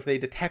basically if they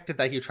detected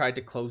that you tried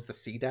to close the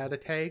CData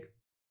tag,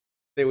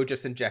 they would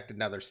just inject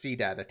another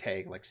CData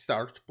tag, like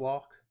start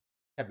block,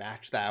 to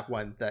match that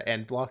one, the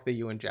end block that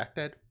you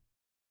injected.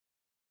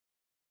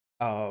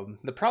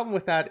 The problem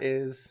with that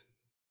is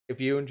if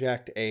you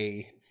inject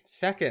a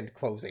second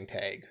closing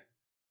tag,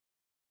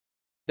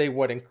 they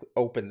wouldn't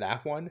open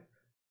that one.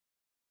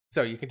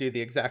 So you can do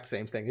the exact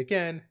same thing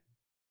again,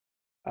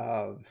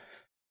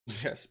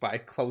 just by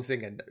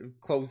closing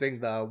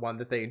the one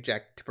that they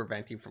inject to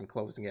prevent you from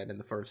closing it in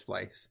the first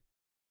place.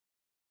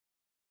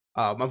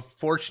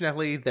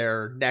 Unfortunately,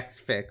 their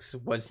next fix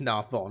was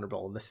not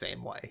vulnerable in the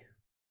same way.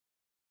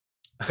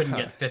 Couldn't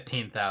get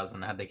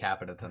 15,000 had they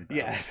capped it at 10,000.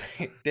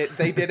 Yeah,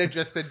 they didn't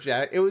just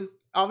inject. It was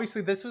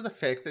obviously, this was a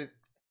fix.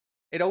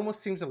 It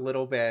almost seems a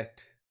little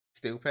bit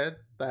stupid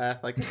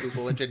that like a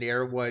Google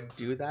engineer would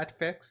do that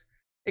fix.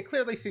 It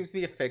clearly seems to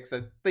be a fix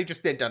that they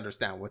just didn't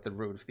understand what the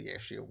root of the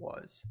issue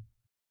was.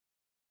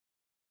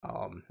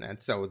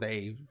 And so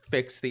they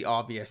fixed the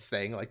obvious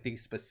thing, like the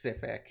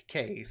specific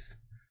case,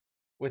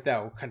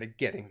 without kind of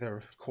getting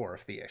the core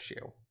of the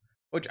issue,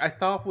 which I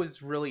thought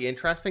was really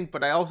interesting.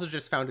 But I also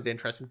just found it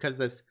interesting because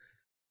this,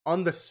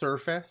 on the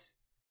surface,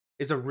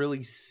 is a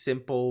really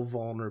simple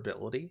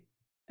vulnerability.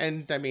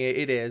 And I mean,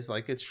 it is,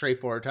 like, it's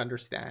straightforward to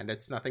understand.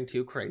 It's nothing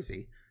too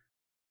crazy.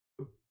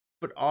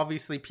 But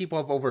obviously, people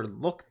have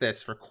overlooked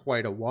this for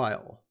quite a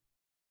while.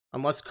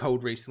 Unless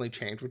code recently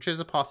changed, which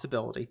is a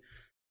possibility.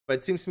 But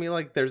it seems to me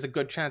like there's a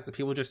good chance that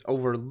people just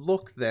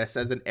overlook this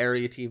as an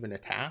area to even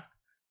attack.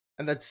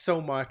 And that's so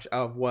much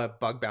of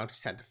what bug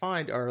bounties tend to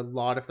find are a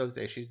lot of those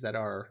issues that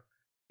are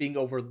being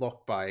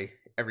overlooked by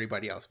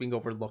everybody else, being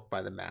overlooked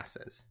by the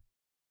masses.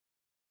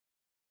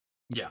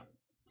 Yeah.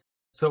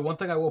 So one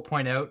thing I will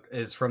point out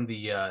is from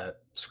the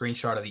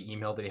screenshot of the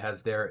email that he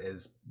has there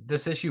is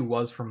this issue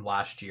was from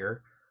last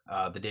year.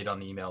 The date on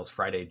the email is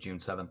Friday, June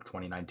 7th,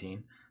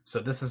 2019. So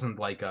this isn't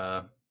like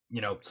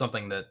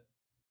something that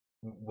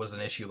was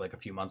an issue like a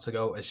few months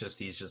ago. It's just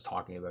he's just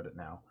talking about it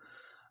now.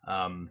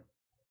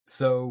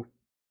 So,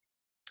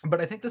 but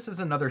I think this is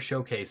another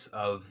showcase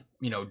of,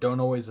 don't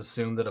always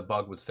assume that a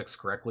bug was fixed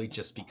correctly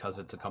just because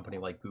it's a company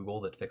like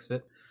Google that fixed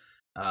it.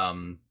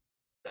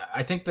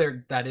 I think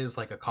that is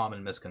like a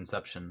common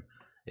misconception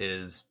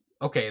is,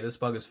 okay, this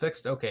bug is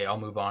fixed. Okay, I'll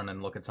move on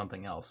and look at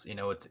something else.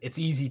 It's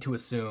easy to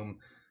assume,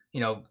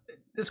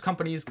 this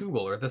company is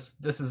Google or this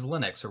is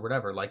Linux or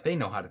whatever. Like they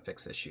know how to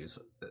fix issues.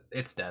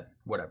 It's dead,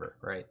 whatever,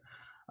 right?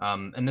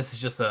 And this is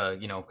just a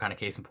kind of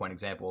case in point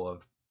example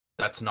of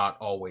that's not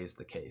always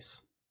the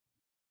case.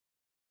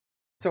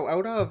 So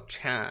out of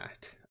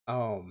chat,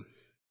 I'm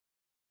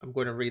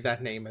going to read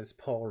that name as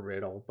Paul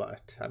Riddle,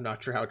 but I'm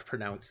not sure how to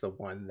pronounce the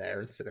one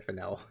there instead of an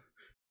L.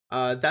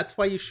 That's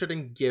why you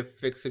shouldn't give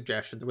fixed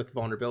suggestions with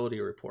vulnerability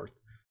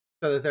reports,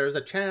 so that there's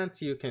a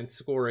chance you can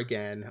score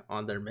again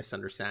on their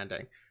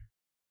misunderstanding.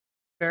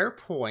 Fair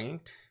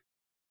point.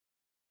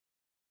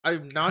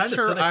 I'm not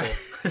sure.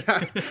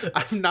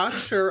 I'm not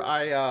sure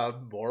I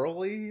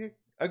morally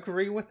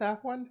agree with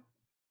that one,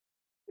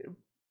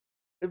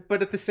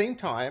 but at the same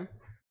time,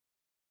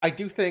 I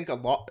do think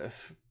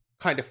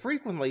kind of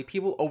frequently,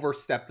 people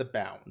overstep the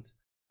bounds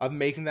of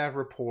making that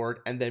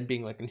report and then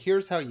being like, and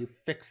here's how you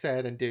fix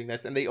it and doing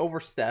this. And they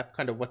overstep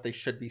kind of what they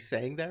should be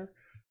saying there,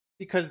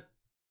 because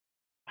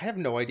I have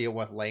no idea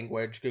what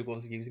language Google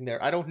is using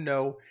there. I don't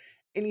know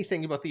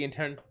anything about the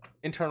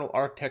internal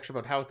architecture,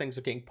 about how things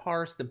are getting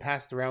parsed and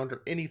passed around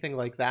or anything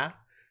like that.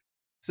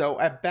 So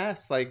at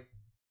best, like,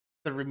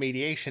 the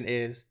remediation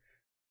is,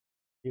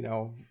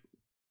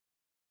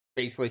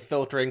 basically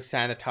filtering,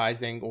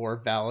 sanitizing,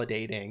 or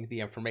validating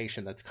the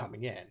information that's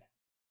coming in.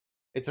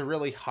 It's a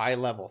really high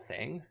level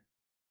thing.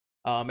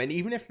 And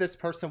even if this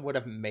person would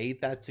have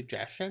made that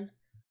suggestion,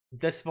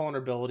 this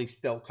vulnerability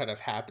still could have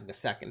happened the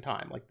second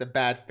time. Like the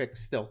bad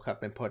fix still could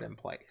have been put in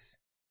place.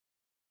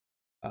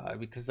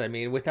 Because,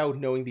 without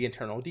knowing the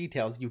internal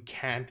details, you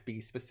can't be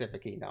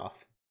specific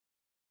enough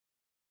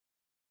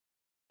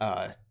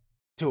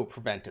to have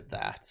prevented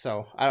that.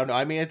 So I don't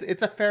know.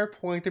 It's a fair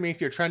point. If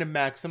you're trying to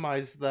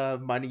maximize the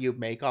money you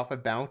make off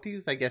of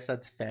bounties, I guess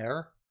that's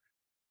fair.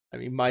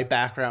 My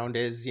background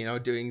is,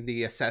 doing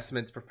the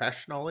assessments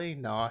professionally,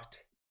 not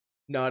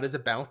as a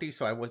bounty,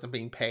 so I wasn't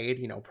being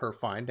paid, per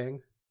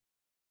finding.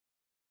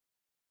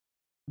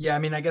 Yeah,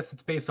 I guess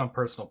it's based on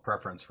personal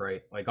preference,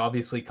 right? Like,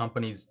 obviously,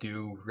 companies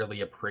do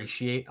really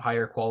appreciate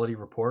higher quality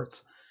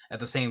reports. At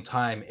the same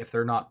time, if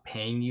they're not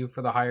paying you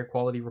for the higher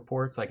quality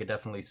reports, I could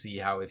definitely see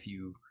how if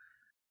you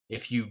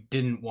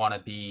didn't want to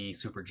be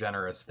super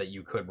generous, that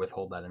you could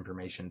withhold that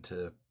information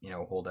to,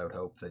 hold out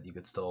hope that you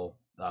could still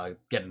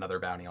get another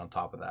bounty on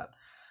top of that.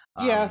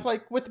 Yeah,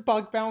 like with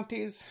bug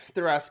bounties,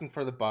 they're asking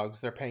for the bugs,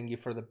 they're paying you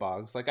for the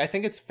bugs. Like, I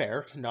think it's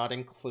fair to not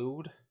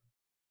include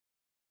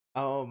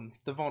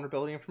the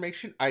vulnerability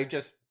information.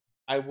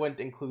 I wouldn't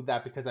include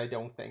that because I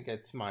don't think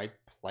it's my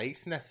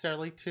place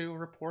necessarily to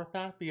report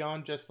that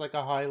beyond just like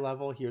a high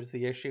level, here's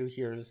the issue,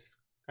 here's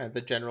kind of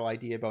the general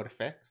idea about a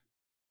fix.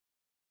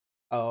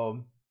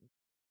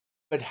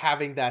 But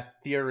having that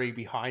theory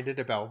behind it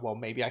about, well,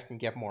 maybe I can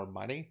get more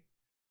money,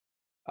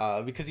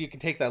 because you can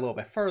take that a little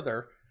bit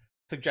further,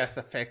 suggest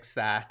a fix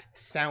that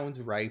sounds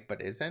right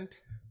but isn't.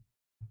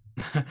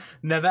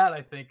 Now that,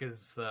 I think,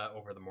 is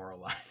over the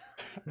moral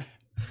line.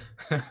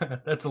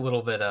 That's a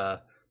little bit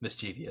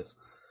mischievous.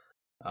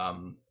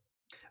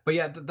 But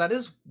yeah, that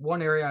is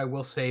one area I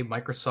will say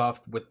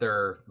Microsoft, with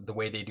the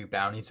way they do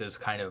bounties, is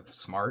kind of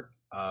smart,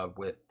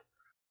 with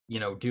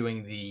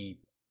doing the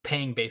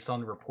paying based on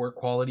the report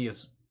quality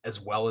as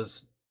well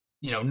as,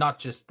 not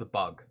just the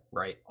bug,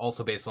 right?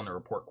 Also based on the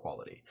report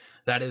quality.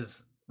 That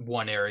is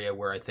one area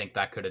where I think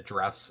that could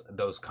address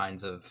those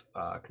kinds of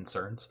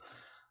concerns.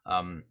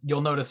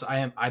 You'll notice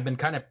I've been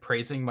kind of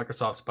praising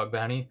Microsoft's bug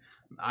bounty.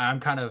 I'm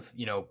kind of,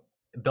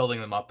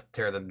 building them up to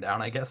tear them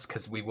down, I guess,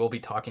 because we will be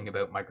talking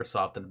about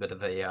Microsoft in a bit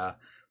of a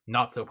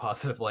not so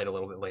positive light a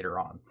little bit later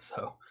on.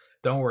 So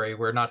don't worry,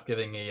 we're not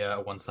giving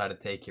a one-sided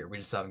take here. We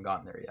just haven't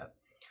gotten there yet.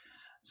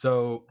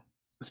 So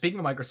speaking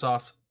of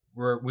Microsoft,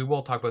 we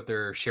will talk about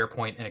their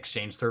SharePoint and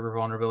Exchange server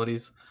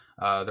vulnerabilities.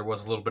 There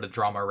was a little bit of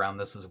drama around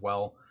this as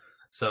well.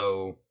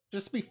 So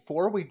just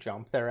before we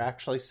jump there,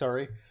 actually,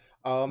 sorry,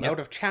 out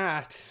of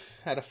chat,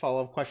 had a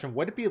follow-up question.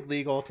 Would it be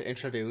legal to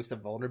introduce a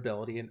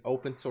vulnerability in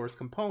open source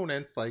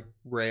components like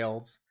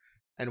Rails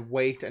and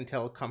wait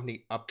until a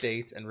company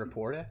updates and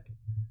report it?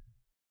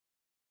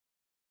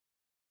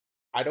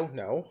 I don't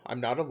know. I'm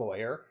not a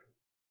lawyer.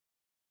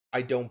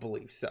 I don't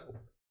believe so.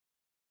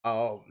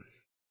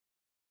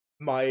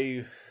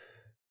 My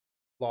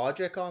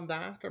logic on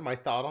that, or my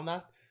thought on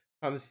that,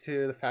 comes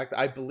to the fact that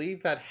I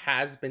believe that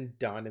has been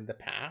done in the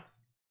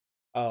past.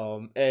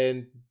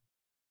 And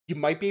you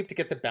might be able to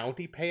get the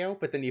bounty payout,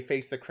 but then you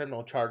face the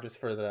criminal charges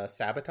for the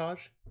sabotage.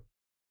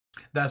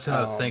 That's what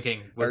I was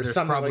thinking.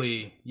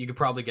 You could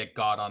probably get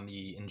got on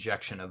the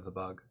injection of the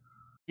bug.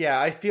 Yeah,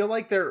 I feel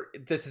like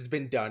this has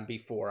been done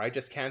before. I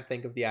just can't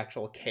think of the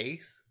actual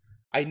case.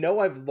 I know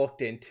I've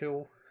looked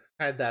into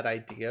that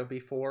idea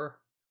before.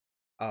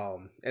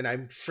 And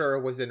I'm sure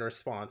it was in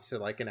response to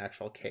like an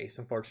actual case.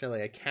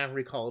 Unfortunately, I can't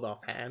recall it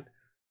offhand,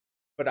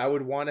 but I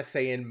would want to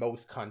say in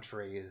most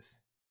countries,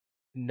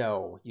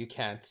 no, you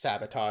can't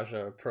sabotage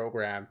a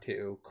program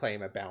to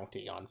claim a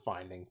bounty on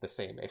finding the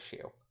same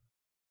issue.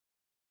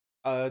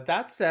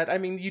 That said, I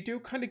mean, you do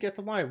kind of get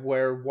the line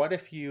where what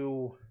if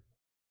you,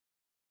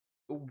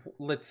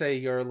 let's say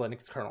you're a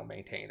Linux kernel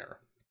maintainer,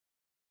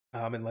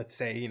 and let's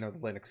say, you know, the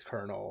Linux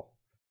kernel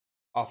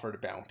offered a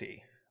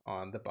bounty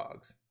on the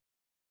bugs.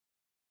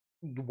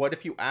 What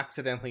if you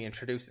accidentally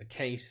introduce it?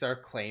 Can you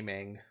start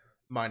claiming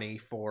money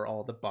for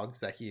all the bugs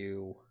that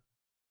you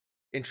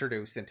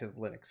introduce into the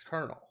Linux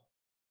kernel?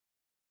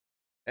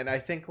 And I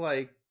think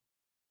like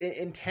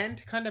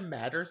intent kind of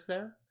matters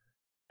there,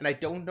 and I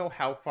don't know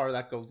how far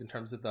that goes in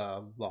terms of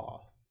the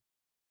law.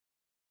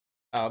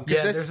 Yeah,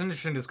 there's an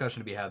interesting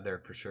discussion to be had there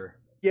for sure.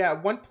 Yeah,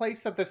 one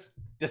place that this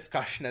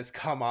discussion has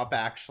come up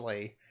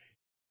actually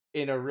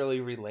in a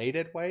really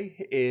related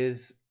way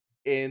is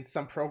in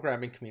some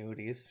programming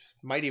communities,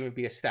 might even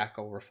be a Stack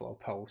Overflow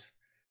post,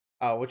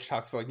 which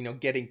talks about, you know,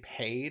 getting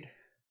paid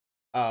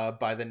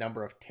by the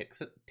number of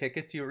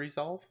tickets you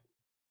resolve.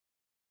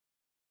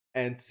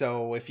 And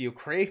so if you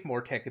create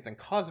more tickets and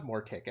cause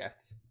more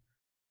tickets,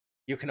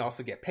 you can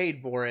also get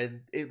paid more.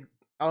 And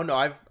oh no,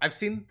 I've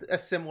seen a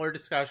similar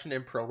discussion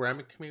in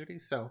programming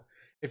communities. So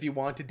if you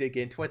want to dig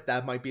into it,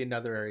 that might be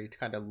another area to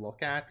kind of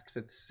look at because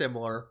it's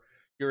similar.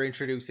 You're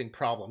introducing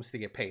problems to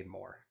get paid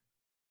more.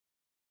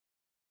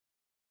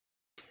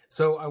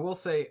 So I will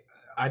say,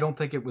 I don't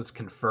think it was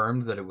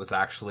confirmed that it was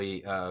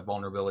actually a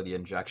vulnerability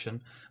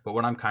injection, but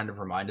what I'm kind of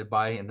reminded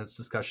by in this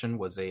discussion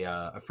was a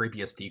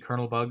FreeBSD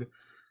kernel bug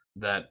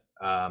that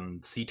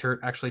CTurt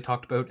actually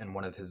talked about in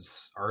one of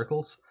his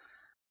articles.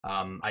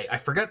 I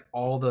forget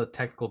all the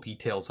technical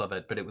details of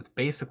it, but it was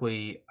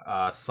basically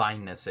a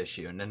signedness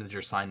issue, an integer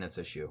signedness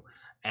issue.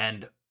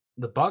 And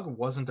the bug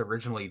wasn't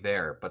originally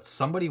there, but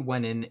somebody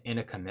went in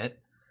a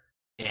commit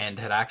and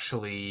had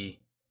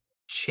actually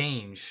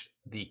changed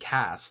the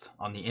cast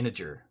on the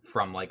integer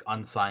from like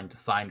unsigned to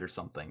signed or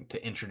something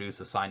to introduce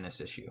a signedness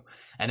issue.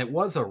 And it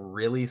was a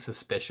really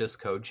suspicious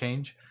code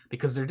change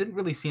because there didn't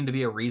really seem to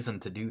be a reason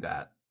to do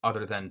that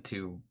other than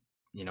to,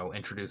 you know,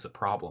 introduce a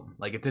problem.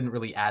 Like it didn't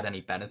really add any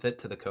benefit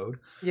to the code.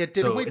 Yeah,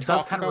 so it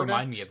does kind of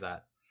remind me of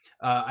that.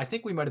 I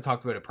think we might have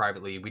talked about it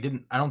privately. We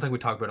didn't. I don't think we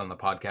talked about it on the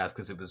podcast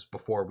because it was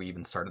before we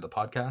even started the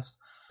podcast.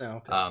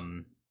 Oh,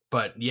 okay.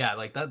 But yeah,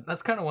 like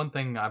that's kind of one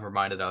thing I'm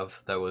reminded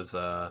of that was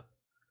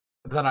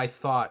that I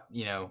thought,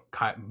 you know,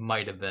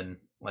 might have been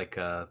like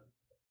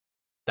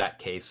that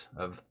case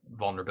of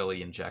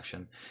vulnerability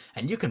injection.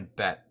 And you can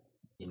bet,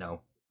 you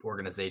know,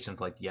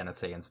 organizations like the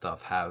NSA and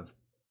stuff have,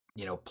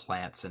 you know,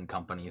 plants and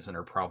companies and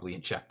are probably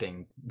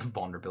injecting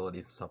vulnerabilities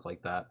and stuff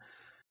like that.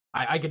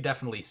 I could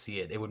definitely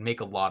see it. It would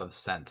make a lot of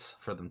sense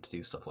for them to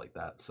do stuff like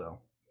that. So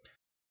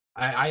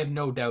I have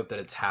no doubt that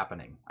it's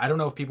happening. I don't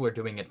know if people are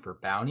doing it for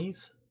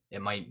bounties.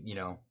 It might, you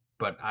know,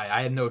 but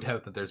I have no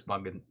doubt that there's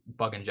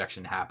bug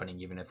injection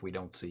happening, even if we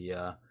don't see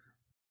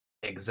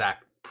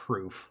exact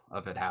proof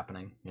of it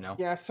happening, you know?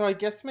 Yeah, so I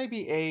guess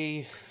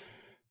maybe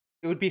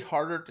it would be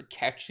harder to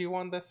catch you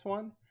on this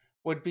one,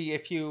 would be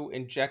if you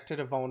injected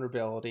a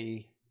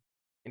vulnerability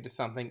into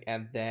something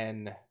and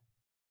then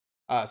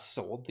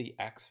sold the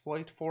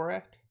exploit for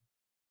it.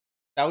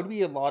 That would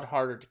be a lot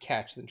harder to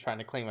catch than trying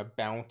to claim a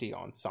bounty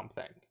on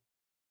something.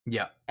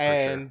 Yeah,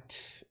 and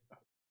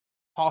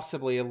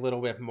possibly a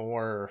little bit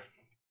more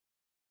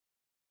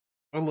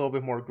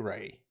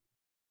gray,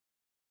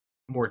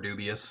 more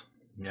dubious.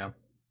 Yeah.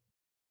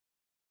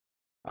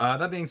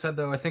 That being said,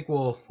 though, I think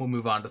we'll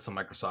move on to some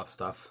Microsoft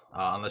stuff.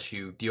 Unless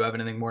do you have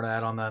anything more to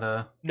add on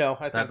that? No,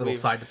 I think that little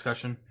side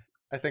discussion.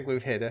 I think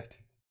we've hit it.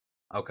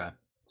 Okay,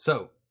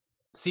 so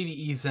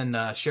CVEs and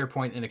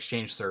SharePoint and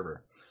Exchange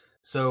Server.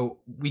 So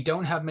we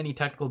don't have many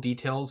technical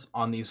details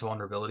on these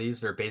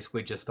vulnerabilities. They're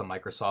basically just the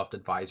Microsoft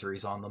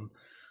advisories on them.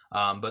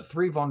 But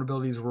 3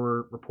 vulnerabilities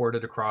were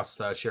reported across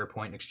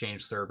SharePoint and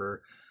Exchange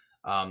Server.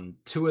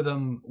 2 of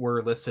them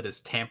were listed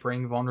as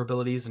tampering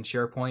vulnerabilities in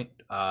SharePoint,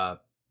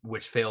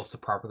 which fails to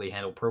properly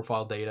handle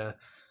profile data.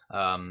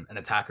 An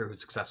attacker who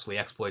successfully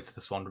exploits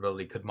this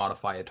vulnerability could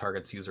modify a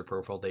target's user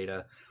profile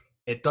data.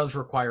 It does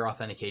require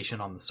authentication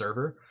on the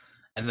server.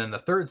 And then the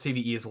third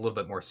CVE is a little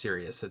bit more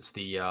serious. It's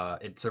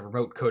it's a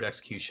remote code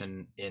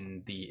execution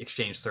in the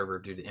Exchange server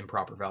due to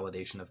improper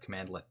validation of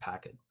commandlet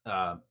packet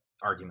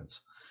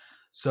arguments.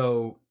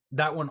 So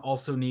that one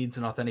also needs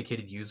an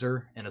authenticated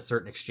user and a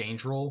certain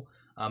Exchange role,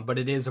 but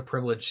it is a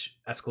privilege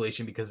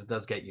escalation because it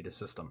does get you to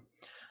system.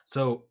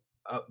 So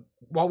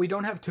while we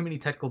don't have too many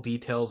technical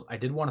details, I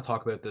did want to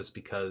talk about this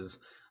because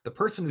the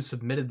person who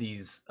submitted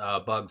these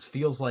bugs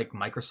feels like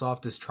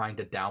Microsoft is trying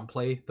to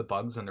downplay the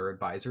bugs in their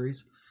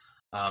advisories.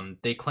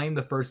 They claim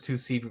the first 2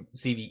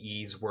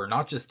 CVEs were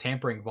not just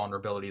tampering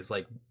vulnerabilities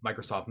like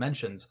Microsoft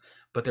mentions,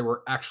 but they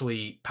were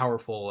actually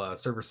powerful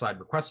server-side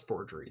request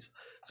forgeries.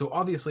 So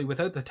obviously,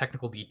 without the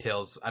technical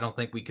details, I don't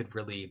think we could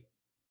really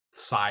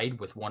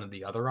side with one or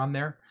the other on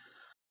there.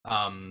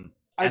 And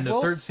the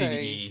third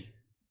CVE...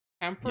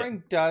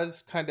 Tampering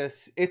does kind of.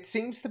 It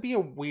seems to be a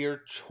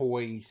weird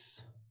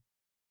choice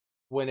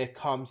when it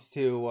comes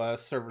to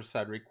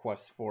server-side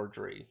request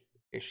forgery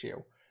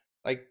issue.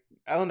 Like,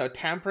 I don't know,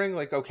 tampering,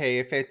 like, okay,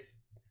 if it's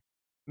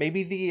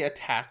maybe the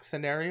attack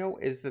scenario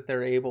is that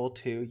they're able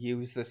to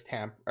use this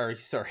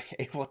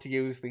able to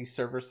use the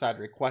server-side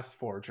request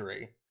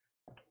forgery.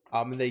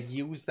 And they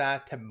use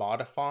that to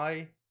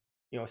modify,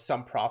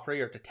 some property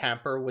or to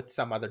tamper with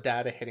some other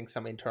data hitting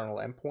some internal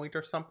endpoint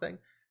or something.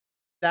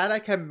 That I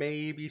can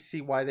maybe see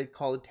why they'd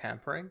call it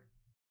tampering.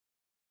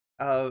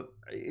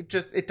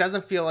 It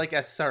doesn't feel like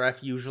SSRF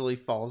usually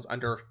falls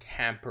under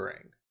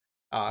tampering,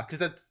 because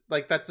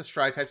that's a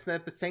stride type. And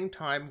at the same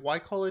time, why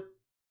call it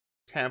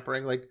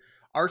tampering? Like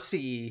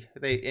RCE,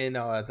 they in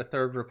the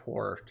third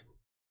report,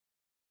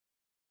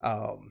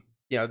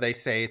 they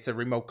say it's a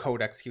remote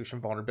code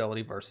execution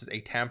vulnerability versus a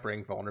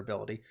tampering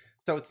vulnerability.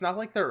 So it's not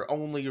like they're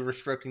only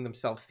restricting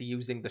themselves to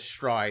using the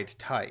stride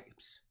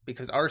types,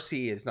 because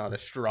RCE is not a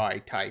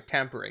stride type,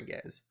 tampering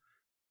is.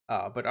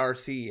 But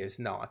RC is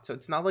not. So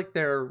it's not like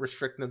they're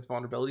restricting those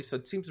vulnerabilities. So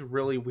it seems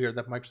really weird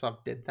that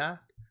Microsoft did that.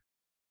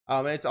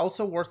 And it's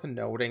also worth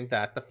noting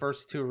that the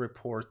first two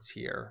reports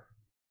here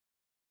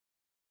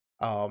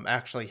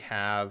actually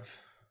have...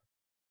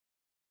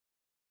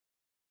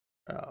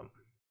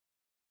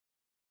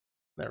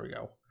 there we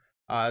go.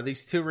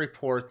 These two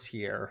reports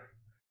here,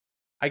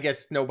 I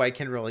guess nobody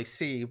can really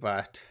see,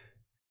 but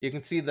you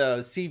can see the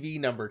CV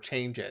number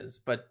changes,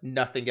 but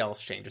nothing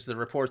else changes. The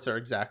reports are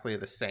exactly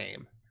the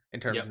same in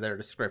terms of their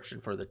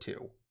description for the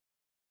two.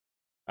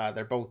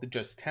 They're both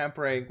just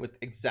tampering with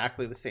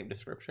exactly the same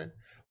description,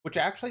 which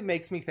actually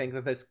makes me think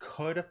that this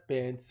could have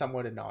been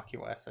somewhat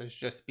innocuous as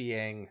just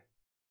being,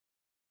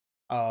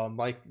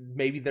 like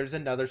maybe there's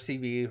another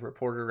CV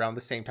reported around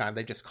the same time.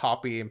 They just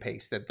copy and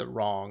pasted the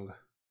wrong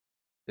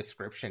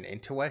description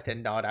into it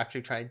and not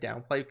actually try and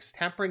downplay, because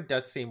tampering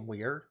does seem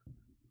weird.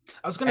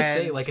 I was going to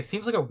say, like, it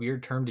seems like a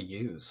weird term to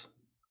use.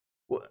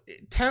 Well,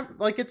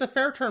 it's a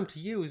fair term to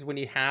use when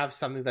you have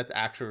something that's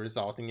actually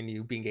resulting in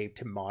you being able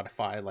to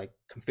modify like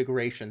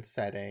configuration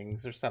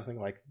settings or something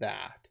like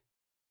that,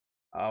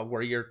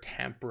 where you're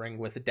tampering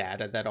with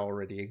data that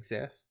already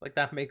exists. Like,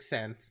 that makes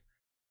sense.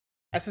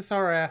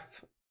 SSRF,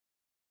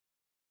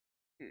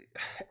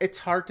 it's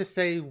hard to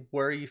say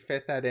where you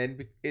fit that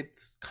in.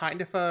 It's kind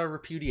of a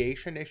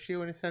repudiation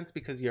issue in a sense,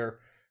 because you're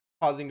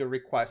causing a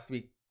request to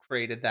be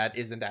created that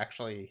isn't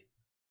actually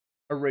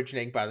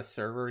originating by the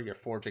server. You're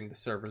forging the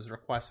server's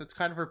request. It's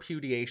kind of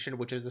repudiation,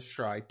 which is a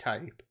stride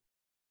type.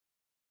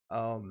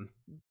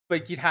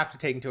 But you'd have to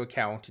take into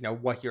account,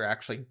 what you're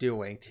actually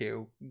doing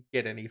to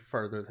get any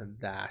further than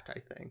that, I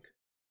think.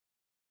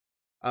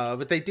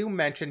 But they do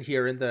mention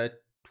here in the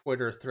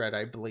Twitter thread,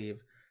 I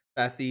believe,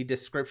 that the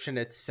description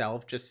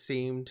itself just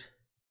seemed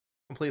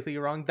completely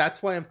wrong.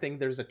 That's why I'm thinking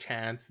there's a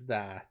chance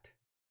that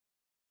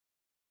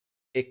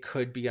it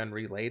could be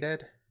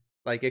unrelated.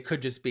 Like, it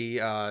could just be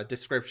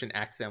description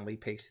accidentally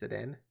pasted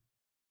in.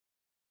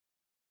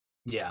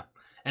 Yeah.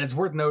 And it's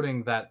worth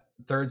noting that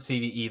third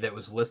CVE that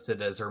was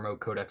listed as a remote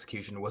code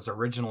execution was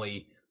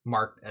originally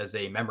marked as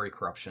a memory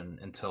corruption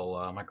until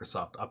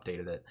Microsoft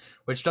updated it,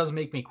 which does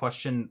make me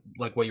question,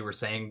 like what you were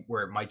saying,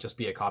 where it might just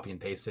be a copy and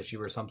paste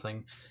issue or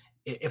something.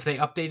 If they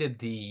updated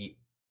the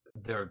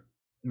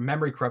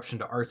memory corruption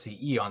to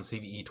RCE on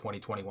CVE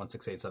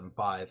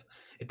 2020-16875,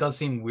 it does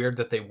seem weird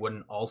that they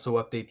wouldn't also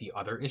update the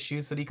other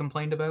issues that he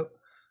complained about.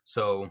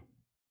 So,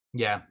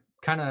 yeah,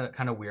 kind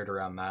of weird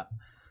around that.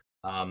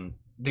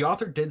 The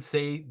author did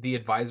say the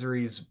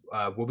advisories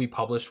will be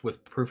published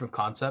with proof of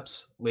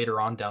concepts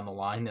later on down the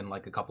line in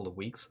like a couple of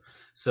weeks.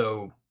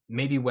 So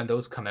maybe when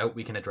those come out,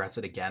 we can address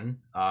it again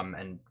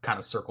and kind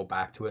of circle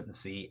back to it and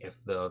see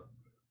if the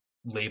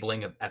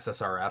labeling of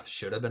SSRF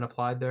should have been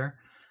applied there.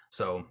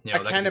 So, I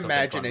can't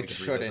imagine it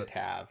shouldn't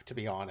have, to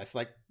be honest.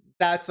 Like,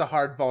 that's a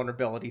hard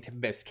vulnerability to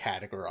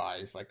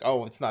miscategorize. Like,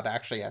 oh, it's not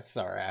actually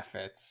SSRF,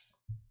 it's...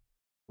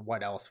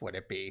 what else would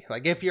it be?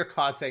 Like, if you're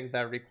causing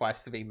the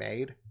request to be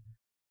made,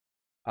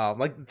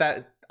 like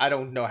that, I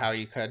don't know how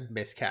you could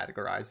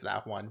miscategorize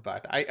that one,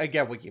 but I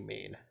get what you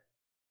mean.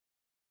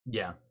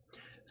 Yeah.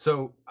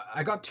 So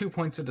I got 2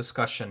 points of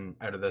discussion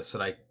out of this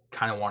that I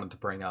kind of wanted to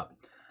bring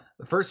up.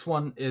 The first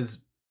one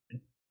is,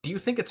 do you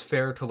think it's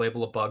fair to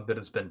label a bug that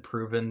has been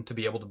proven to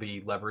be able to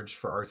be leveraged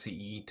for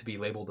RCE to be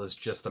labeled as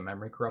just a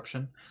memory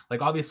corruption?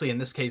 Like, obviously, in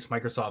this case,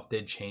 Microsoft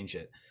did change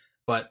it.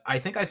 But I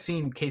think I've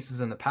seen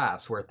cases in the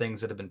past where things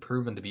that have been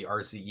proven to be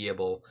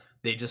RCE-able,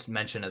 they just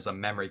mention as a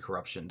memory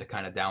corruption to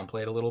kind of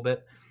downplay it a little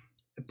bit.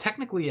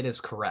 Technically, it is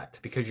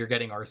correct because you're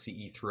getting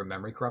RCE through a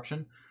memory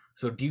corruption.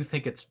 So do you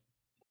think it's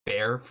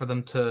fair for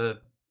them to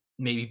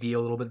maybe be a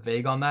little bit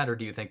vague on that, or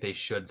do you think they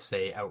should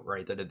say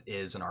outright that it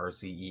is an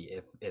RCE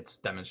if it's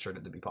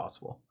demonstrated to be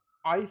possible?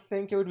 I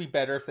think it would be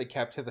better if they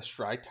kept to the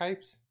stride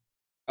types.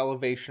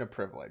 Elevation of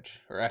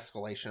privilege or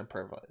escalation of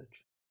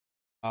privilege.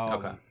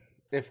 Okay.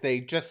 If they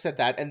just said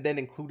that and then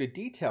included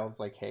details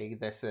like, hey,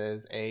 this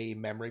is a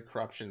memory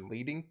corruption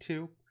leading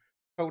to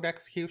code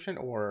execution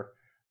or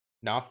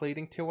not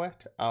leading to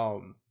it.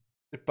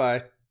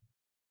 But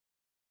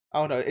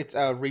Oh no, it's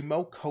a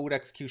remote code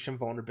execution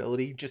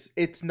vulnerability. Just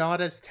it's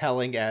not as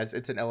telling as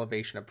it's an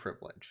elevation of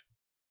privilege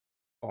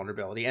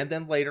vulnerability. And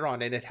then later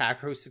on, an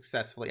attacker who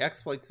successfully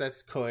exploits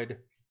this could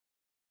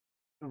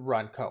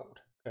run code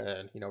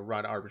and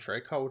run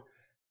arbitrary code.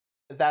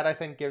 That I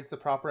think gives the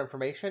proper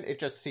information. It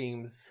just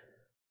seems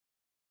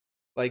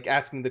like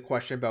asking the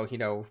question about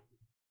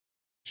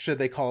should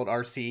they call it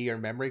RCE or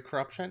memory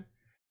corruption?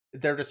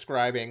 They're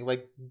describing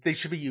like they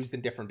should be used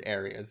in different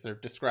areas. They're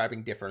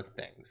describing different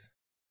things.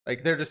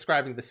 Like they're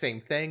describing the same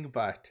thing,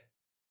 but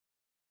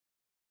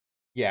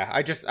yeah,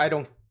 I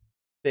don't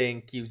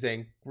think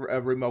using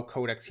a remote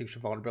code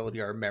execution vulnerability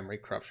or a memory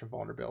corruption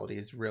vulnerability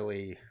is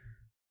really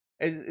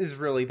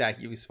that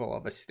useful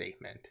of a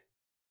statement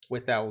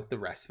without the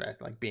rest of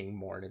it like being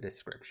more in a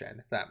description.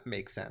 If that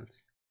makes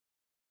sense.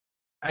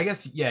 I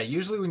guess, yeah,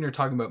 usually when you're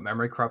talking about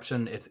memory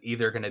corruption, it's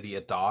either going to be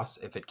a DOS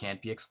if it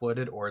can't be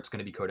exploited, or it's going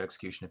to be code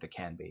execution if it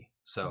can be.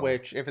 So,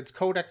 Which, if it's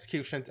code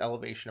execution, it's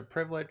elevation of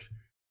privilege.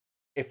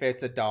 If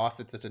it's a DOS,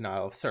 it's a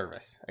denial of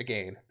service.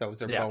 Again,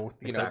 those are both,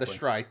 exactly. the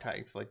Stride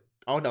types. Like,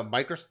 oh no,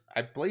 Microsoft,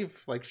 I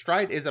believe, like,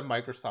 Stride is a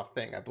Microsoft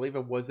thing. I believe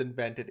it was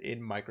invented in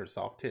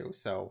Microsoft too.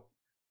 So,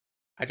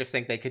 I just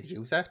think they could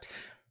use it.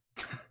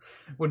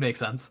 Would make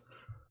sense.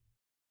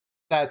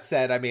 That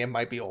said, I mean, it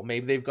might be old.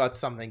 Maybe they've got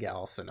something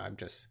else, and I'm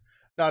just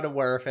not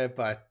aware of it.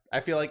 But I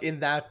feel like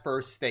in that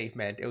first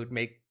statement, it would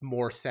make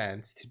more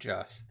sense to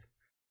just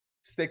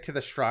stick to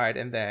the Stride,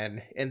 and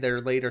then in their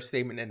later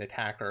statement, an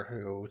attacker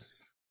who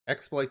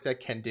exploits it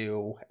can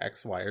do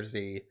X, Y, or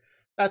Z.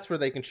 That's where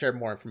they can share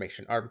more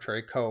information.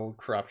 Arbitrary code,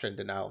 corruption,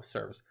 denial of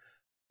service.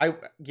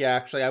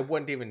 Actually, I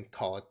wouldn't even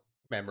call it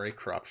memory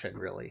corruption,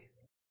 really.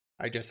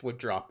 I just would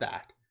drop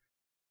that.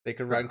 They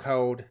can run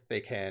code,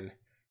 they can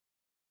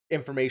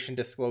information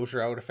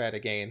disclosure out of it,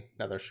 again,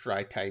 another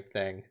Stride type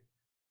thing.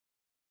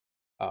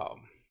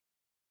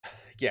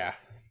 Yeah.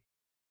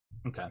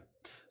 Okay.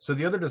 So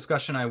the other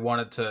discussion I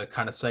wanted to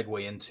kind of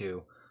segue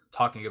into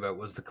talking about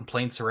was the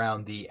complaints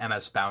around the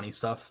MS Bounty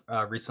stuff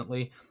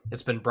recently.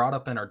 It's been brought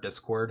up in our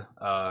Discord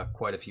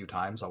quite a few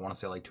times. I want to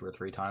say like 2 or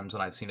 3 times,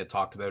 and I've seen it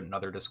talked about in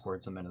other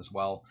Discords I'm in as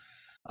well.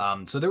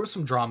 So there was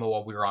some drama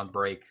while we were on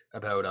break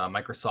about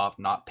Microsoft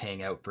not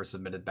paying out for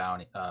submitted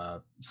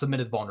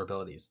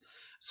vulnerabilities.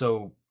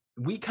 So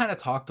we kind of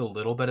talked a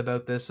little bit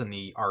about this in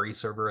the RE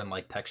server and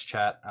like text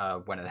chat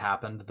when it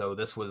happened, though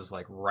this was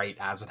like right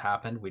as it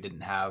happened. We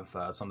didn't have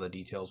some of the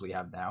details we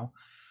have now.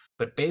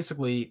 But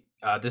basically,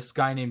 this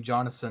guy named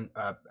Jonas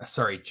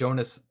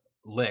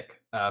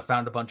Lick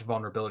found a bunch of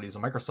vulnerabilities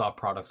in Microsoft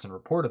products and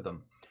reported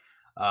them.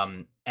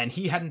 And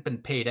he hadn't been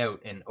paid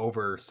out in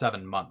over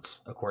 7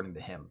 months, according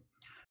to him.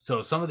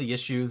 So some of the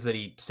issues that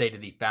he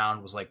stated he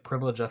found was like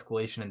privilege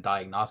escalation and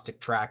diagnostic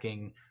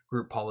tracking,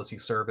 group policy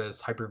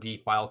service,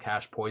 Hyper-V file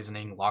cache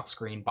poisoning, lock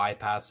screen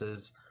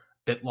bypasses,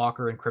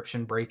 BitLocker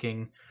encryption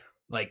breaking,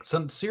 like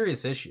some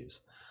serious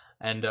issues.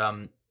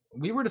 And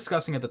we were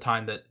discussing at the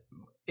time that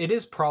it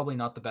is probably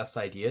not the best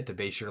idea to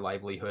base your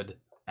livelihood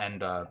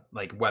and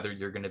like whether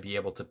you're going to be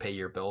able to pay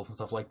your bills and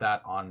stuff like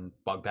that on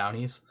bug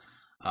bounties,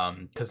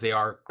 because they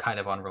are kind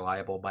of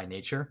unreliable by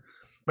nature.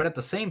 But at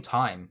the same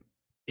time,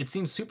 it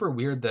seems super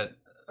weird that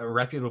a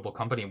reputable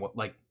company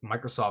like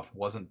Microsoft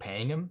wasn't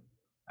paying him,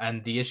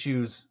 and the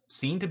issues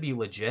seem to be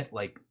legit.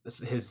 Like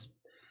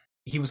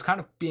he was kind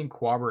of being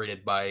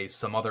corroborated by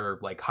some other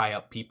like high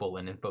up people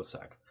in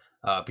InfoSec,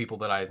 people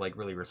that I like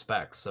really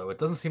respect. So it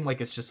doesn't seem like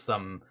it's just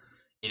some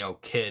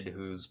kid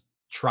who's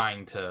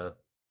trying to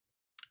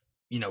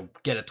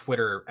get a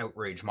Twitter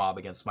outrage mob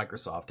against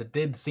Microsoft. It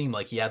did seem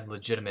like he had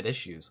legitimate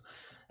issues,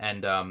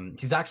 and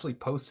he's actually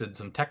posted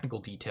some technical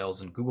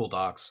details in Google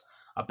Docs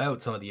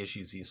about some of the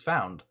issues he's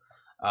found,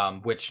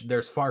 which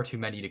there's far too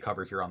many to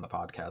cover here on the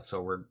podcast,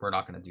 so we're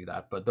not going to do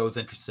that. But those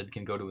interested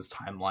can go to his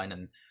timeline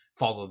and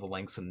follow the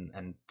links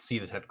and see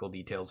the technical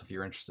details if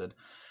you're interested.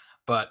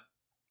 But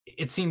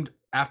it seemed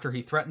after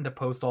he threatened to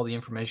post all the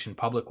information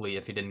publicly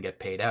if he didn't get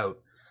paid out,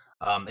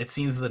 it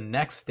seems the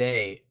next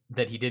day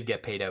that he did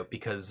get paid out,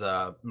 because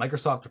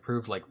Microsoft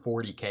approved like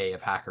 40K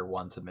of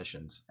HackerOne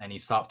submissions, and he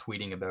stopped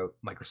tweeting about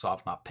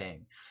Microsoft not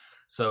paying.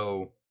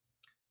 So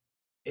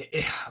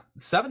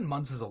 7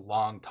 months is a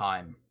long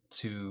time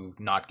to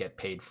not get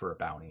paid for a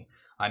bounty.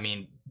 I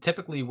mean,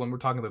 typically when we're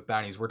talking about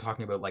bounties, we're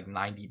talking about like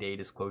 90-day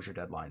disclosure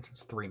deadlines.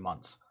 It's 3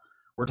 months.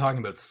 We're talking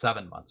about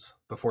 7 months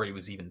before he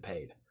was even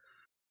paid.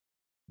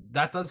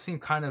 That does seem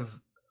kind of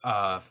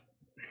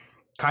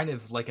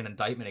like an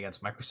indictment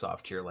against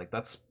Microsoft here. Like,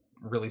 that's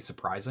really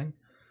surprising.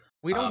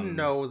 We don't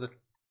know that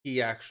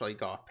he actually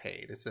got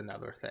paid is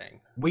another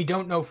thing. We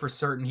don't know for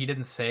certain. He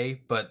didn't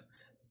say, but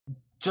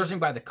judging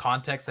by the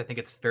context, I think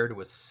it's fair to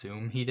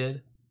assume he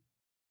did.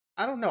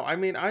 I don't know. I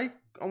mean, I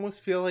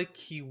almost feel like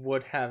he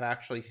would have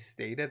actually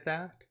stated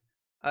that.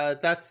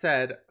 That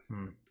said,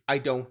 I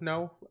don't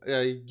know.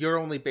 Your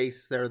only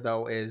base there,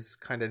 though, is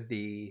kind of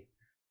the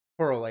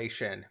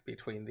correlation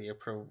between the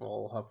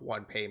approval of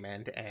one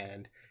payment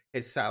and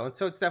his silence.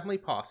 So it's definitely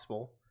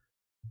possible.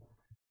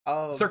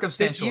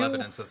 Circumstantial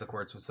evidence, as the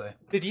courts would say.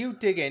 Did you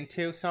dig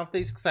into some of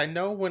these? Because I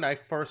know when I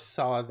first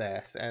saw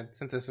this, and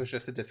since this was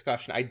just a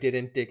discussion, I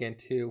didn't dig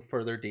into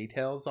further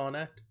details on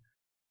it.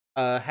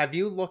 Have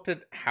you looked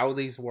at how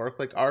these work?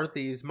 Like, are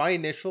these... My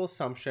initial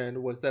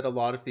assumption was that a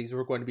lot of these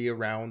were going to be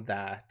around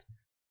that,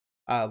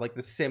 like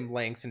the sim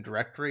links and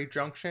directory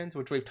junctions,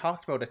 which we've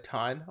talked about a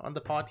ton on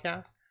the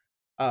podcast.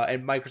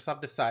 And Microsoft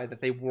decided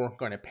that they weren't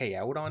going to pay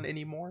out on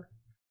anymore.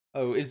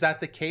 Oh, is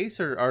that the case,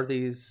 or are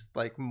these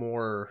like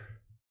more...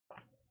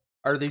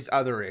 Are these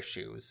other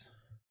issues?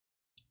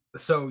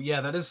 So,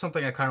 yeah, that is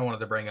something I kind of wanted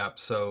to bring up.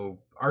 So,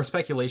 our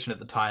speculation at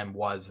the time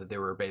was that they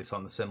were based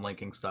on the sim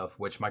linking stuff,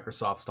 which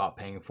Microsoft stopped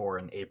paying for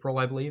in April,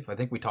 I believe. I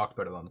think we talked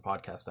about it on the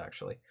podcast,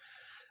 actually.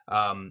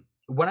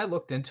 When I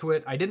looked into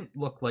it, I didn't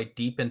look like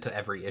deep into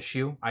every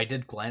issue. I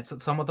did glance at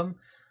some of them.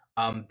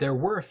 There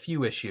were a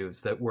few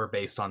issues that were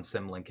based on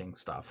sim linking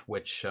stuff,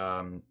 which,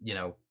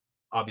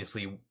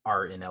 obviously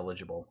are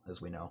ineligible,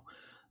 as we know.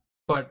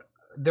 But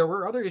there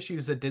were other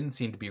issues that didn't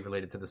seem to be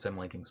related to the sim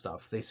linking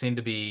stuff. They seemed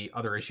to be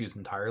other issues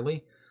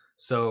entirely.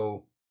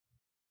 So,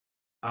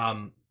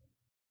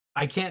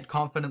 I can't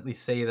confidently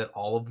say that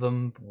all of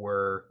them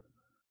were...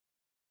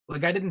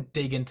 Like, I didn't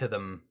dig into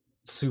them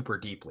super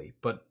deeply,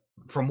 but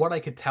from what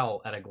I could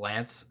tell at a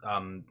glance,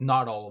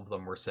 not all of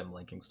them were sim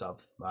linking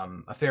stuff.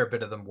 A fair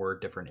bit of them were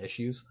different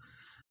issues.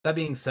 That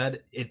being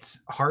said,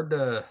 it's hard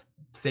to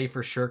say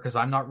for sure because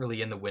I'm not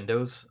really in the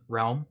Windows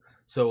realm.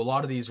 So a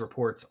lot of these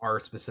reports are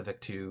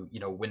specific to,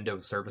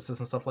 Windows services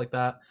and stuff like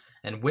that.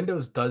 And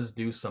Windows does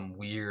do some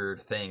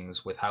weird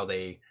things with how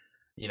they,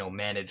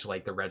 manage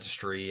like the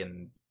registry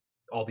and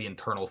all the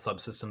internal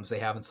subsystems they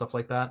have and stuff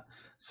like that.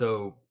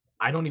 So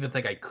I don't even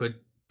think I could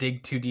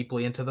dig too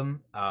deeply into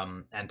them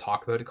and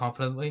talk about it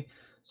confidently.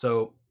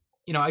 So,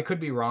 I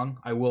could be wrong.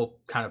 I will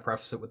kind of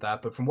preface it with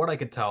that. But from what I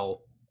could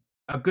tell,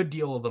 a good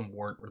deal of them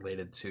weren't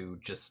related to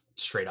just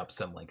straight up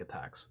Symlink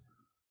attacks.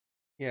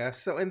 Yeah,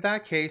 so in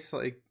that case,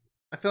 like,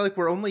 I feel like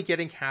we're only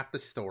getting half the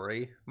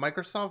story.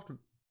 Microsoft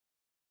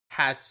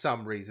has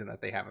some reason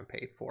that they haven't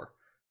paid for.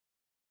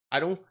 I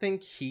don't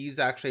think he's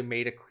actually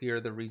made it clear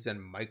the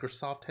reason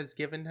Microsoft has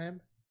given him.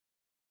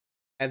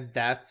 And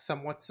that's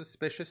somewhat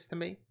suspicious to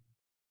me.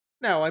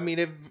 No, I mean,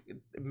 if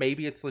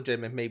maybe it's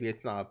legitimate, maybe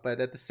it's not.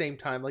 But at the same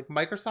time, like,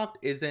 Microsoft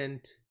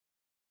isn't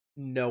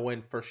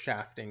known for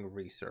shafting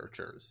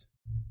researchers.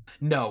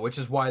 No, which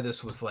is why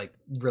this was, like,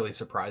 really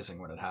surprising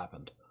when it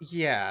happened.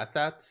 Yeah,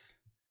 that's...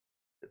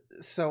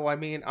 So, I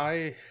mean,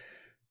 I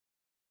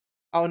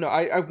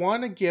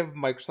want to give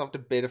Microsoft a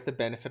bit of the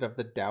benefit of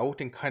the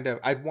doubt and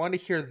I'd want to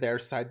hear their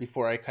side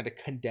before I kind of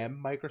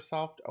condemn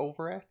Microsoft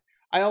over it.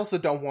 I also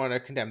don't want to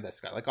condemn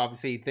this guy. Like,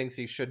 obviously, he thinks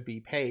he should be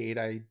paid.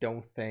 I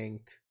don't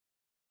think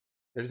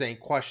there's any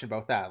question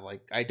about that.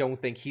 Like, I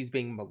don't think he's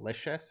being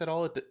malicious at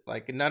all.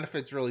 Like, none of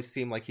it's really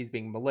seemed like he's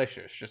being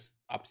malicious, just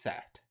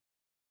upset.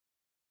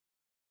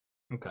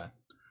 Okay.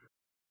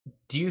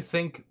 Do you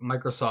think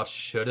Microsoft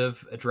should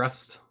have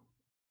addressed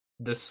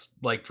this,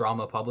 like,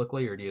 drama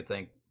publicly, or do you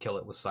think kill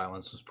it with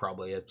silence was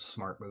probably a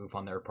smart move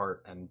on their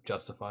part and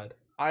justified?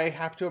 I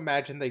have to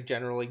imagine they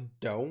generally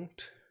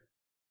don't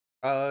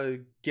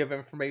give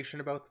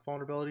information about the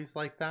vulnerabilities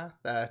like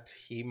that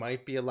he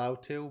might be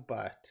allowed to,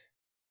 but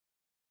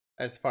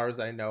as far as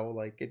I know,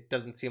 like, it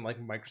doesn't seem like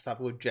Microsoft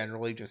would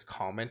generally just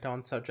comment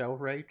on such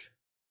outrage.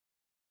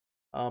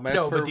 No,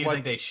 but do you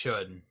think they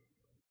should?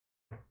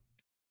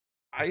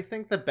 I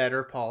think the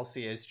better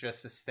policy is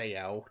just to stay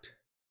out.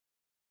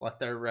 Let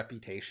their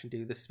reputation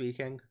do the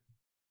speaking.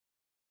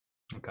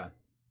 Okay.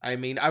 I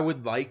mean, I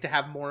would like to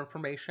have more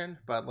information,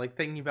 but, like,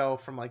 thinking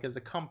about from, like, as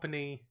a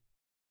company,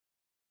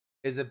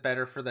 is it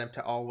better for them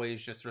to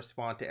always just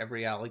respond to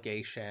every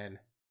allegation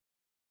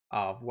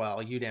of,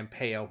 well, you didn't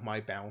pay out my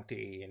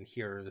bounty,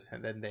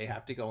 and then they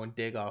have to go and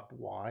dig up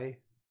why?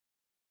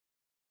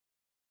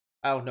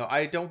 I don't know.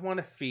 I don't want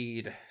to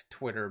feed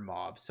Twitter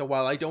mobs. So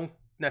while I don't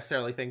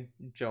necessarily think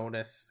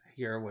Jonas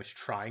here was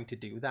trying to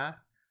do that,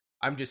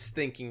 I'm just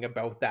thinking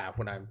about that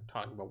when I'm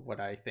talking about what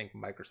I think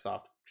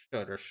Microsoft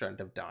should or shouldn't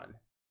have done.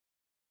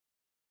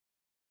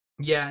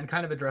 Yeah, and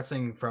kind of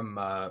addressing from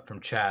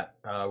chat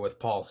with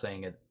Paul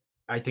saying it,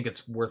 I think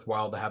it's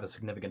worthwhile to have a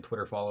significant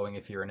Twitter following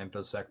if you're an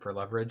InfoSec for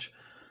leverage.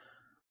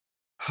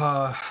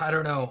 I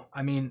don't know.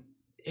 I mean,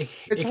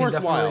 it's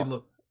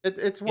worthwhile.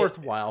 It's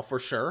worthwhile for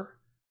sure.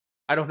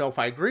 I don't know if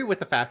I agree with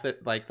the fact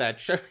that, like, that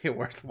should be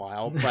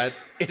worthwhile, but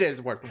it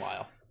is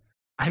worthwhile.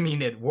 I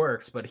mean, it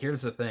works, but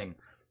here's the thing: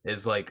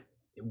 is like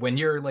when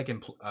you're like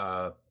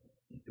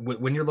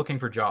when you're looking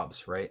for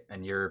jobs, right,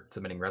 and you're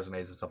submitting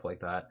resumes and stuff like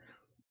that.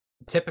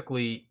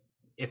 Typically,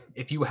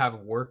 if you have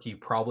work, you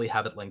probably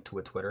have it linked to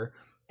a Twitter.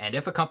 And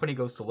if a company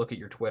goes to look at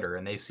your Twitter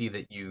and they see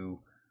that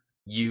you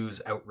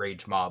use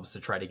outrage mobs to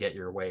try to get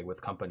your way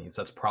with companies,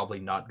 that's probably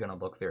not going to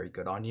look very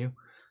good on you.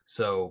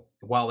 So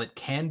while it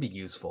can be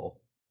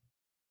useful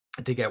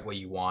to get what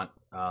you want,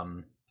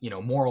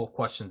 moral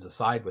questions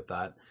aside with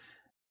that,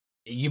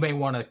 you may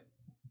want to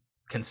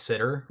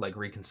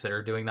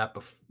reconsider doing that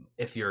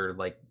if you're,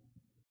 like,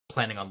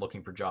 planning on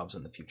looking for jobs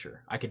in the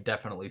future. I could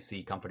definitely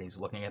see companies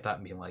looking at that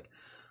and being like,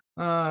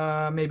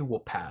 maybe we'll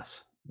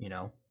pass. You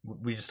know,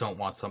 we just don't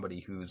want somebody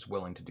who's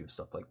willing to do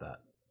stuff like that.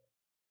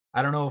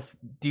 I don't know if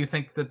do you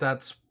think that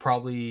that's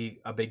probably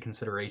a big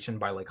consideration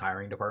by like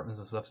hiring departments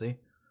and stuff? See,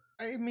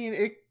 I mean,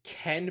 it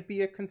can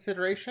be a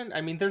consideration. I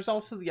mean, there's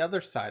also the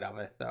other side of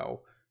it,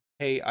 though.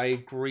 Hey, I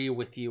agree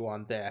with you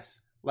on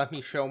this. Let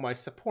me show my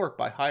support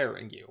by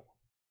hiring you.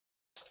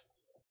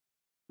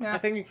 yeah, I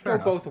think it can fair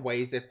go enough. both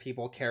ways if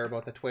people care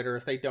about the Twitter.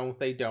 If they don't,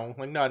 they don't.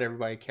 Like, not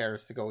everybody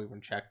cares to go even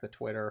check the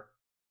Twitter.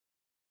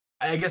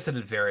 I guess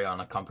it'd vary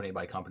on a company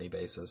by company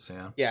basis.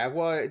 Yeah, Yeah,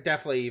 well,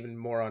 definitely even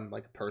more on,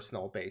 like, a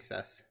personal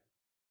basis.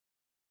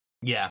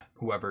 yeah,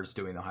 whoever's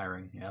doing the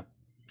hiring. Yeah.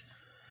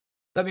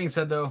 That being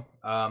said, though,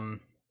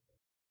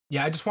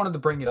 yeah, I just wanted to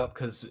bring it up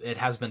because it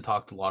has been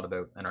talked a lot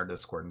about in our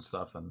Discord and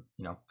stuff, and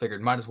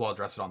figured might as well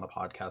address it on the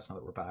podcast now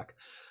that we're back.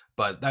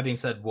 But that being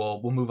said,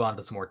 we'll move on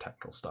to some more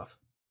technical stuff.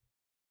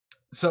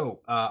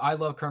 So I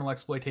love kernel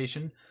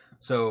exploitation.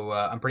 So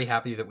I'm pretty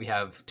happy that we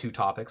have two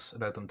topics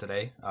about them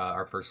today.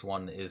 Our first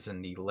one is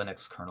in the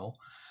Linux kernel.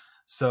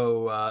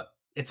 So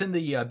it's in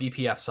the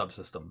BPF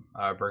subsystem,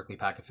 Berkeley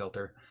Packet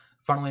Filter.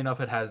 Funnily enough,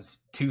 it has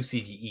two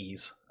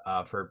CVEs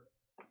for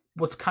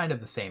what's kind of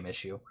the same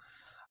issue.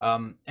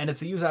 And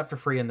it's a use after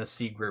free in the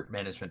C group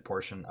management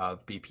portion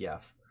of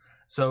BPF.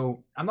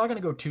 So I'm not going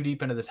to go too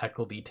deep into the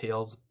technical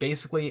details.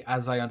 Basically,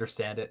 as I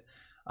understand it,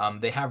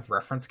 they have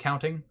reference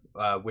counting,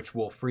 which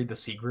will free the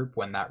C group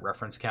when that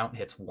reference count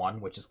hits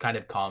 1, which is kind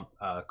of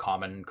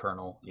common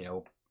kernel,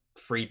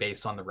 free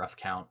based on the ref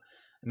count.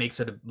 It makes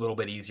it a little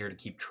bit easier to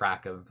keep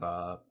track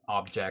of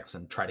objects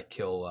and try to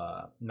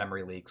kill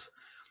memory leaks.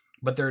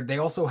 But they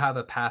also have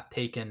a path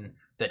taken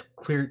that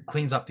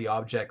cleans up the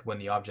object when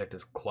the object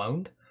is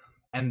cloned.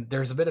 And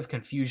there's a bit of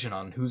confusion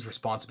on whose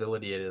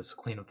responsibility it is to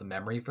clean up the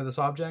memory for this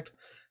object.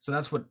 So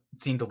that's what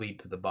seemed to lead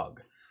to the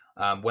bug.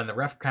 When the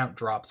ref count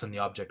drops and the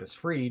object is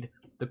freed,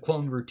 the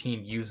clone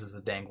routine uses the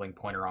dangling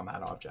pointer on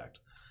that object.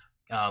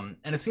 And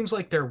it seems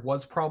like there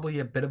was probably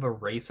a bit of a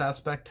race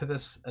aspect to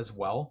this as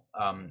well.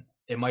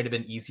 It might have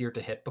been easier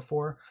to hit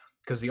before,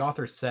 because the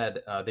author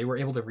said they were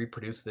able to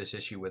reproduce this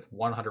issue with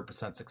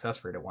 100%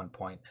 success rate at one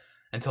point,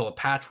 until a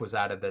patch was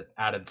added that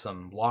added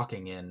some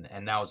locking in,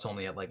 and now it's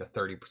only at like a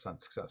 30%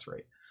 success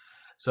rate.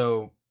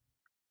 So,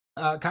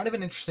 kind of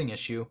an interesting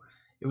issue.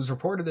 It was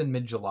reported in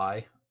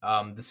mid-July.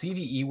 The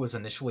CVE was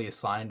initially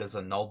assigned as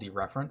a null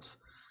dereference,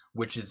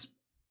 which is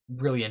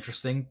really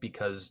interesting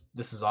because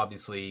this is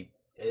obviously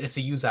it's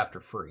a use after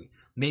free.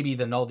 Maybe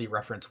the null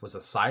dereference was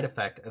a side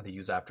effect of the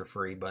use after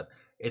free, but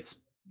it's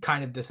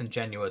kind of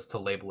disingenuous to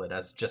label it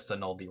as just a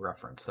null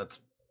dereference. That's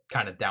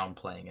kind of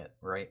downplaying it,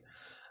 right?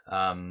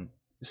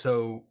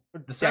 So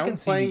the second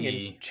Downplaying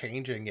CVE, and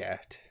changing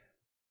it.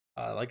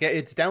 Like,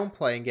 it's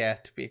downplaying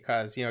it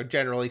because,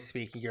 generally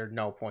speaking, your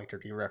null pointer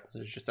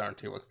dereferences just aren't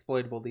too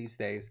exploitable these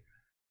days.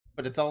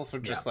 But it's also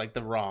just, like,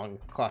 the wrong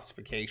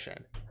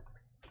classification.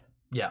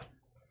 yeah,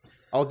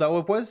 Although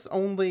it was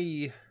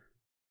only,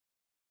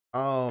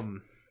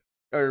 or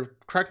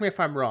correct me if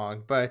I'm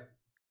wrong, but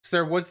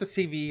there was the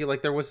CV,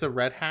 like, there was the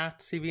Red Hat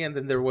CV, and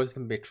then there was the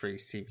Mitri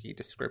CV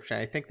description.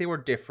 I think they were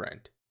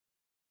different.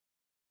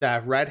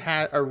 That Red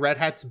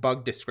Hat's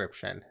bug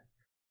description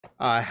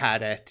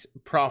had it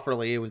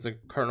properly. It was a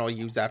kernel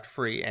use after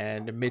free,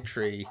 and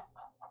Mitri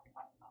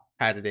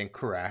had it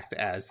incorrect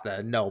as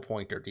the null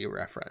pointer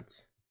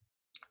dereference.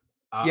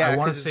 Yeah, I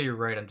want to say you're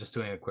right. I'm just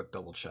doing a quick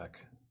double check.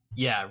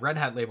 Yeah, Red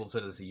Hat labels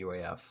it as a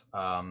UAF.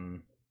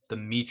 The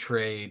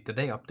Mitre, did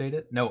they update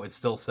it? No, it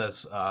still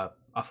says a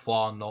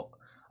flaw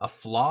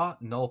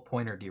null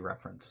pointer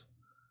dereference.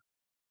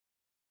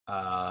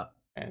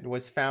 And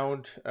was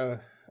found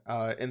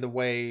in the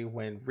way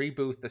when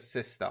reboot the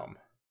system.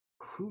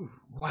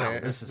 Wow,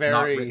 this is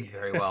not written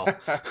very well.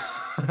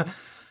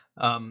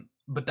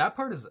 But that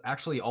part is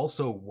actually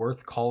also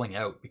worth calling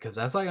out because,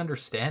 as I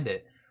understand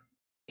it,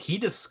 he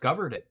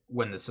discovered it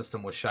when the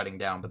system was shutting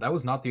down, but that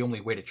was not the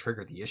only way to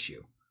trigger the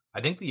issue.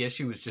 I think the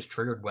issue was just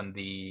triggered when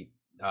the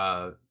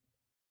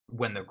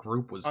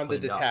group was on the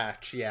cleaned up.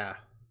 detach. Yeah.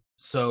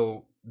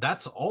 So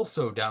that's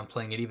also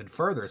downplaying it even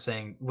further,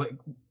 saying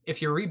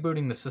if you're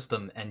rebooting the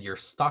system and you're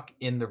stuck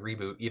in the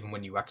reboot even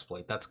when you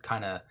exploit, that's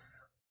kind of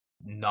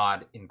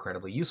not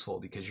incredibly useful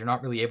because you're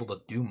not really able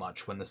to do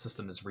much when the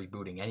system is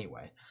rebooting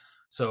anyway.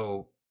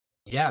 So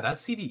yeah, that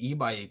CVE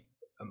by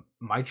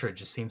Mitra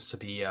just seems to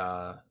be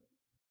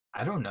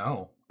I don't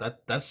know.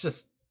 That's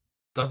just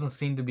doesn't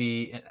seem to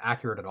be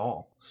accurate at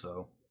all.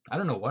 So I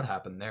don't know what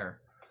happened there.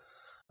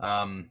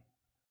 But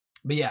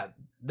yeah,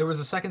 there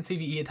was a second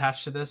CVE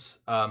attached to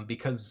this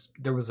because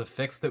there was a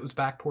fix that was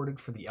backported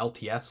for the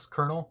LTS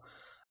kernel,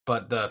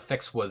 but the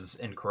fix was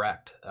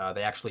incorrect.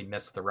 They actually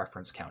missed the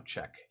reference count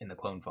check in the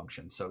clone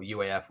function, so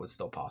UAF was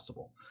still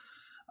possible.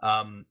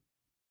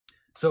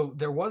 So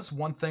there was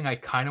one thing I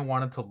kind of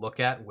wanted to look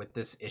at with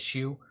this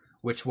issue,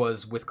 which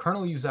was with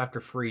kernel use after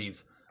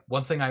freeze.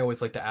 One thing I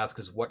always like to ask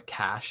is what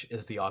cache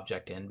is the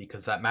object in,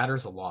 because that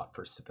matters a lot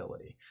for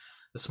stability.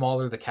 The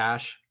smaller the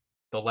cache,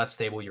 the less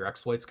stable your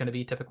exploit's going to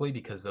be typically,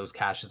 because those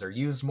caches are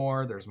used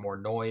more, there's more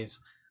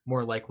noise,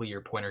 more likely your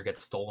pointer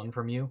gets stolen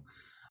from you.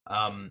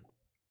 Um,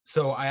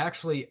 so I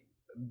actually,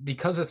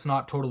 because it's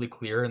not totally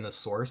clear in the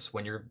source,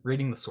 when you're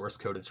reading the source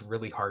code, it's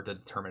really hard to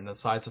determine the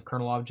size of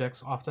kernel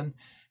objects often,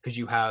 because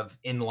you have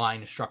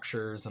inline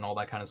structures and all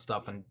that kind of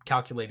stuff, and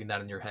calculating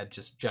that in your head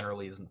just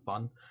generally isn't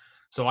fun.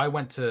 So I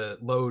went to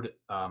load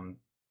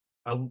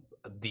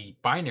the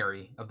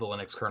binary of the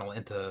Linux kernel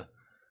into,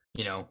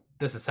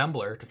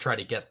 disassembler to try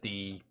to get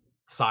the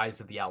size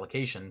of the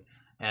allocation.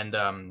 And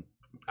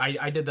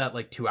I did that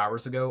like 2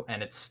 hours ago,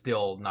 and it's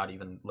still not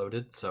even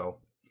loaded. So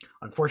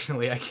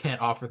unfortunately, I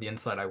can't offer the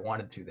insight I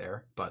wanted to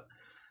there. But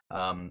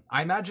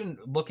I imagine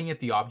looking at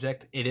the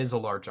object, it is a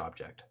large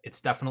object.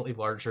 It's definitely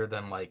larger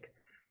than like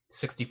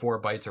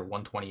 64 bytes or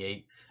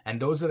 128. And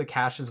those are the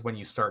caches when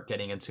you start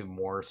getting into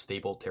more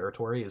stable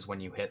territory, is when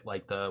you hit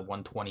like the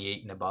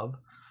 128 and above.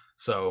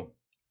 So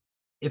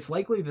it's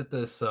likely that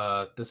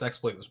this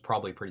exploit was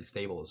probably pretty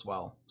stable as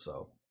well.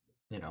 So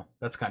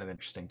that's kind of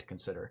interesting to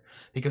consider,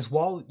 because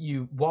while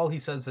he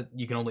says that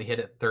you can only hit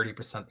it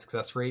 30%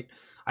 success rate,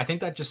 I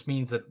think that just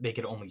means that they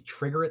could only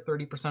trigger it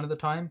 30% of the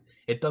time.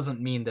 It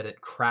doesn't mean that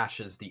it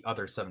crashes the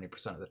other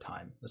 70% of the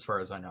time, as far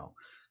as I know.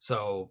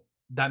 So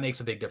that makes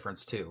a big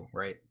difference too,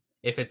 right?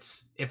 If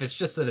it's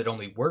just that it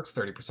only works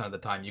 30% of the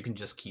time, you can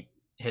just keep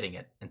hitting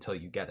it until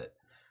you get it.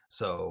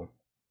 So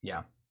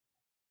yeah,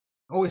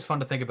 always fun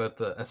to think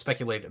about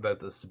speculate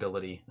about the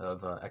stability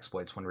of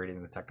exploits when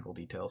reading the technical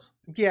details.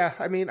 Yeah,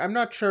 I mean, I'm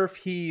not sure if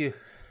he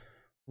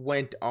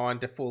went on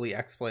to fully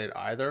exploit it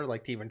either,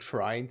 like to even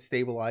try and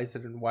stabilize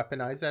it and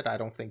weaponize it. I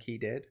don't think he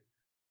did,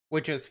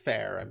 which is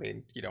fair. I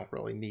mean, you don't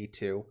really need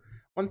to.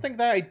 One thing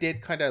that I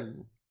did kind of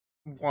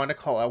want to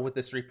call out with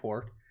this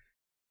report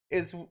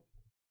is,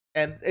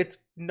 and it's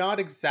not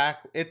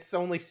exactly, it's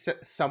only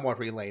somewhat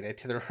related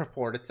to the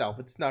report itself.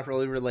 It's not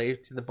really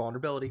related to the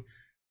vulnerability.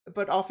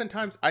 But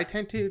oftentimes I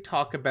tend to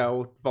talk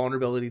about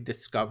vulnerability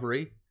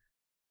discovery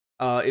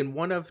in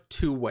one of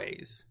two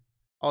ways.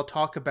 I'll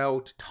talk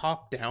about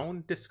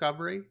top-down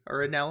discovery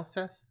or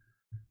analysis,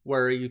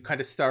 where you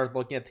kind of start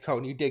looking at the code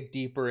and you dig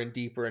deeper and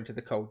deeper into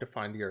the code to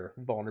find your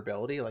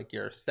vulnerability, like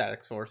your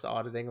static source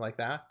auditing, like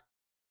that.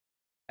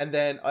 And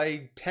then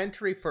I tend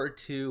to refer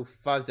to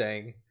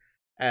fuzzing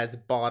as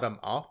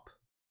bottom-up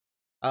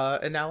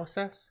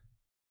analysis.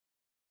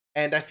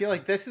 And I feel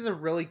like this is a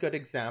really good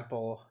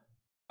example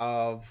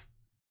of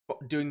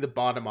doing the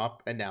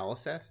bottom-up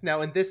analysis.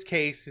 Now, in this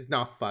case, is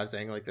not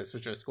fuzzing, like this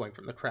was just going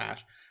from the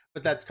crash.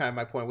 But that's kind of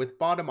my point. With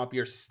bottom-up,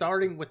 you're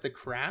starting with the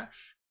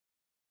crash,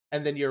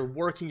 and then you're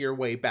working your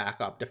way back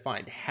up to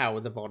find how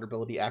the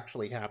vulnerability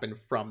actually happened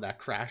from that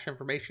crash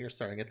information. You're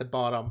starting at the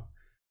bottom,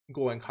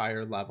 going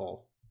higher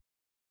level.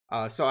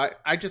 So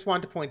I just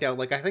wanted to point out,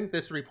 like, I think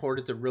this report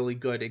is a really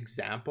good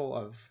example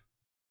of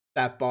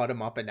that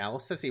bottom-up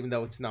analysis. Even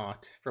though it's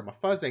not from a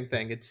fuzzing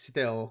thing, it's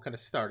still kind of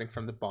starting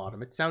from the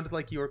bottom. It sounded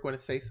like you were going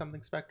to say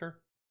something,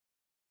 Spectre.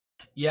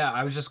 Yeah,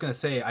 I was just gonna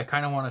say, I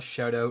kind of want to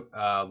shout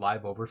out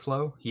Live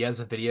Overflow. He has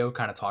a video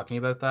kind of talking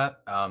about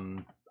that.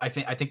 I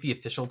think the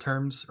official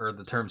terms, or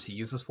the terms he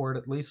uses for it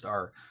at least,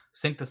 are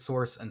sync to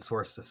source and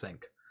source to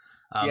sync.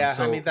 Yeah,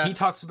 So I mean, he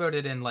talks about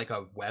it in like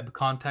a web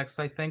context,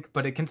 I think,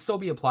 but it can still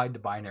be applied to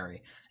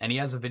binary. And he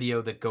has a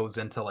video that goes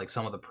into like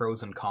some of the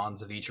pros and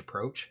cons of each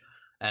approach.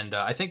 And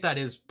I think that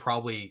is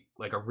probably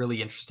like a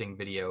really interesting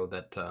video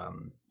that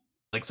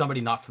like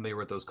somebody not familiar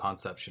with those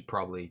concepts should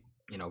probably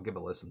give a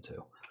listen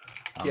to.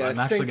 Yeah, I'm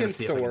actually sync going and to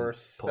see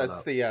source. if I can pull it That's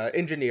up. the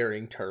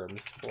engineering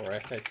terms for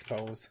it, I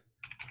suppose.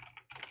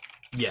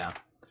 Yeah.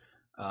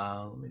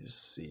 Let me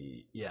just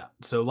see. Yeah.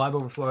 So Live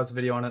Overflow has a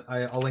video on it.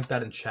 I'll link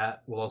that in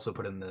chat. We'll also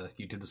put in the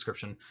YouTube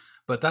description.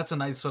 But that's a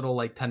nice little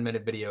like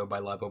 10-minute video by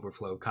Live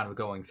Overflow, kind of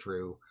going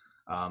through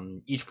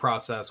each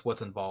process,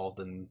 what's involved,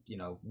 and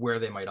where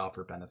they might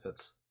offer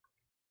benefits.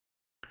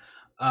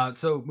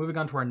 So moving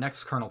on to our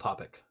next kernel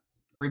topic,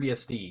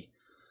 FreeBSD.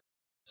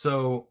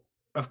 So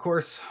of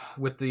course,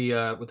 with the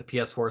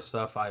PS4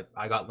 stuff,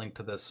 I got linked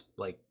to this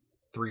like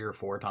 3 or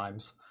 4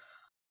 times,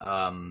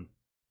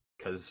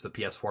 because the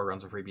PS4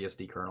 runs a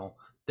FreeBSD kernel.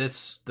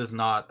 This does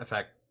not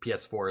affect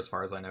PS4 as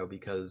far as I know,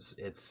 because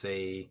it's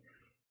the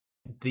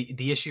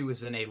issue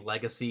is in a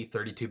legacy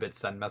 32-bit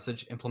send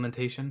message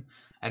implementation,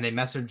 and they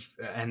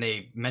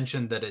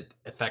mentioned that it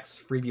affects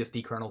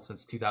FreeBSD kernel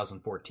since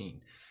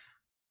 2014.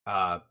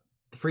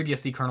 The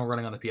FreeBSD kernel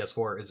running on the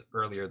PS4 is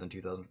earlier than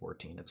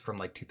 2014. It's from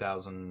like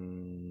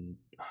 2000.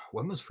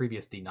 When was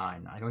FreeBSD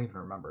 9? I don't even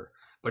remember.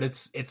 But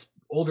it's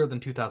older than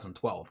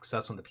 2012, because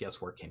that's when the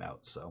PS4 came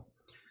out. So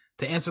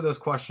to answer those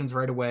questions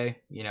right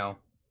away,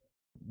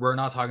 we're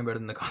not talking about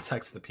it in the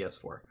context of the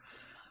PS4.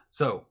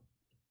 So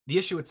the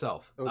issue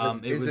itself, So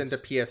this isn't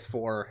a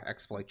PS4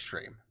 exploit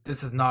stream.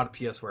 This is not a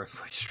PS4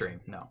 exploit stream.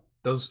 No,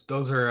 those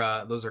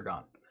are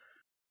gone.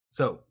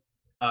 So.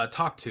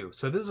 Talk to.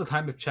 So this is a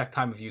time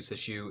of use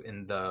issue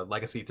in the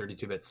legacy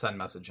 32-bit send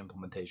message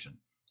implementation.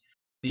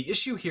 The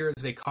issue here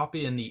is they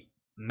copy in the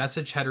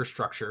message header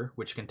structure,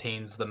 which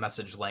contains the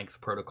message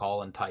length,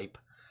 protocol, and type.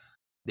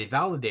 They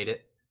validate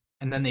it,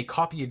 and then they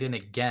copy it in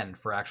again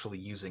for actually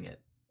using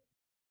it.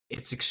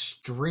 It's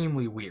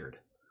extremely weird.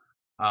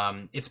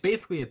 It's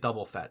basically a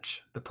double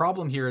fetch. The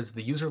problem here is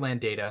the userland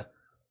data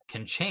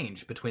can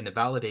change between the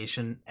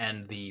validation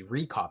and the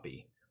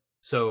recopy.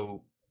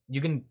 So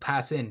you can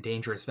pass in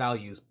dangerous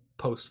values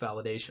post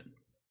validation.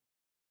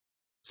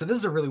 So this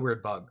is a really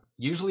weird bug.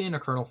 Usually in a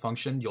kernel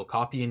function, you'll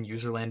copy in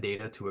userland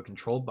data to a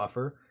controlled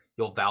buffer,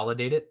 you'll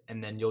validate it,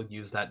 and then you'll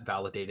use that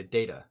validated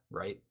data,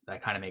 right?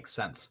 That kind of makes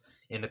sense.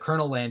 In the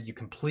kernel land, you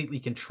completely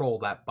control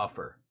that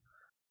buffer.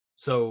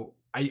 So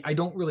I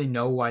don't really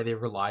know why they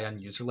rely on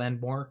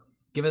userland more.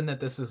 Given that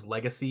this is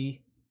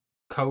legacy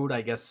code,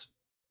 I guess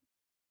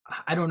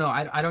I don't know.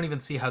 I don't even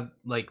see how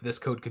like this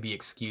code could be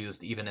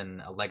excused even in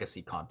a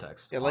legacy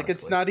context. Yeah, like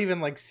it's Honestly. not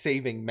even like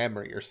saving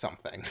memory or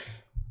something.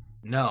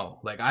 No,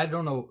 like I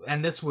don't know.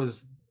 And this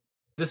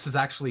is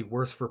actually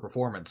worse for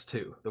performance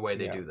too. The way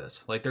they Yeah. do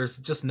this, like there's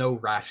just no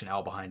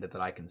rationale behind it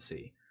that I can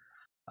see.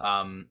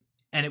 Um,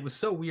 and it was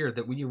so weird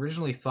that we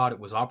originally thought it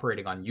was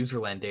operating on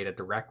userland data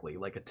directly,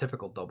 like a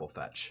typical double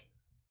fetch.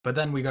 But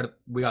then we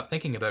got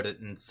thinking about it,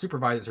 and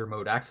supervisor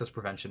mode access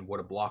prevention would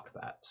have blocked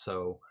that.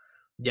 So,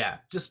 yeah,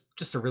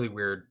 just a really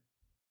weird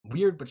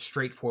but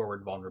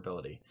straightforward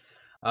vulnerability.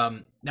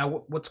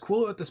 Now, what's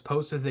cool about this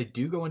post is they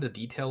do go into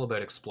detail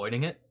about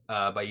exploiting it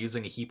by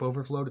using a heap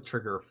overflow to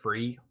trigger a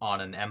free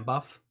on an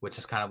mbuff, which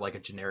is kind of like a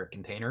generic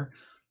container,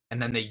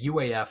 and then they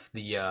UAF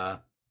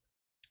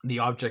the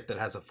object that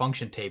has a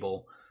function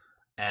table,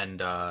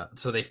 and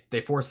so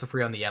they force the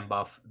free on the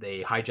mbuff.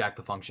 They hijack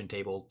the function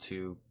table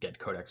to get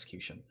code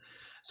execution.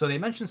 So they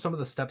mentioned some of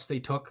the steps they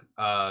took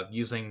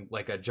using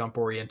like a jump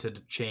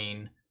oriented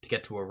chain to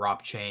get to a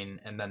ROP chain,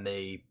 and then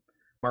they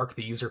mark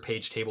the user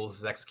page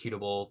tables as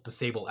executable,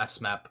 disable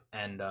smap,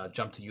 and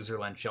jump to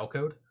userland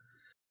shellcode.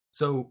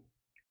 So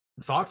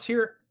thoughts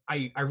here.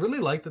 I really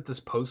like that this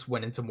post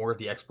went into more of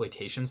the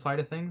exploitation side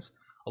of things.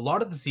 A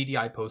lot of the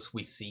ZDI posts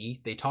we see,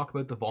 they talk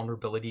about the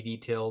vulnerability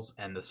details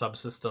and the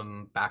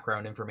subsystem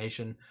background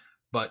information,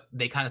 but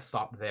they kind of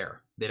stop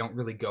there. They don't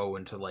really go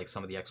into like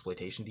some of the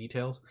exploitation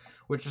details,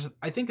 which is,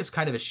 I think is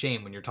kind of a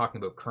shame when you're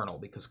talking about kernel,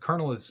 because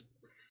kernel is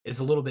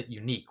a little bit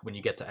unique when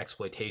you get to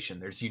exploitation.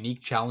 There's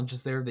unique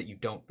challenges there that you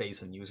don't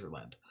face in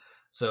userland.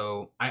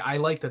 So I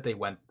like that they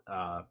went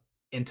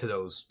into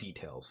those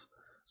details.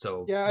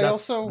 So Yeah,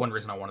 that's one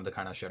reason I wanted to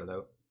kind of shout it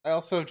out. I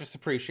also just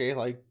appreciate,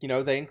 like,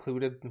 they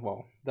included,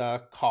 well,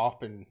 the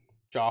cop and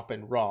Jop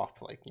and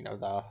Rop, like,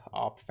 the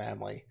op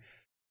family.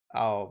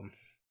 Um,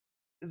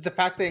 the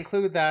fact they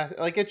include that,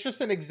 like, it's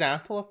just an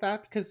example of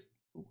that, because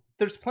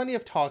there's plenty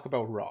of talk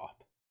about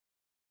Rop.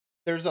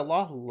 There's a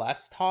lot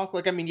less talk.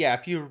 Like, I mean, yeah,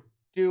 if you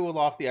do a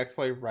lot of the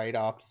exploit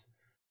write-ups,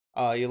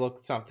 you look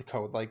at some of the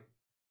code, like,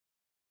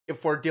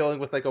 if we're dealing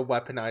with, like, a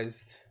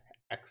weaponized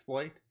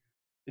exploit,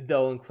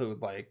 they'll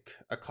include, like,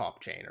 a cop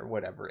chain or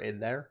whatever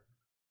in there,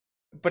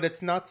 but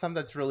it's not something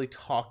that's really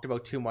talked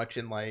about too much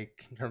in,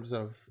 like, in terms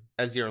of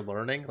as you're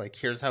learning, like,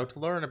 here's how to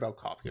learn about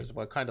cop, here's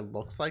what it kind of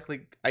looks like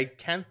I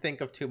can't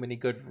think of too many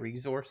good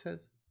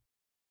resources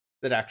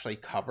that actually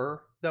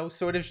cover those,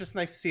 so it is just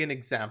nice to see an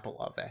example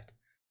of it.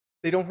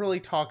 They don't really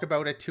talk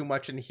about it too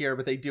much in here,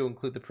 but they do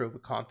include the proof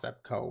of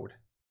concept code,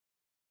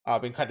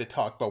 and kind of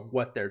talk about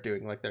what they're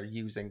doing, like they're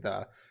using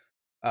the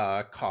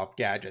cop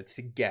gadgets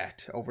to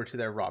get over to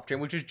their ROP chain,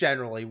 which is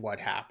generally what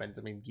happens.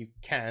 I mean,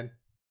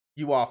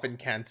 you often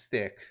can't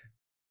stick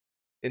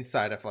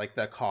inside of like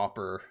the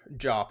copper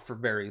job for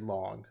very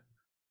long.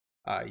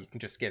 You can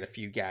just get a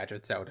few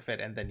gadgets out of it,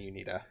 and then you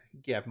need to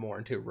get more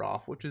into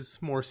ROP, which is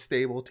more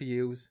stable to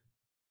use.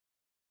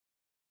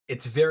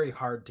 It's very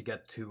hard to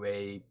get to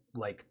a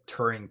like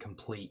Turing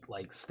complete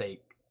like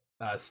state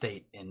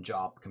in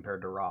job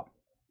compared to ROP,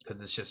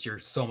 because it's just you're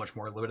so much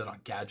more limited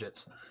on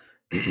gadgets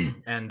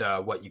and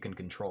what you can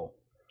control.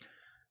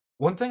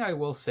 One thing I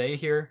will say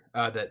here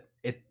that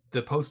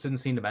the post didn't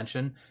seem to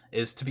mention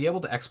is to be able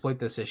to exploit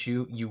this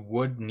issue, you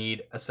would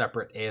need a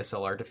separate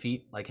ASLR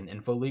defeat, like an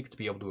info leak, to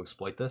be able to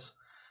exploit this,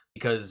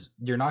 because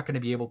you're not going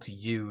to be able to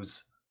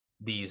use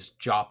these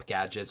JOP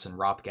gadgets and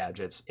ROP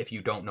gadgets if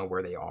you don't know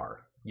where they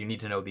are. You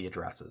need to know the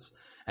addresses.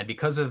 And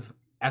because of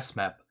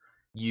SMEP,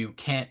 you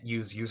can't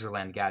use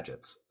userland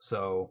gadgets.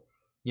 So,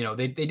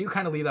 they do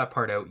kind of leave that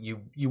part out.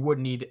 You would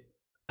need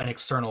an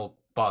external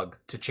bug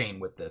to chain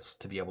with this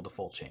to be able to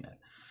full chain it.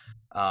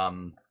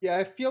 Yeah,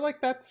 I feel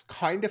like that's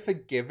kind of a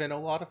given a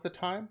lot of the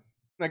time.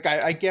 Like,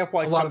 I get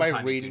why A lot of the somebody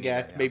time you do reading need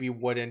that, it yeah. maybe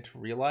wouldn't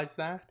realize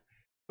that,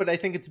 but I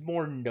think it's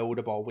more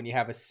notable when you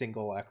have a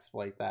single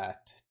exploit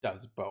that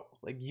does both.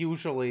 Like,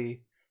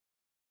 usually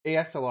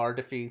ASLR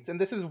defeats, and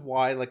this is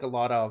why, like, a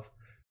lot of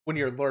when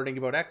you're learning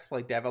about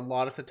exploit dev, a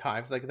lot of the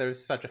times, like,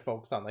 there's such a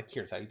focus on, like,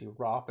 here's how you do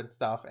ROP and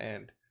stuff,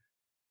 and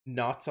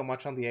not so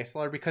much on the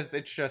ASLR, because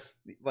it's just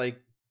like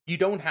you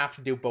don't have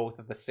to do both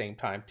at the same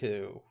time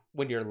to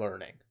when you're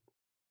learning.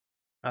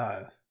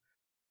 The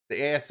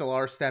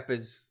ASLR step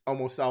is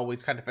almost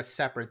always kind of a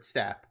separate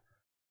step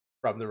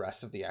from the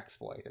rest of the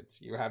exploit.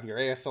 It's you have your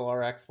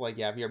ASLR exploit,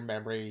 you have your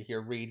memory,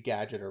 your read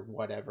gadget or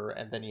whatever,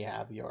 and then you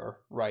have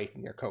your write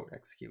and your code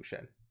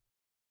execution.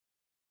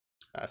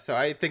 So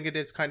I think it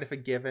is kind of a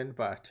given,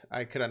 but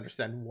I could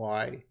understand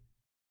why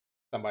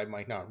somebody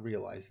might not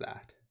realize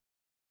that.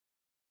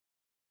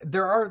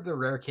 There are the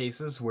rare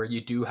cases where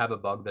you do have a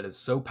bug that is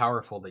so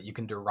powerful that you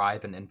can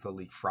derive an info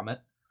leak from it.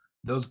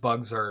 Those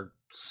bugs are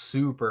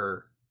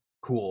super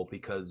cool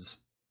because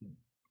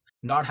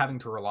not having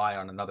to rely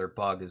on another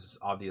bug is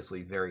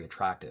obviously very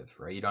attractive,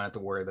 right? You don't have to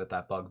worry about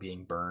that bug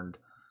being burned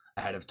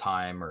ahead of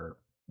time, or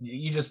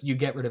you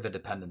get rid of a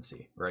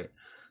dependency, right?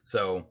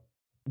 So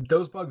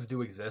those bugs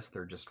do exist,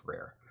 they're just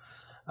rare.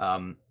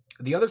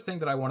 The other thing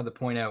that I wanted to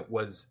point out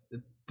was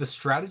the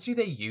strategy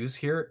they use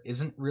here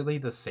isn't really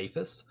the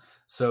safest.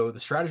 So the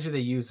strategy they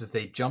use is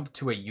they jump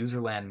to a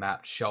userland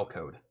mapped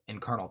shellcode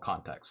in kernel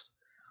context.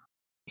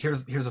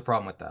 Here's the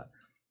problem with that.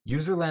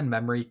 Userland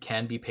memory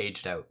can be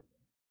paged out.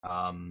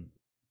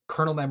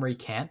 Kernel memory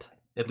can't,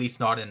 at least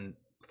not in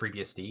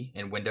FreeBSD.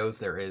 In Windows,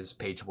 there is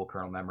pageable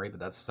kernel memory, but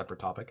that's a separate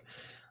topic.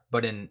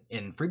 But in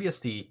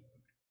FreeBSD,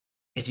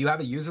 if you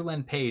have a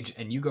userland page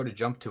and you go to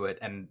jump to it,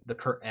 and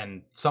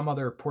and some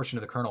other portion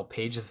of the kernel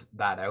pages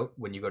that out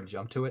when you go to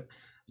jump to it,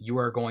 you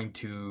are going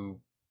to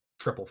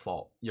triple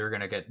fault. You're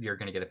gonna get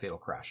a fatal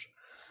crash.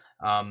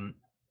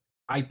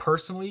 I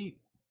personally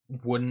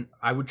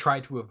I would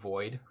try to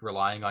avoid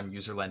relying on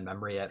userland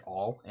memory at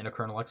all in a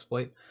kernel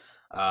exploit.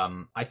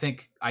 I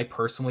think I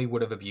personally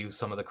would have abused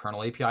some of the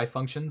kernel API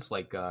functions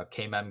like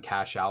kmem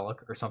cache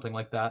alloc or something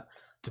like that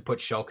to put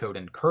shellcode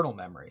in kernel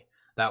memory.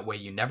 That way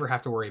you never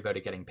have to worry about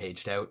it getting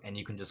paged out and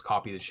you can just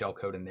copy the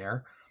shellcode in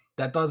there.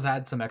 That does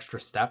add some extra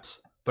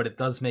steps, but it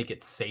does make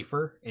it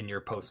safer in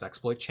your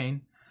post-exploit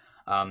chain.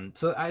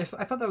 So I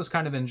thought that was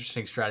kind of an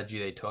interesting strategy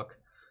they took.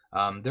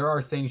 There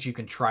are things you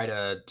can try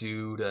to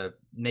do to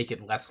make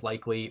it less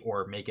likely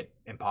or make it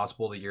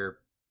impossible that your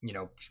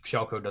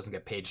shellcode doesn't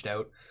get paged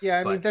out. Yeah,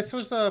 I mean, But this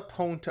was a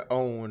pwn to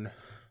own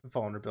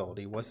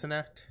vulnerability, wasn't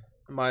it?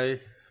 Am I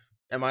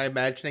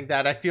imagining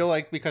that? I feel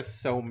like because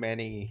so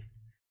many.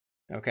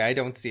 Okay, I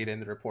don't see it in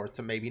the report,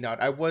 so maybe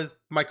not.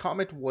 My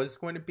comment was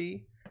going to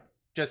be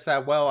just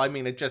that. Well, I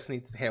mean, it just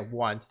needs to hit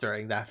once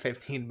during that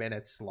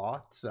 15-minute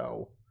slot,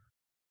 so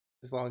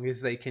as long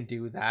as they can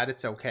do that,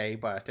 it's okay.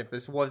 But if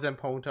this wasn't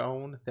pwn to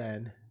own,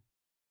 then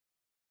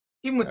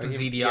even with the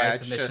ZDI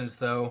submissions, just...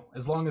 though,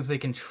 as long as they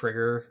can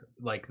trigger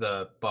like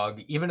the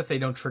bug, even if they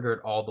don't trigger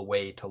it all the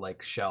way to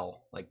like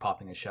shell, like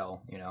popping a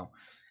shell,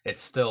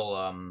 it's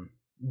still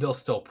they'll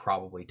still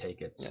probably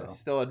take it. So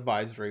still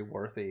advisory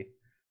worthy.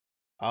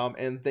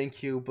 And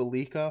thank you,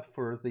 Belika,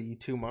 for the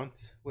 2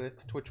 months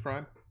with Twitch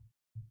Prime.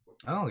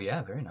 Oh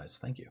yeah, very nice,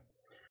 thank you.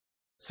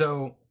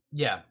 So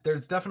yeah,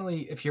 there's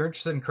definitely, if you're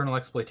interested in kernel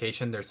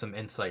exploitation, there's some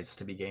insights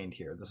to be gained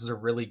here. This is a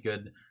really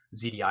good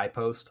ZDI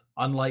post.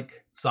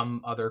 Unlike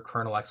some other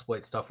kernel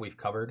exploit stuff we've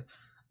covered,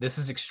 this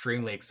is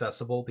extremely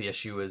accessible. The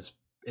issue is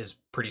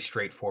pretty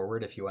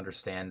straightforward if you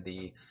understand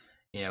the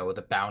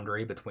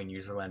boundary between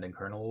userland and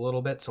kernel a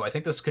little bit. So I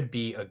think this could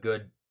be a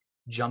good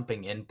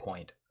jumping in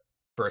point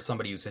for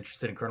somebody who's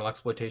interested in kernel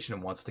exploitation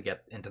and wants to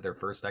get into their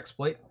first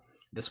exploit.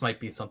 This might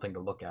be something to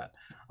look at.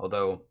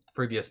 Although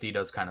FreeBSD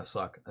does kind of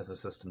suck as a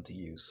system to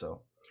use,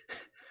 so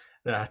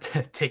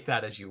take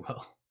that as you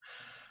will.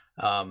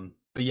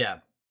 But yeah,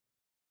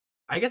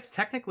 I guess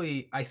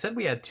technically, I said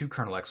we had 2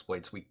 kernel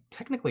exploits. We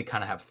technically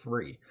kind of have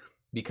 3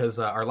 because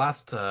our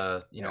last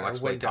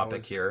exploit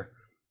topic here,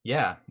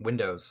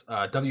 Windows,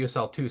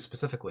 WSL2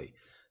 specifically.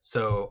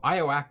 So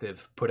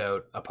IOActive put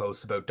out a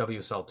post about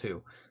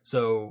WSL2.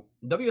 So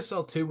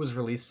WSL2 was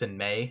released in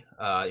May.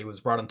 It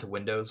was brought onto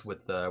Windows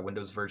with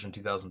Windows version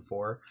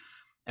 2004.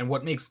 And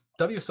what makes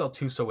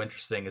WSL2 so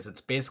interesting is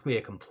it's basically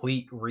a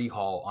complete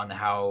rehaul on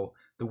how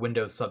the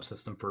Windows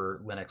subsystem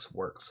for Linux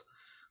works.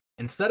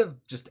 Instead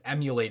of just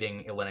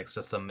emulating a Linux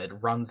system, it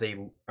runs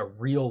a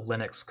real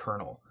Linux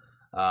kernel.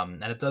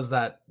 And it does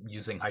that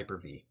using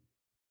Hyper-V.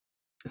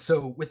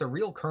 So with a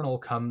real kernel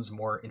comes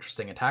more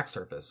interesting attack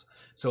surface.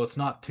 So it's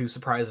not too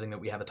surprising that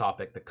we have a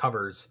topic that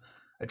covers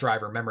a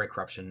driver memory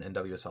corruption in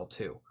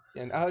WSL2.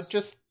 And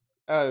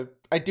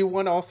I do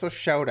want to also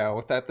shout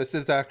out that this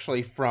is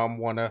actually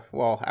from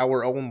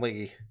our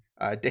only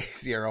Day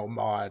Zero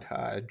mod,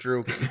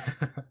 Drugi.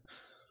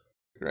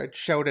 Right,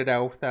 shouted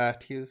out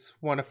that he's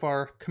one of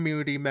our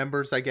community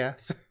members, I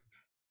guess.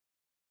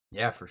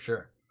 Yeah, for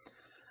sure.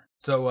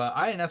 So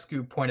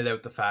Ionescu pointed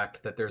out the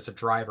fact that there's a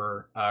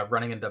driver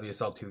running in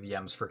WSL2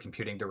 VMs for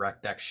computing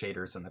DirectX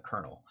shaders in the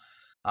kernel.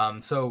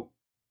 So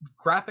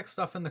graphic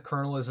stuff in the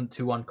kernel isn't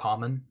too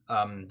uncommon.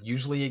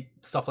 Usually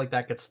stuff like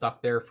that gets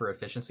stuck there for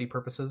efficiency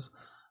purposes.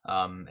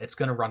 It's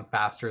going to run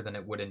faster than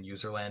it would in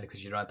userland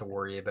because you don't have to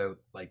worry about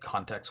like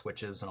context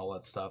switches and all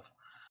that stuff.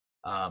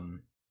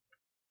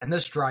 And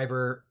this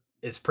driver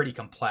is pretty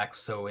complex,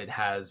 so it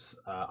has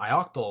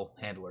ioctl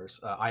handlers,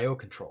 IO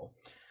control.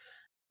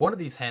 One of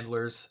these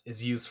handlers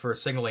is used for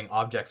signaling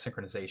object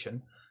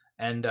synchronization,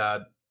 and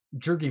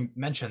Drugi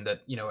mentioned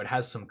that it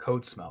has some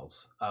code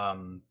smells.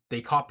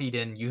 They copied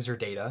in user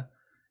data,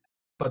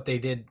 but they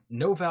did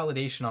no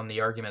validation on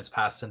the arguments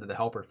passed into the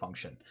helper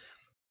function,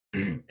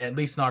 at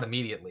least not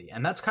immediately.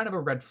 And that's kind of a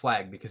red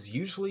flag because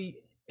usually,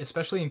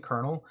 especially in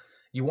kernel,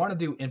 you want to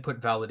do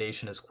input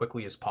validation as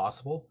quickly as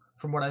possible.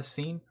 From what I've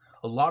seen,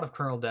 a lot of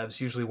kernel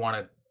devs usually want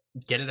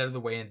to get it out of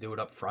the way and do it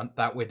up front.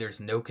 That way there's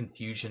no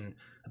confusion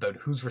about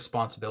whose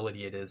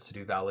responsibility it is to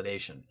do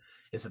validation.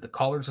 Is it the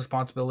caller's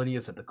responsibility?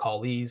 Is it the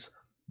callee's?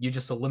 You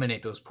just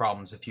eliminate those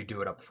problems if you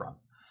do it up front.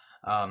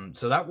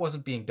 So that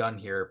wasn't being done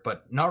here,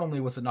 but not only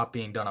was it not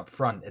being done up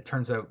front, it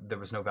turns out there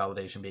was no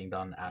validation being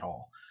done at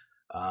all.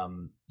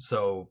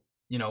 So,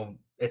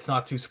 it's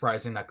not too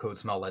surprising that code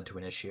smell led to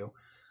an issue.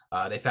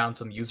 They found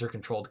some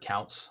user-controlled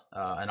counts,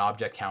 an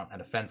object count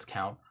and a fence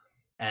count,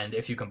 and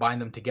if you combine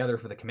them together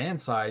for the command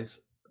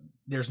size,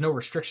 there's no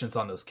restrictions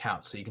on those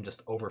counts, so you can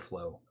just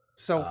overflow.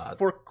 So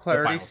for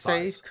clarity's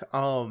sake,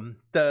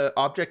 the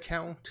object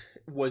count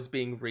was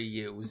being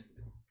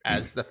reused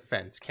as the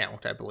fence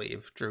count, I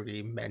believe.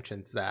 Drudy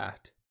mentions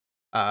that.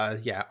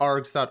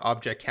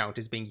 Args.object count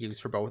is being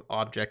used for both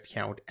object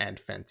count and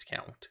fence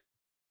count.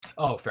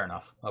 Oh, fair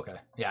enough. Okay.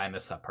 Yeah, I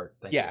missed that part.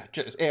 Thank you.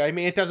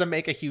 It doesn't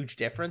make a huge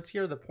difference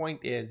here. The point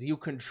is you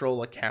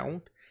control a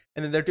count,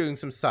 and then they're doing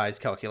some size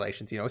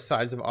calculations.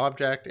 Size of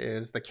object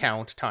is the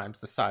count times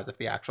the size of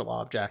the actual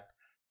object.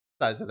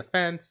 Size of the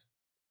fence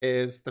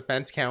is the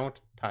fence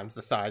count times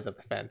the size of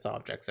the fence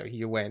object. So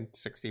you went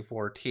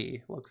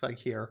 64T, looks like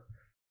here.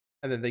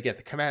 And then they get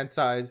the command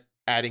size,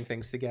 adding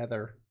things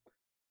together.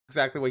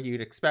 Exactly what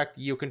you'd expect.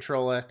 You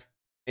control it,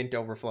 int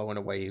overflow, and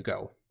away you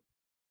go.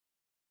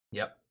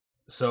 Yep.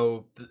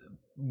 So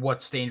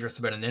what's dangerous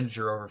about an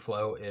integer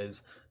overflow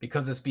is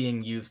because it's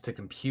being used to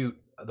compute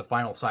the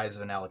final size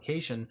of an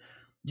allocation,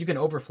 you can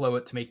overflow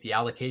it to make the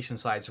allocation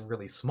size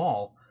really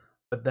small,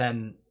 but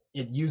then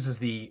it uses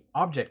the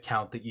object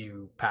count that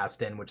you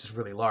passed in, which is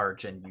really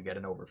large, and you get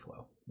an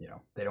overflow.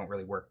 They don't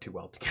really work too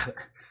well together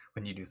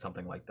when you do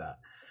something like that.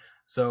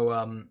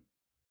 So,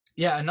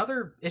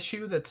 another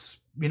issue that's,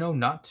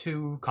 not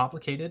too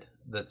complicated,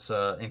 that's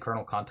in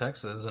kernel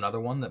context. This is another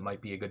one that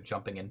might be a good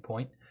jumping in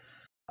point.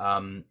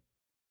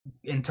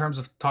 In terms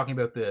of talking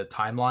about the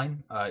timeline,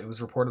 it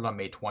was reported on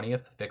May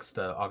 20th, fixed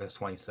August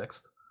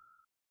 26th.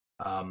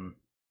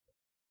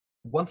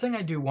 One thing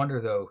I do wonder,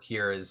 though,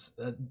 here is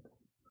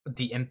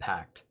the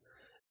impact.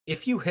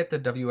 If you hit the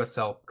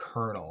WSL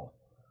kernel,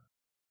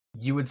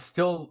 you're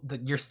still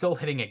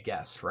hitting a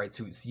guest, right?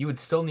 So you would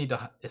still need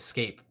to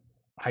escape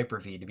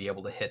Hyper-V to be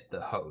able to hit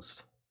the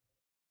host.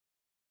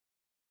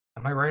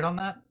 Am I right on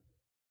that?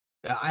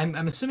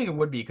 I'm assuming it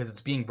would be because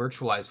it's being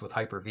virtualized with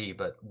Hyper-V,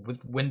 but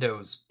with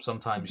Windows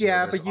sometimes but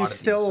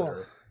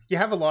you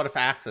have a lot of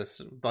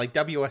access. Like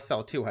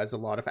WSL2 has a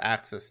lot of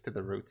access to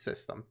the root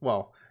system.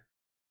 Well,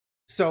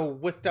 so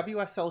with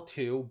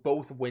WSL2,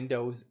 both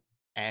Windows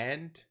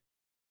and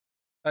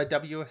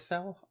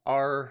WSL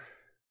are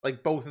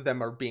both of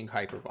them are being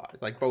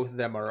hypervised. Both of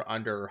them are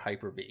under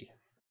Hyper-V.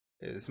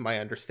 Is my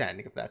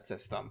understanding of that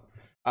system.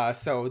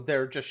 So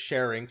they're just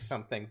sharing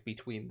some things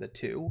between the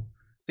two.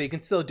 So you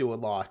can still do a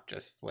lot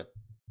just with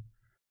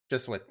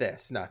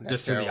this, not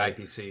necessarily just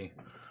through the IPC.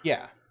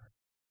 Yeah.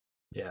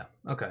 Yeah.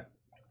 Okay.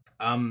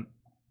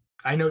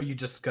 I know you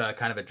just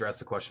kind of addressed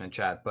the question in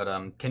chat,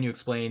 but can you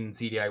explain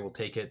ZDI will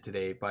take it? Do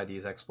they buy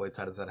these exploits?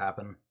 How does that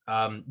happen?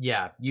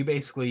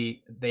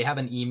 They have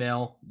an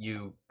email.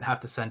 You have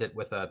to send it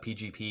with a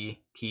PGP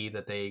key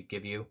that they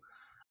give you.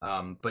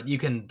 But you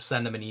can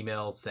send them an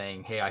email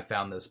saying, hey, I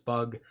found this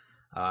bug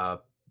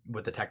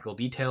with the technical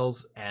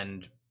details,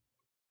 and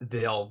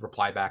they'll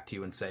reply back to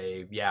you and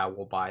say, yeah,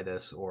 we'll buy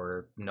this,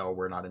 or no,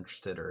 we're not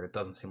interested, or it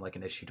doesn't seem like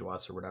an issue to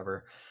us, or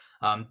whatever.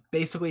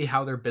 Basically,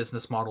 how their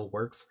business model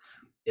works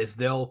is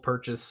they'll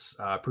purchase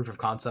proof of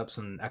concepts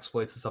and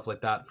exploits and stuff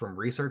like that from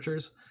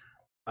researchers.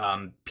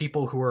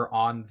 People who are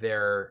on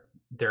their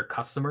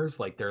customers,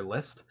 like their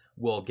list,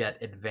 will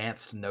get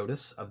advanced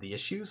notice of the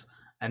issues,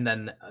 and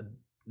then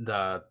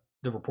the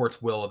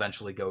reports will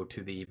eventually go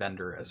to the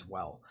vendor as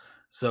well.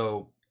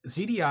 So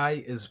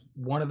ZDI is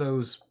one of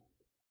those.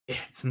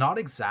 It's not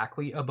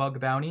exactly a bug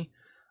bounty.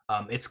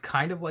 It's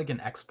kind of like an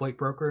exploit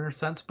broker in a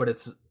sense, but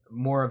it's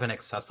more of an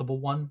accessible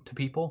one to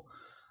people.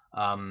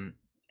 And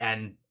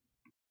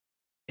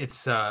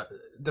it's the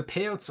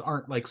payouts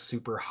aren't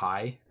super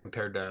high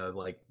compared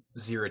to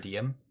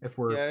Zero-Diem. If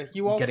we're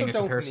you also getting a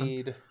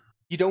comparison.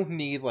 You don't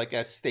need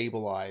as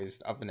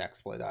stabilized of an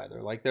exploit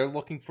either. They're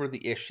looking for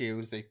the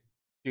issues. They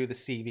do the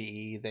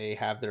CVE. They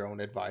have their own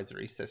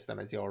advisory system,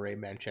 as you already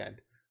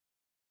mentioned.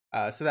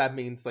 So that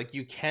means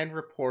you can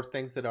report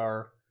things that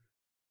are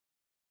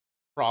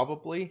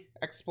probably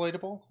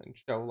exploitable and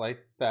show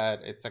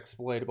that it's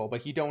exploitable,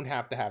 but you don't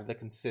have to have the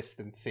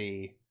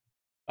consistency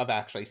of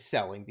actually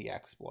selling the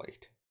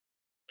exploit.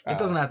 It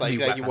doesn't have to be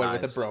that weaponized. You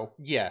would with a bro.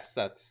 Yes,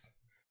 that's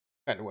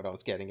kind of what I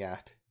was getting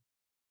at.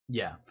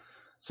 Yeah.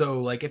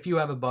 So if you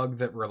have a bug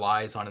that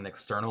relies on an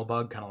external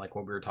bug, kind of like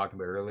what we were talking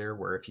about earlier,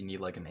 where if you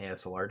need an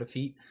ASLR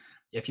defeat,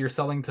 if you're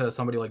selling to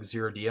somebody like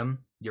Zero-Diem,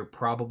 you're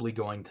probably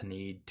going to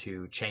need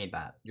to chain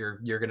that. You're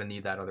going to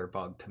need that other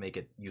bug to make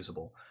it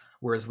usable.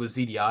 Whereas with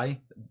ZDI,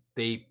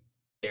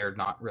 they're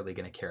not really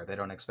going to care. They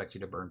don't expect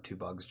you to burn 2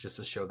 bugs just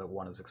to show that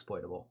one is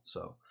exploitable.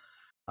 So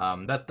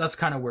that's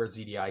kind of where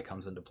ZDI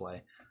comes into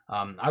play.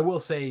 I will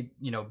say,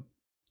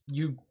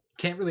 you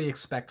can't really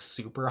expect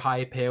super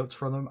high payouts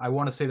from them. I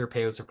want to say their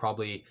payouts are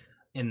probably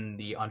in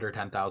the under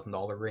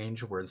 $10,000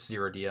 range, whereas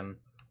Zero-Diem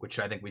which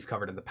I think we've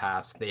covered in the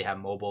past. They have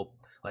mobile,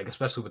 like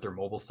especially with their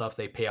mobile stuff,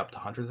 they pay up to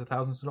hundreds of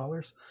thousands of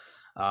dollars.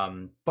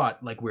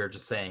 But like we were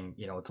just saying,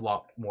 it's a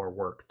lot more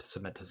work to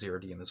submit to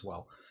Zero-Diem as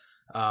well.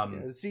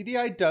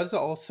 ZDI does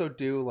also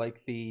do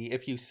like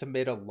if you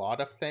submit a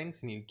lot of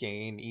things and you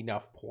gain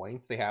enough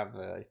points, they have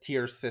a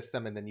tier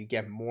system, and then you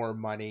get more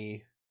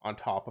money on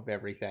top of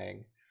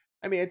everything.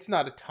 I mean, it's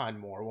not a ton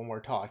more when we're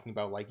talking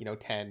about like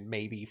 10,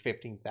 maybe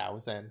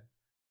 $15,000.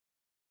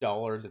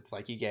 It's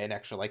like you get an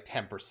extra like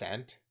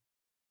 10%.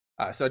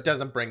 So it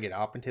doesn't bring it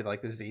up into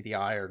like the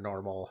ZDI or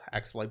normal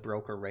exploit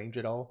broker range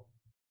at all.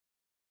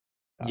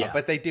 Yeah,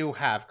 but they do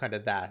have kind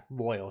of that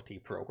loyalty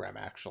program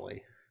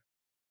actually.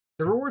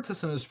 The reward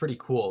system is pretty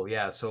cool,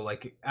 yeah. So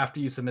like after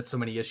you submit so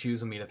many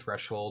issues and meet a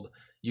threshold,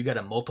 you get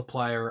a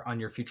multiplier on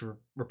your future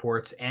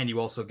reports, and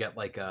you also get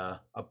like a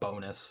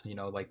bonus.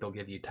 Like they'll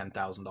give you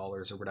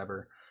 $10,000 or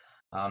whatever.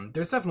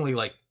 There's definitely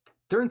like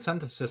their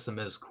incentive system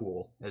is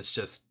cool. It's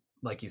just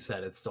like you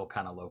said, it's still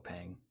kind of low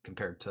paying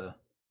compared to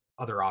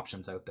other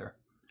options out there.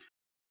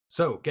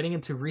 So getting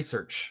into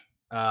research,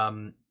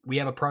 we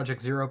have a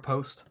Project Zero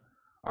post,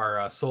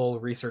 our sole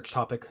research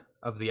topic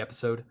of the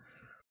episode.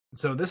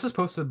 So this is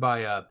posted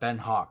by Ben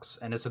Hawks,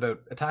 and it's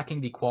about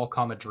attacking the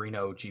Qualcomm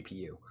Adreno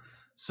GPU.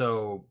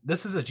 So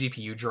this is a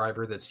GPU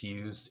driver that's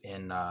used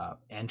in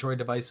Android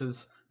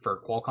devices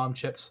for Qualcomm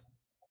chips.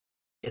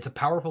 It's a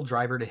powerful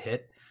driver to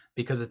hit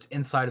because it's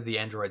inside of the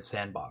Android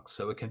sandbox,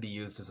 so it can be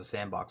used as a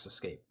sandbox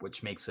escape,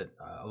 which makes it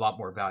a lot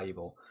more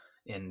valuable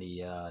in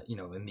the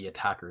in the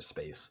attacker's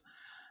space.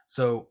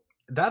 So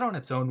that on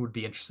its own would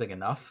be interesting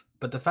enough,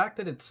 but the fact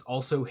that it's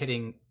also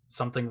hitting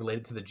something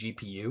related to the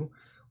GPU,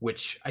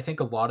 which I think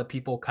a lot of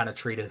people kind of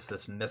treat as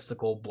this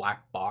mystical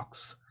black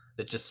box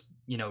that just,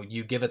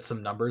 you give it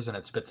some numbers and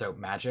it spits out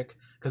magic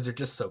because they're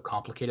just so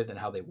complicated in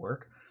how they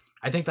work.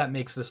 I think that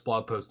makes this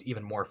blog post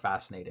even more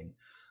fascinating.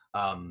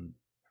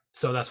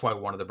 So that's why I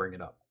wanted to bring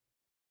it up.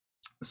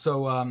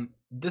 So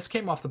this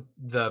came off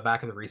the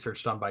back of the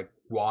research done by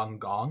Guang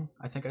Gong,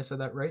 I think I said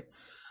that right,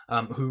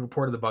 who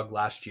reported the bug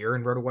last year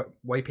and wrote a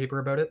white paper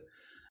about it.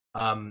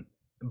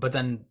 But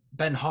then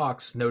Ben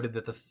Hawks noted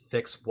that the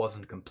fix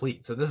wasn't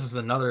complete. So this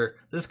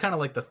is kind of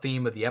like the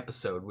theme of the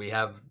episode. We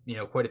have,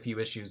 quite a few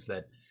issues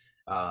that,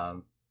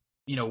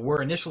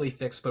 were initially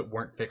fixed but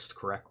weren't fixed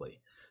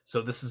correctly.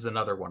 So this is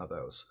another one of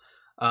those.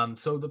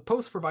 So the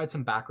post provides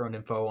some background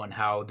info on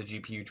how the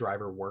GPU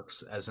driver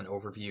works as an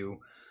overview.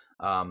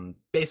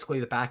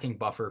 Basically, the backing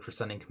buffer for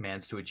sending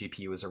commands to a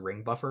GPU is a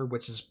ring buffer,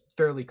 which is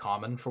fairly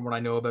common from what I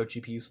know about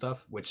GPU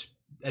stuff, which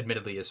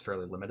admittedly is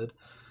fairly limited.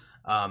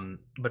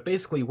 But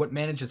basically what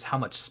manages how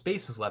much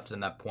space is left in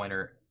that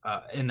pointer,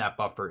 in that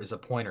buffer, is a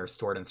pointer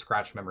stored in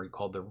scratch memory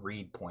called the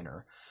read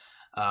pointer.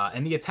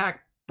 And the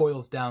attack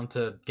boils down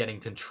to getting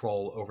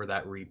control over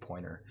that read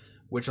pointer,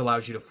 which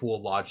allows you to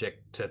fool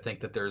logic to think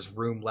that there's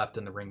room left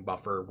in the ring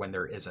buffer when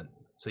there isn't.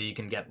 So you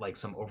can get like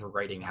some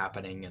overwriting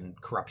happening and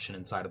corruption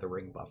inside of the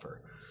ring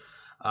buffer.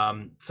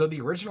 So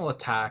the original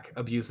attack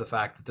abused the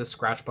fact that this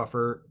scratch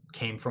buffer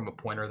came from a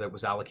pointer that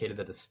was allocated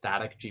at a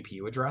static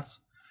GPU address.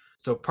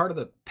 So part of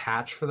the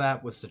patch for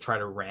that was to try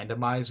to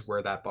randomize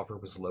where that buffer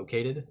was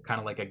located, kind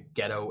of like a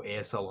ghetto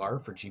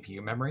ASLR for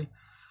GPU memory.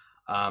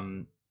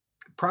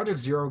 Project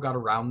Zero got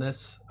around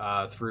this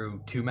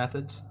through two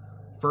methods.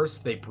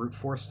 First, they brute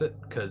forced it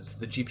because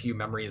the GPU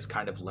memory is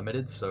kind of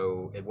limited,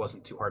 so it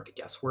wasn't too hard to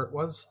guess where it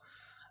was.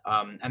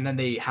 And then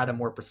they had a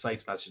more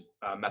precise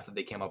method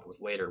they came up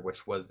with later,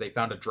 which was they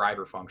found a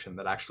driver function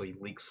that actually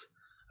leaks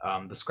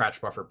the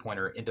scratch buffer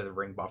pointer into the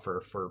ring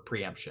buffer for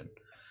preemption.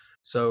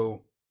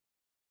 So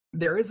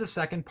there is a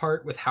second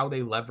part with how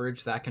they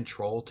leverage that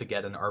control to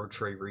get an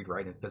arbitrary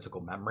read-write in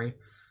physical memory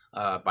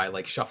by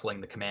like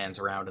shuffling the commands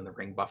around in the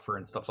ring buffer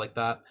and stuff like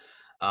that.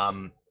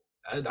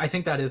 I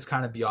think that is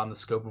kind of beyond the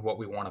scope of what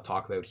we want to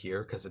talk about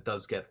here because it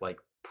does get like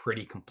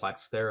pretty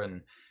complex there.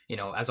 And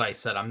as I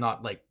said, I'm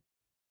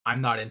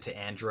not into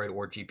Android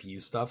or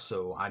GPU stuff,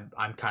 so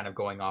I'm kind of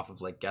going off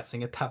of like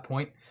guessing at that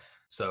point.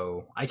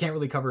 So I can't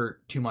really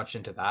cover too much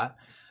into that.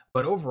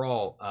 But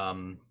overall,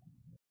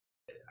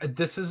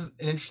 this is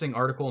an interesting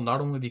article,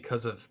 not only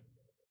because of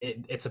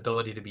its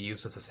ability to be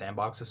used as a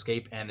sandbox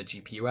escape and the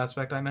GPU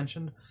aspect I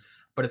mentioned,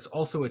 but it's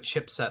also a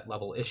chipset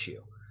level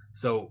issue.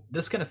 So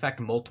this can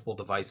affect multiple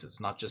devices,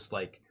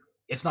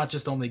 it's not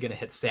just only going to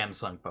hit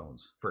Samsung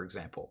phones, for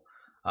example.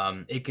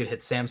 It could hit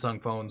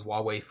Samsung phones,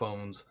 Huawei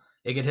phones.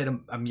 It could hit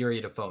a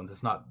myriad of phones.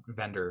 It's not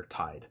vendor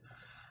tied.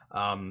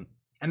 And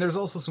there's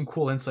also some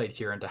cool insight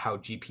here into how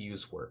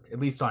GPUs work, at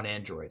least on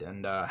Android,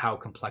 and how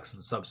complex of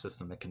a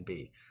subsystem it can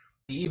be.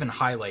 They even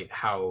highlight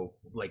how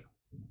like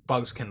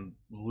bugs can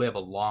live a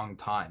long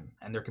time,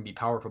 and there can be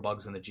powerful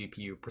bugs in the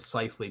GPU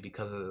precisely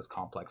because of this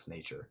complex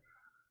nature.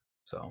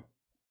 So,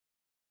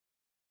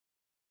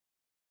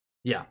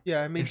 yeah.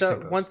 I mean,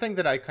 the one thing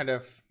that I kind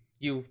of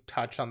you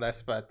touched on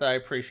this, but that I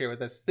appreciate with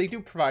this, they do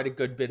provide a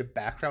good bit of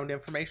background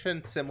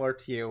information, similar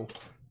to you.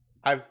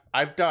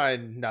 I've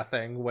done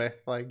nothing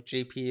with like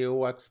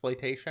GPU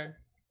exploitation.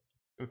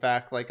 In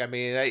fact, like, I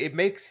mean, it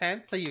makes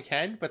sense that you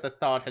can, but the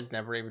thought has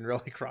never even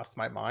really crossed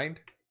my mind.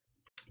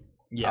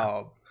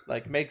 Yeah.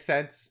 like makes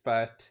sense,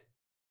 but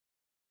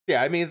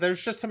yeah, I mean,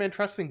 there's just some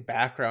interesting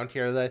background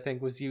here that I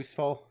think was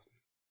useful.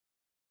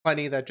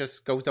 Plenty that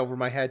just goes over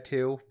my head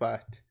too,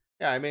 but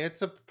yeah, I mean,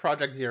 it's a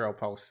Project Zero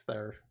post.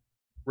 They're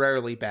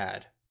rarely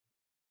bad.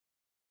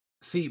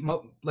 See,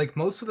 like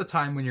most of the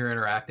time when you're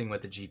interacting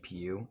with the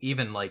GPU,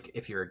 even like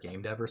if you're a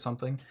game dev or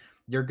something,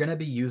 you're going to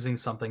be using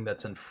something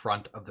that's in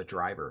front of the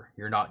driver.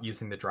 You're not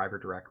using the driver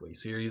directly.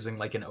 So you're using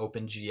like an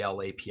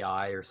OpenGL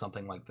API or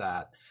something like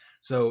that.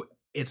 So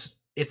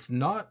it's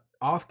not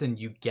often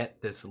you get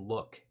this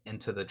look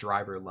into the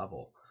driver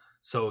level.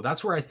 So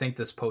that's where I think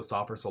this post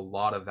offers a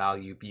lot of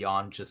value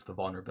beyond just the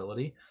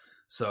vulnerability.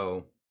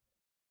 So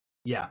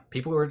yeah,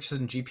 people who are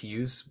interested in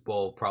GPUs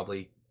will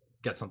probably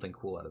get something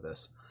cool out of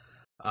this.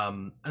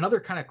 Another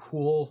kind of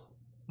cool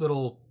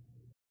little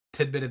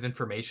tidbit of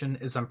information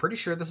is I'm pretty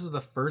sure this is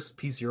the first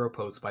P0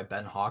 post by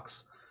Ben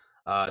Hawks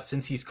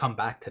since he's come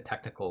back to a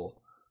technical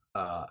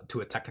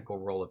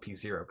role at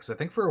P0. Because I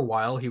think for a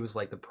while he was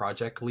like the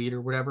project lead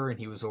or whatever, and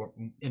he was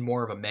in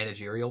more of a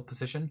managerial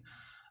position.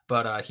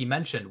 But he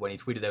mentioned when he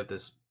tweeted out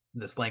this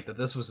link that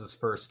this was his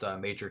first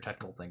major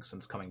technical thing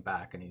since coming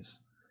back, and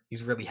he's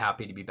really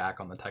happy to be back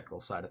on the technical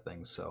side of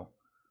things. So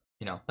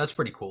that's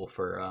pretty cool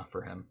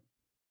for him.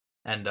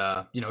 And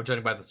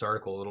judging by this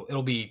article,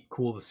 it'll be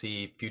cool to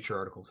see future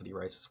articles that he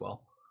writes as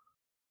well.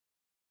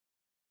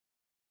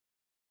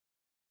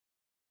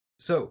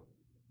 So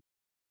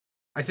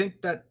I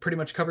think that pretty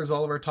much covers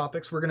all of our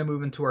topics. We're going to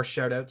move into our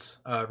shoutouts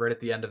right at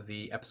the end of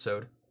the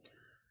episode.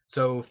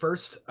 So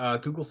first,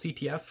 Google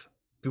CTF.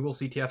 Google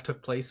CTF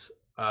took place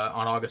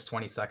on August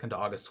 22nd to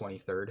August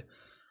 23rd.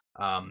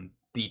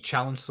 The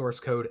challenge source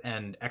code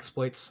and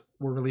exploits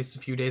were released a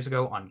few days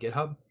ago on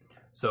GitHub.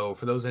 So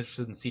for those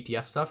interested in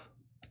CTF stuff,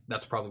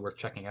 that's probably worth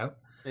checking out.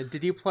 And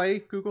did you play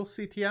Google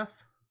CTF?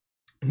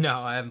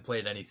 No, I haven't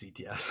played any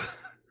CTFs.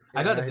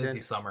 I've had a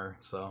busy summer,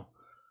 so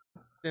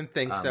didn't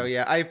think so.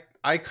 Yeah,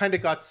 I kind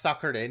of got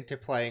suckered into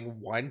playing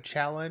one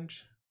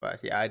challenge,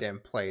 but yeah, I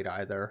didn't play it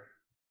either.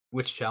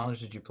 Which challenge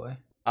did you play?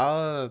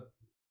 Tasterize.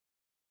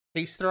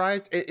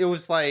 It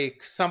was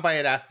like somebody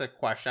had asked a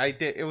question.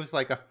 It was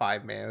like a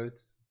 5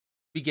 minutes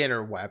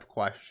beginner web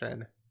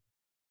question.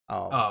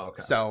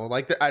 Okay. So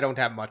like I don't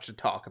have much to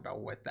talk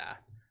about with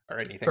that or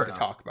anything to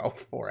talk about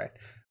for it.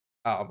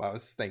 I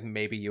was thinking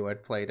maybe you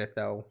had played it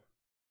though.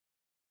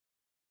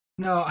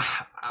 No,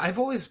 I've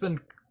always been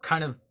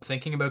kind of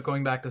thinking about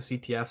going back to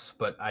CTFs,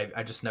 but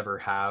I just never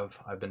have.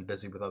 I've been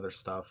busy with other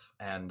stuff,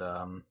 and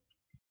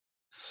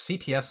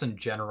CTFs in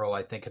general,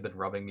 I think, have been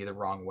rubbing me the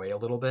wrong way a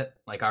little bit.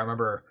 Like I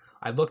remember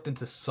I looked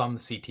into some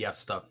CTF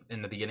stuff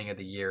in the beginning of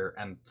the year,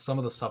 and some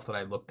of the stuff that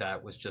I looked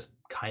at was just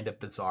kind of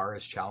bizarre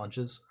as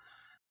challenges.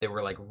 They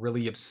were like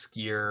really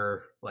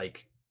obscure,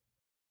 like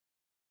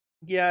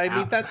yeah, I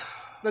mean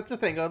that's the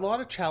thing. A lot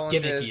of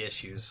challenges, gimmicky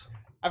issues.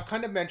 I've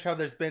kind of mentioned how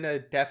there's been a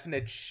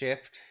definite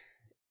shift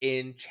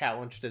in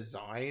challenge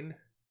design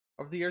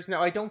over the years.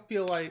 Now, I don't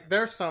feel like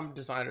there are some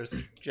designers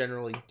who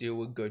generally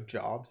do a good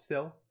job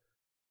still.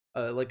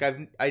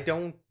 I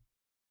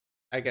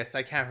guess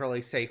I can't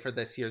really say for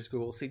this year's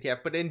Google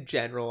CTF, but in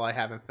general, I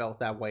haven't felt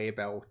that way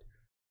about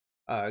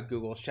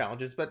Google's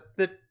challenges. But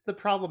the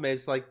problem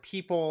is like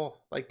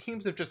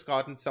teams have just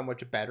gotten so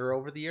much better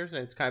over the years,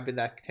 and it's kind of been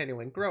that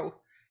continuing growth.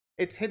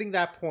 It's hitting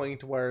that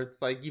point where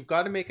it's like you've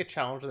got to make a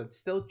challenge that's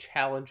still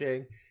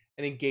challenging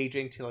and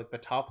engaging to like the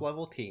top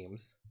level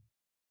teams.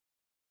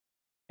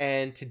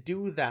 And to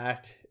do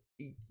that,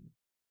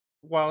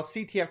 while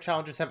CTF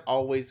challenges have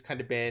always kind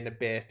of been a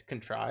bit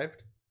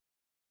contrived,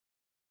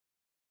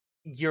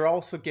 you're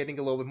also getting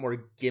a little bit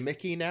more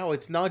gimmicky now.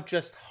 It's not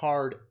just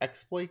hard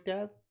exploit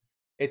dev.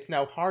 It's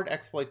now hard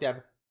exploit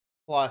dev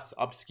plus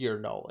obscure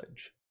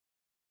knowledge.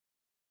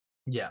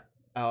 Yeah.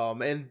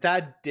 And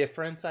that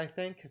difference, I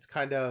think, is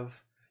kind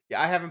of... Yeah,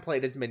 I haven't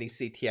played as many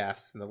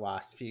CTFs in the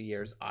last few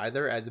years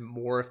either, as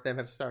more of them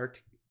have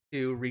started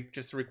to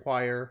just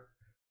require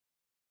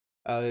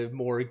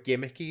more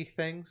gimmicky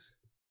things.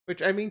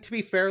 Which, I mean, to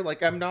be fair,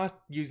 like, I'm not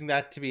using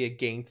that to be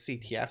against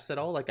CTFs at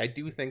all. Like, I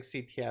do think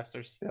CTFs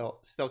are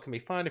still can be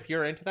fun. If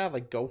you're into that,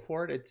 like, go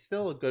for it. It's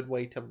still a good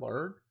way to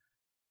learn.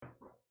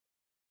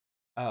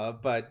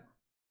 But,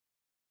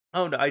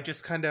 oh no, I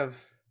just kind of...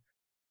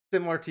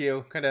 Similar to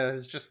you, kind of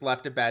has just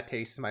left a bad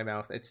taste in my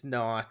mouth. It's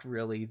not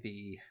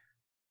really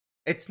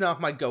it's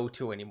not my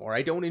go-to anymore.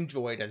 I don't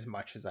enjoy it as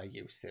much as I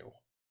used to.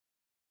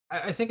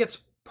 I think it's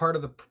part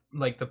of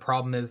the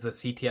problem is that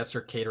CTFs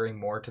are catering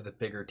more to the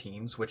bigger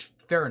teams, which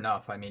fair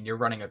enough. I mean, you're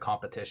running a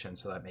competition,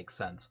 so that makes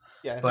sense.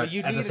 Yeah, but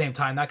at the same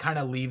time, that kind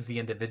of leaves the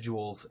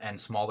individuals and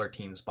smaller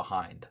teams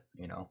behind,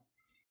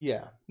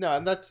 Yeah, no,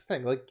 and that's the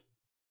thing. Like,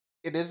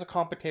 it is a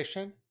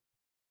competition.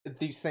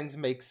 These things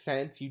make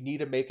sense. You need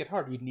to make it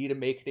hard. You need to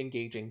make it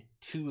engaging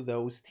to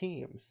those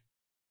teams.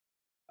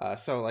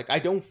 So, like, I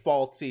don't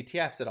fault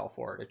CTFs at all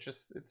for it.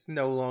 It's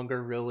no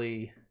longer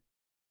really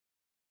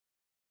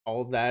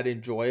all that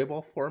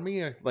enjoyable for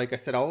me. Like I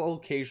said, I'll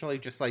occasionally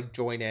just, like,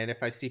 join in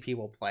if I see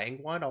people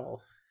playing one.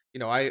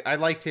 I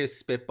like to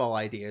spitball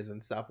ideas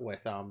and stuff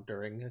with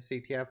during a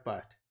CTF,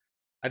 but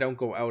I don't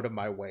go out of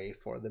my way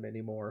for them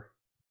anymore.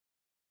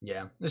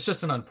 Yeah, it's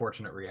just an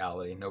unfortunate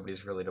reality.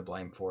 Nobody's really to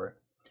blame for it.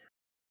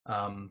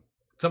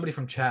 Somebody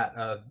from chat,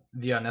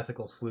 the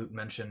Unethical Salute,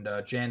 mentioned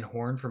Jan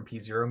Horn from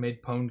P0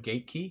 made Pwn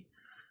Gatekey.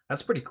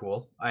 That's pretty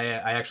cool. I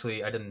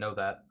didn't know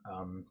that.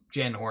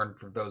 Jan Horn,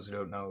 for those who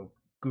don't know,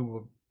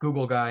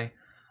 Google guy,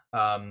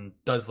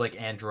 does like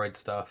Android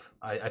stuff.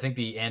 I think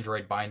the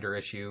Android binder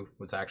issue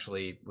was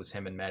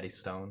him and Maddie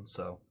Stone.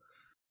 So,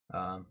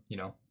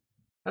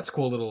 that's a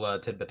cool little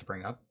tidbit to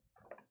bring up.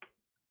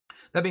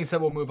 That being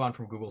said, we'll move on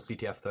from Google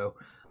CTF though,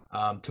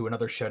 to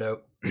another shout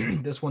out.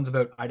 This one's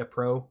about IDA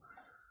Pro.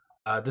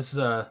 I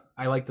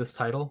like this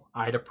title,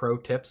 IDA Pro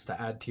tips to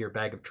add to your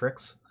bag of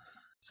tricks.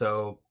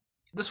 So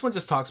this one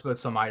just talks about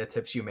some IDA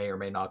tips you may or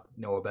may not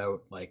know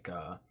about, like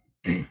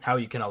how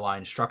you can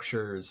align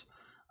structures,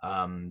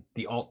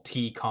 the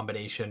Alt-T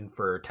combination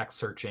for text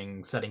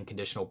searching, setting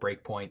conditional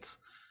breakpoints.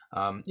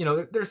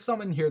 There's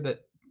some in here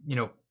that,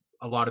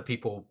 a lot of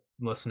people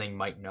listening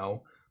might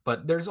know,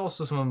 but there's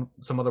also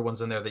some other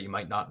ones in there that you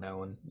might not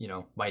know and,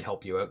 might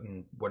help you out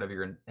in whatever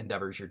your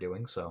endeavors you're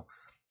doing. So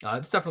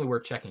it's definitely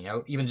worth checking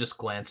out, even just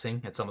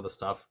glancing at some of the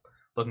stuff,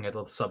 looking at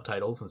the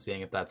subtitles and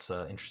seeing if that's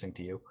interesting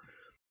to you.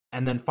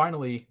 And then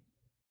finally,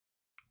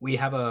 we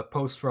have a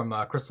post from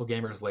Crystal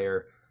Gamers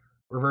Lair,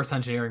 reverse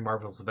engineering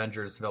Marvel's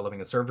Avengers,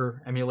 developing a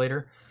server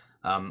emulator.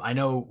 I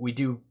know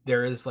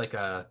there is like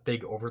a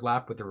big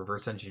overlap with the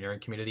reverse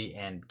engineering community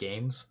and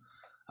games.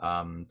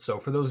 So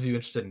for those of you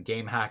interested in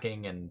game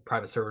hacking and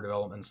private server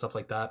development and stuff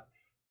like that,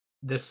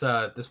 this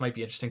might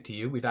be interesting to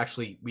you.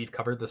 We've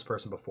covered this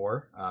person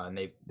before, and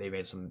they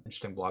made some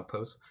interesting blog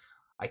posts.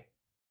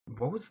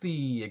 What was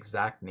the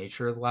exact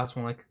nature of the last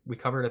one we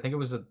covered? I think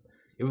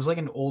it was like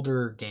an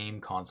older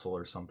game console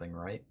or something,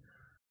 right?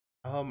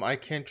 I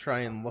can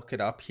try and look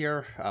it up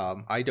here.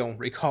 I don't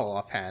recall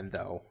offhand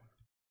though.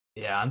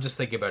 Yeah, I'm just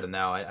thinking about it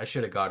now. I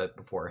should have got it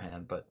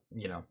beforehand, but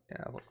Yeah,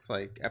 it looks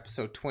like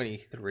episode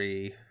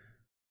 23.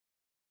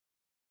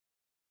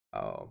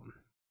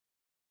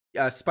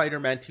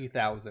 Spider-Man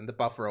 2000, the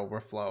buffer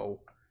overflow,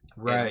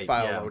 right?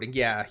 File loading.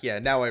 Yeah.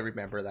 Now I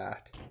remember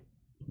that.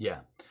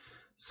 Yeah.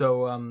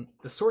 So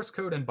the source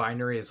code and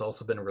binary has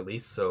also been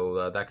released,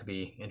 so that could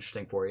be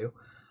interesting for you.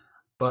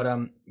 But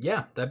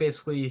that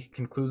basically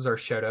concludes our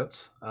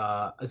shoutouts.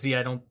 Z,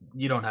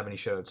 you don't have any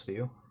shoutouts, do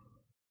you?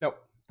 Nope.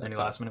 Any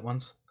last minute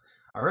ones?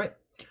 All right.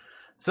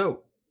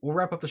 So we'll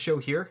wrap up the show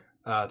here.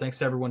 Thanks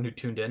to everyone who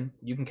tuned in.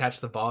 You can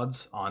catch the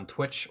VODs on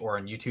Twitch or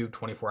on YouTube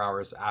 24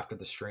 hours after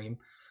the stream.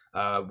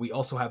 We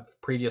also have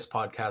previous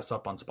podcasts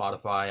up on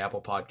Spotify,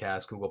 Apple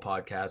Podcasts, Google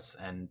Podcasts,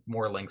 and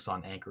more links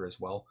on Anchor as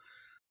well.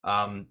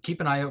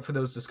 Keep an eye out for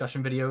those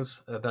discussion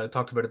videos that I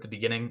talked about at the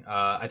beginning.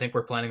 I think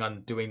we're planning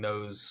on doing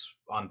those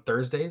on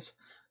Thursdays.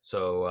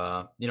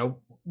 So,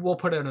 we'll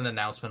put out an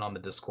announcement on the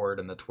Discord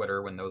and the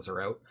Twitter when those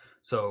are out.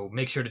 So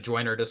make sure to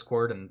join our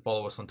Discord and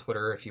follow us on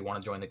Twitter if you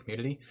want to join the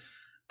community.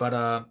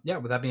 But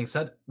with that being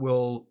said,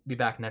 we'll be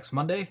back next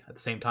Monday at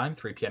the same time,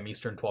 3 p.m.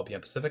 Eastern, 12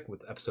 p.m. Pacific,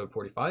 with episode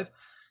 45.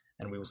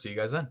 And we will see you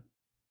guys then.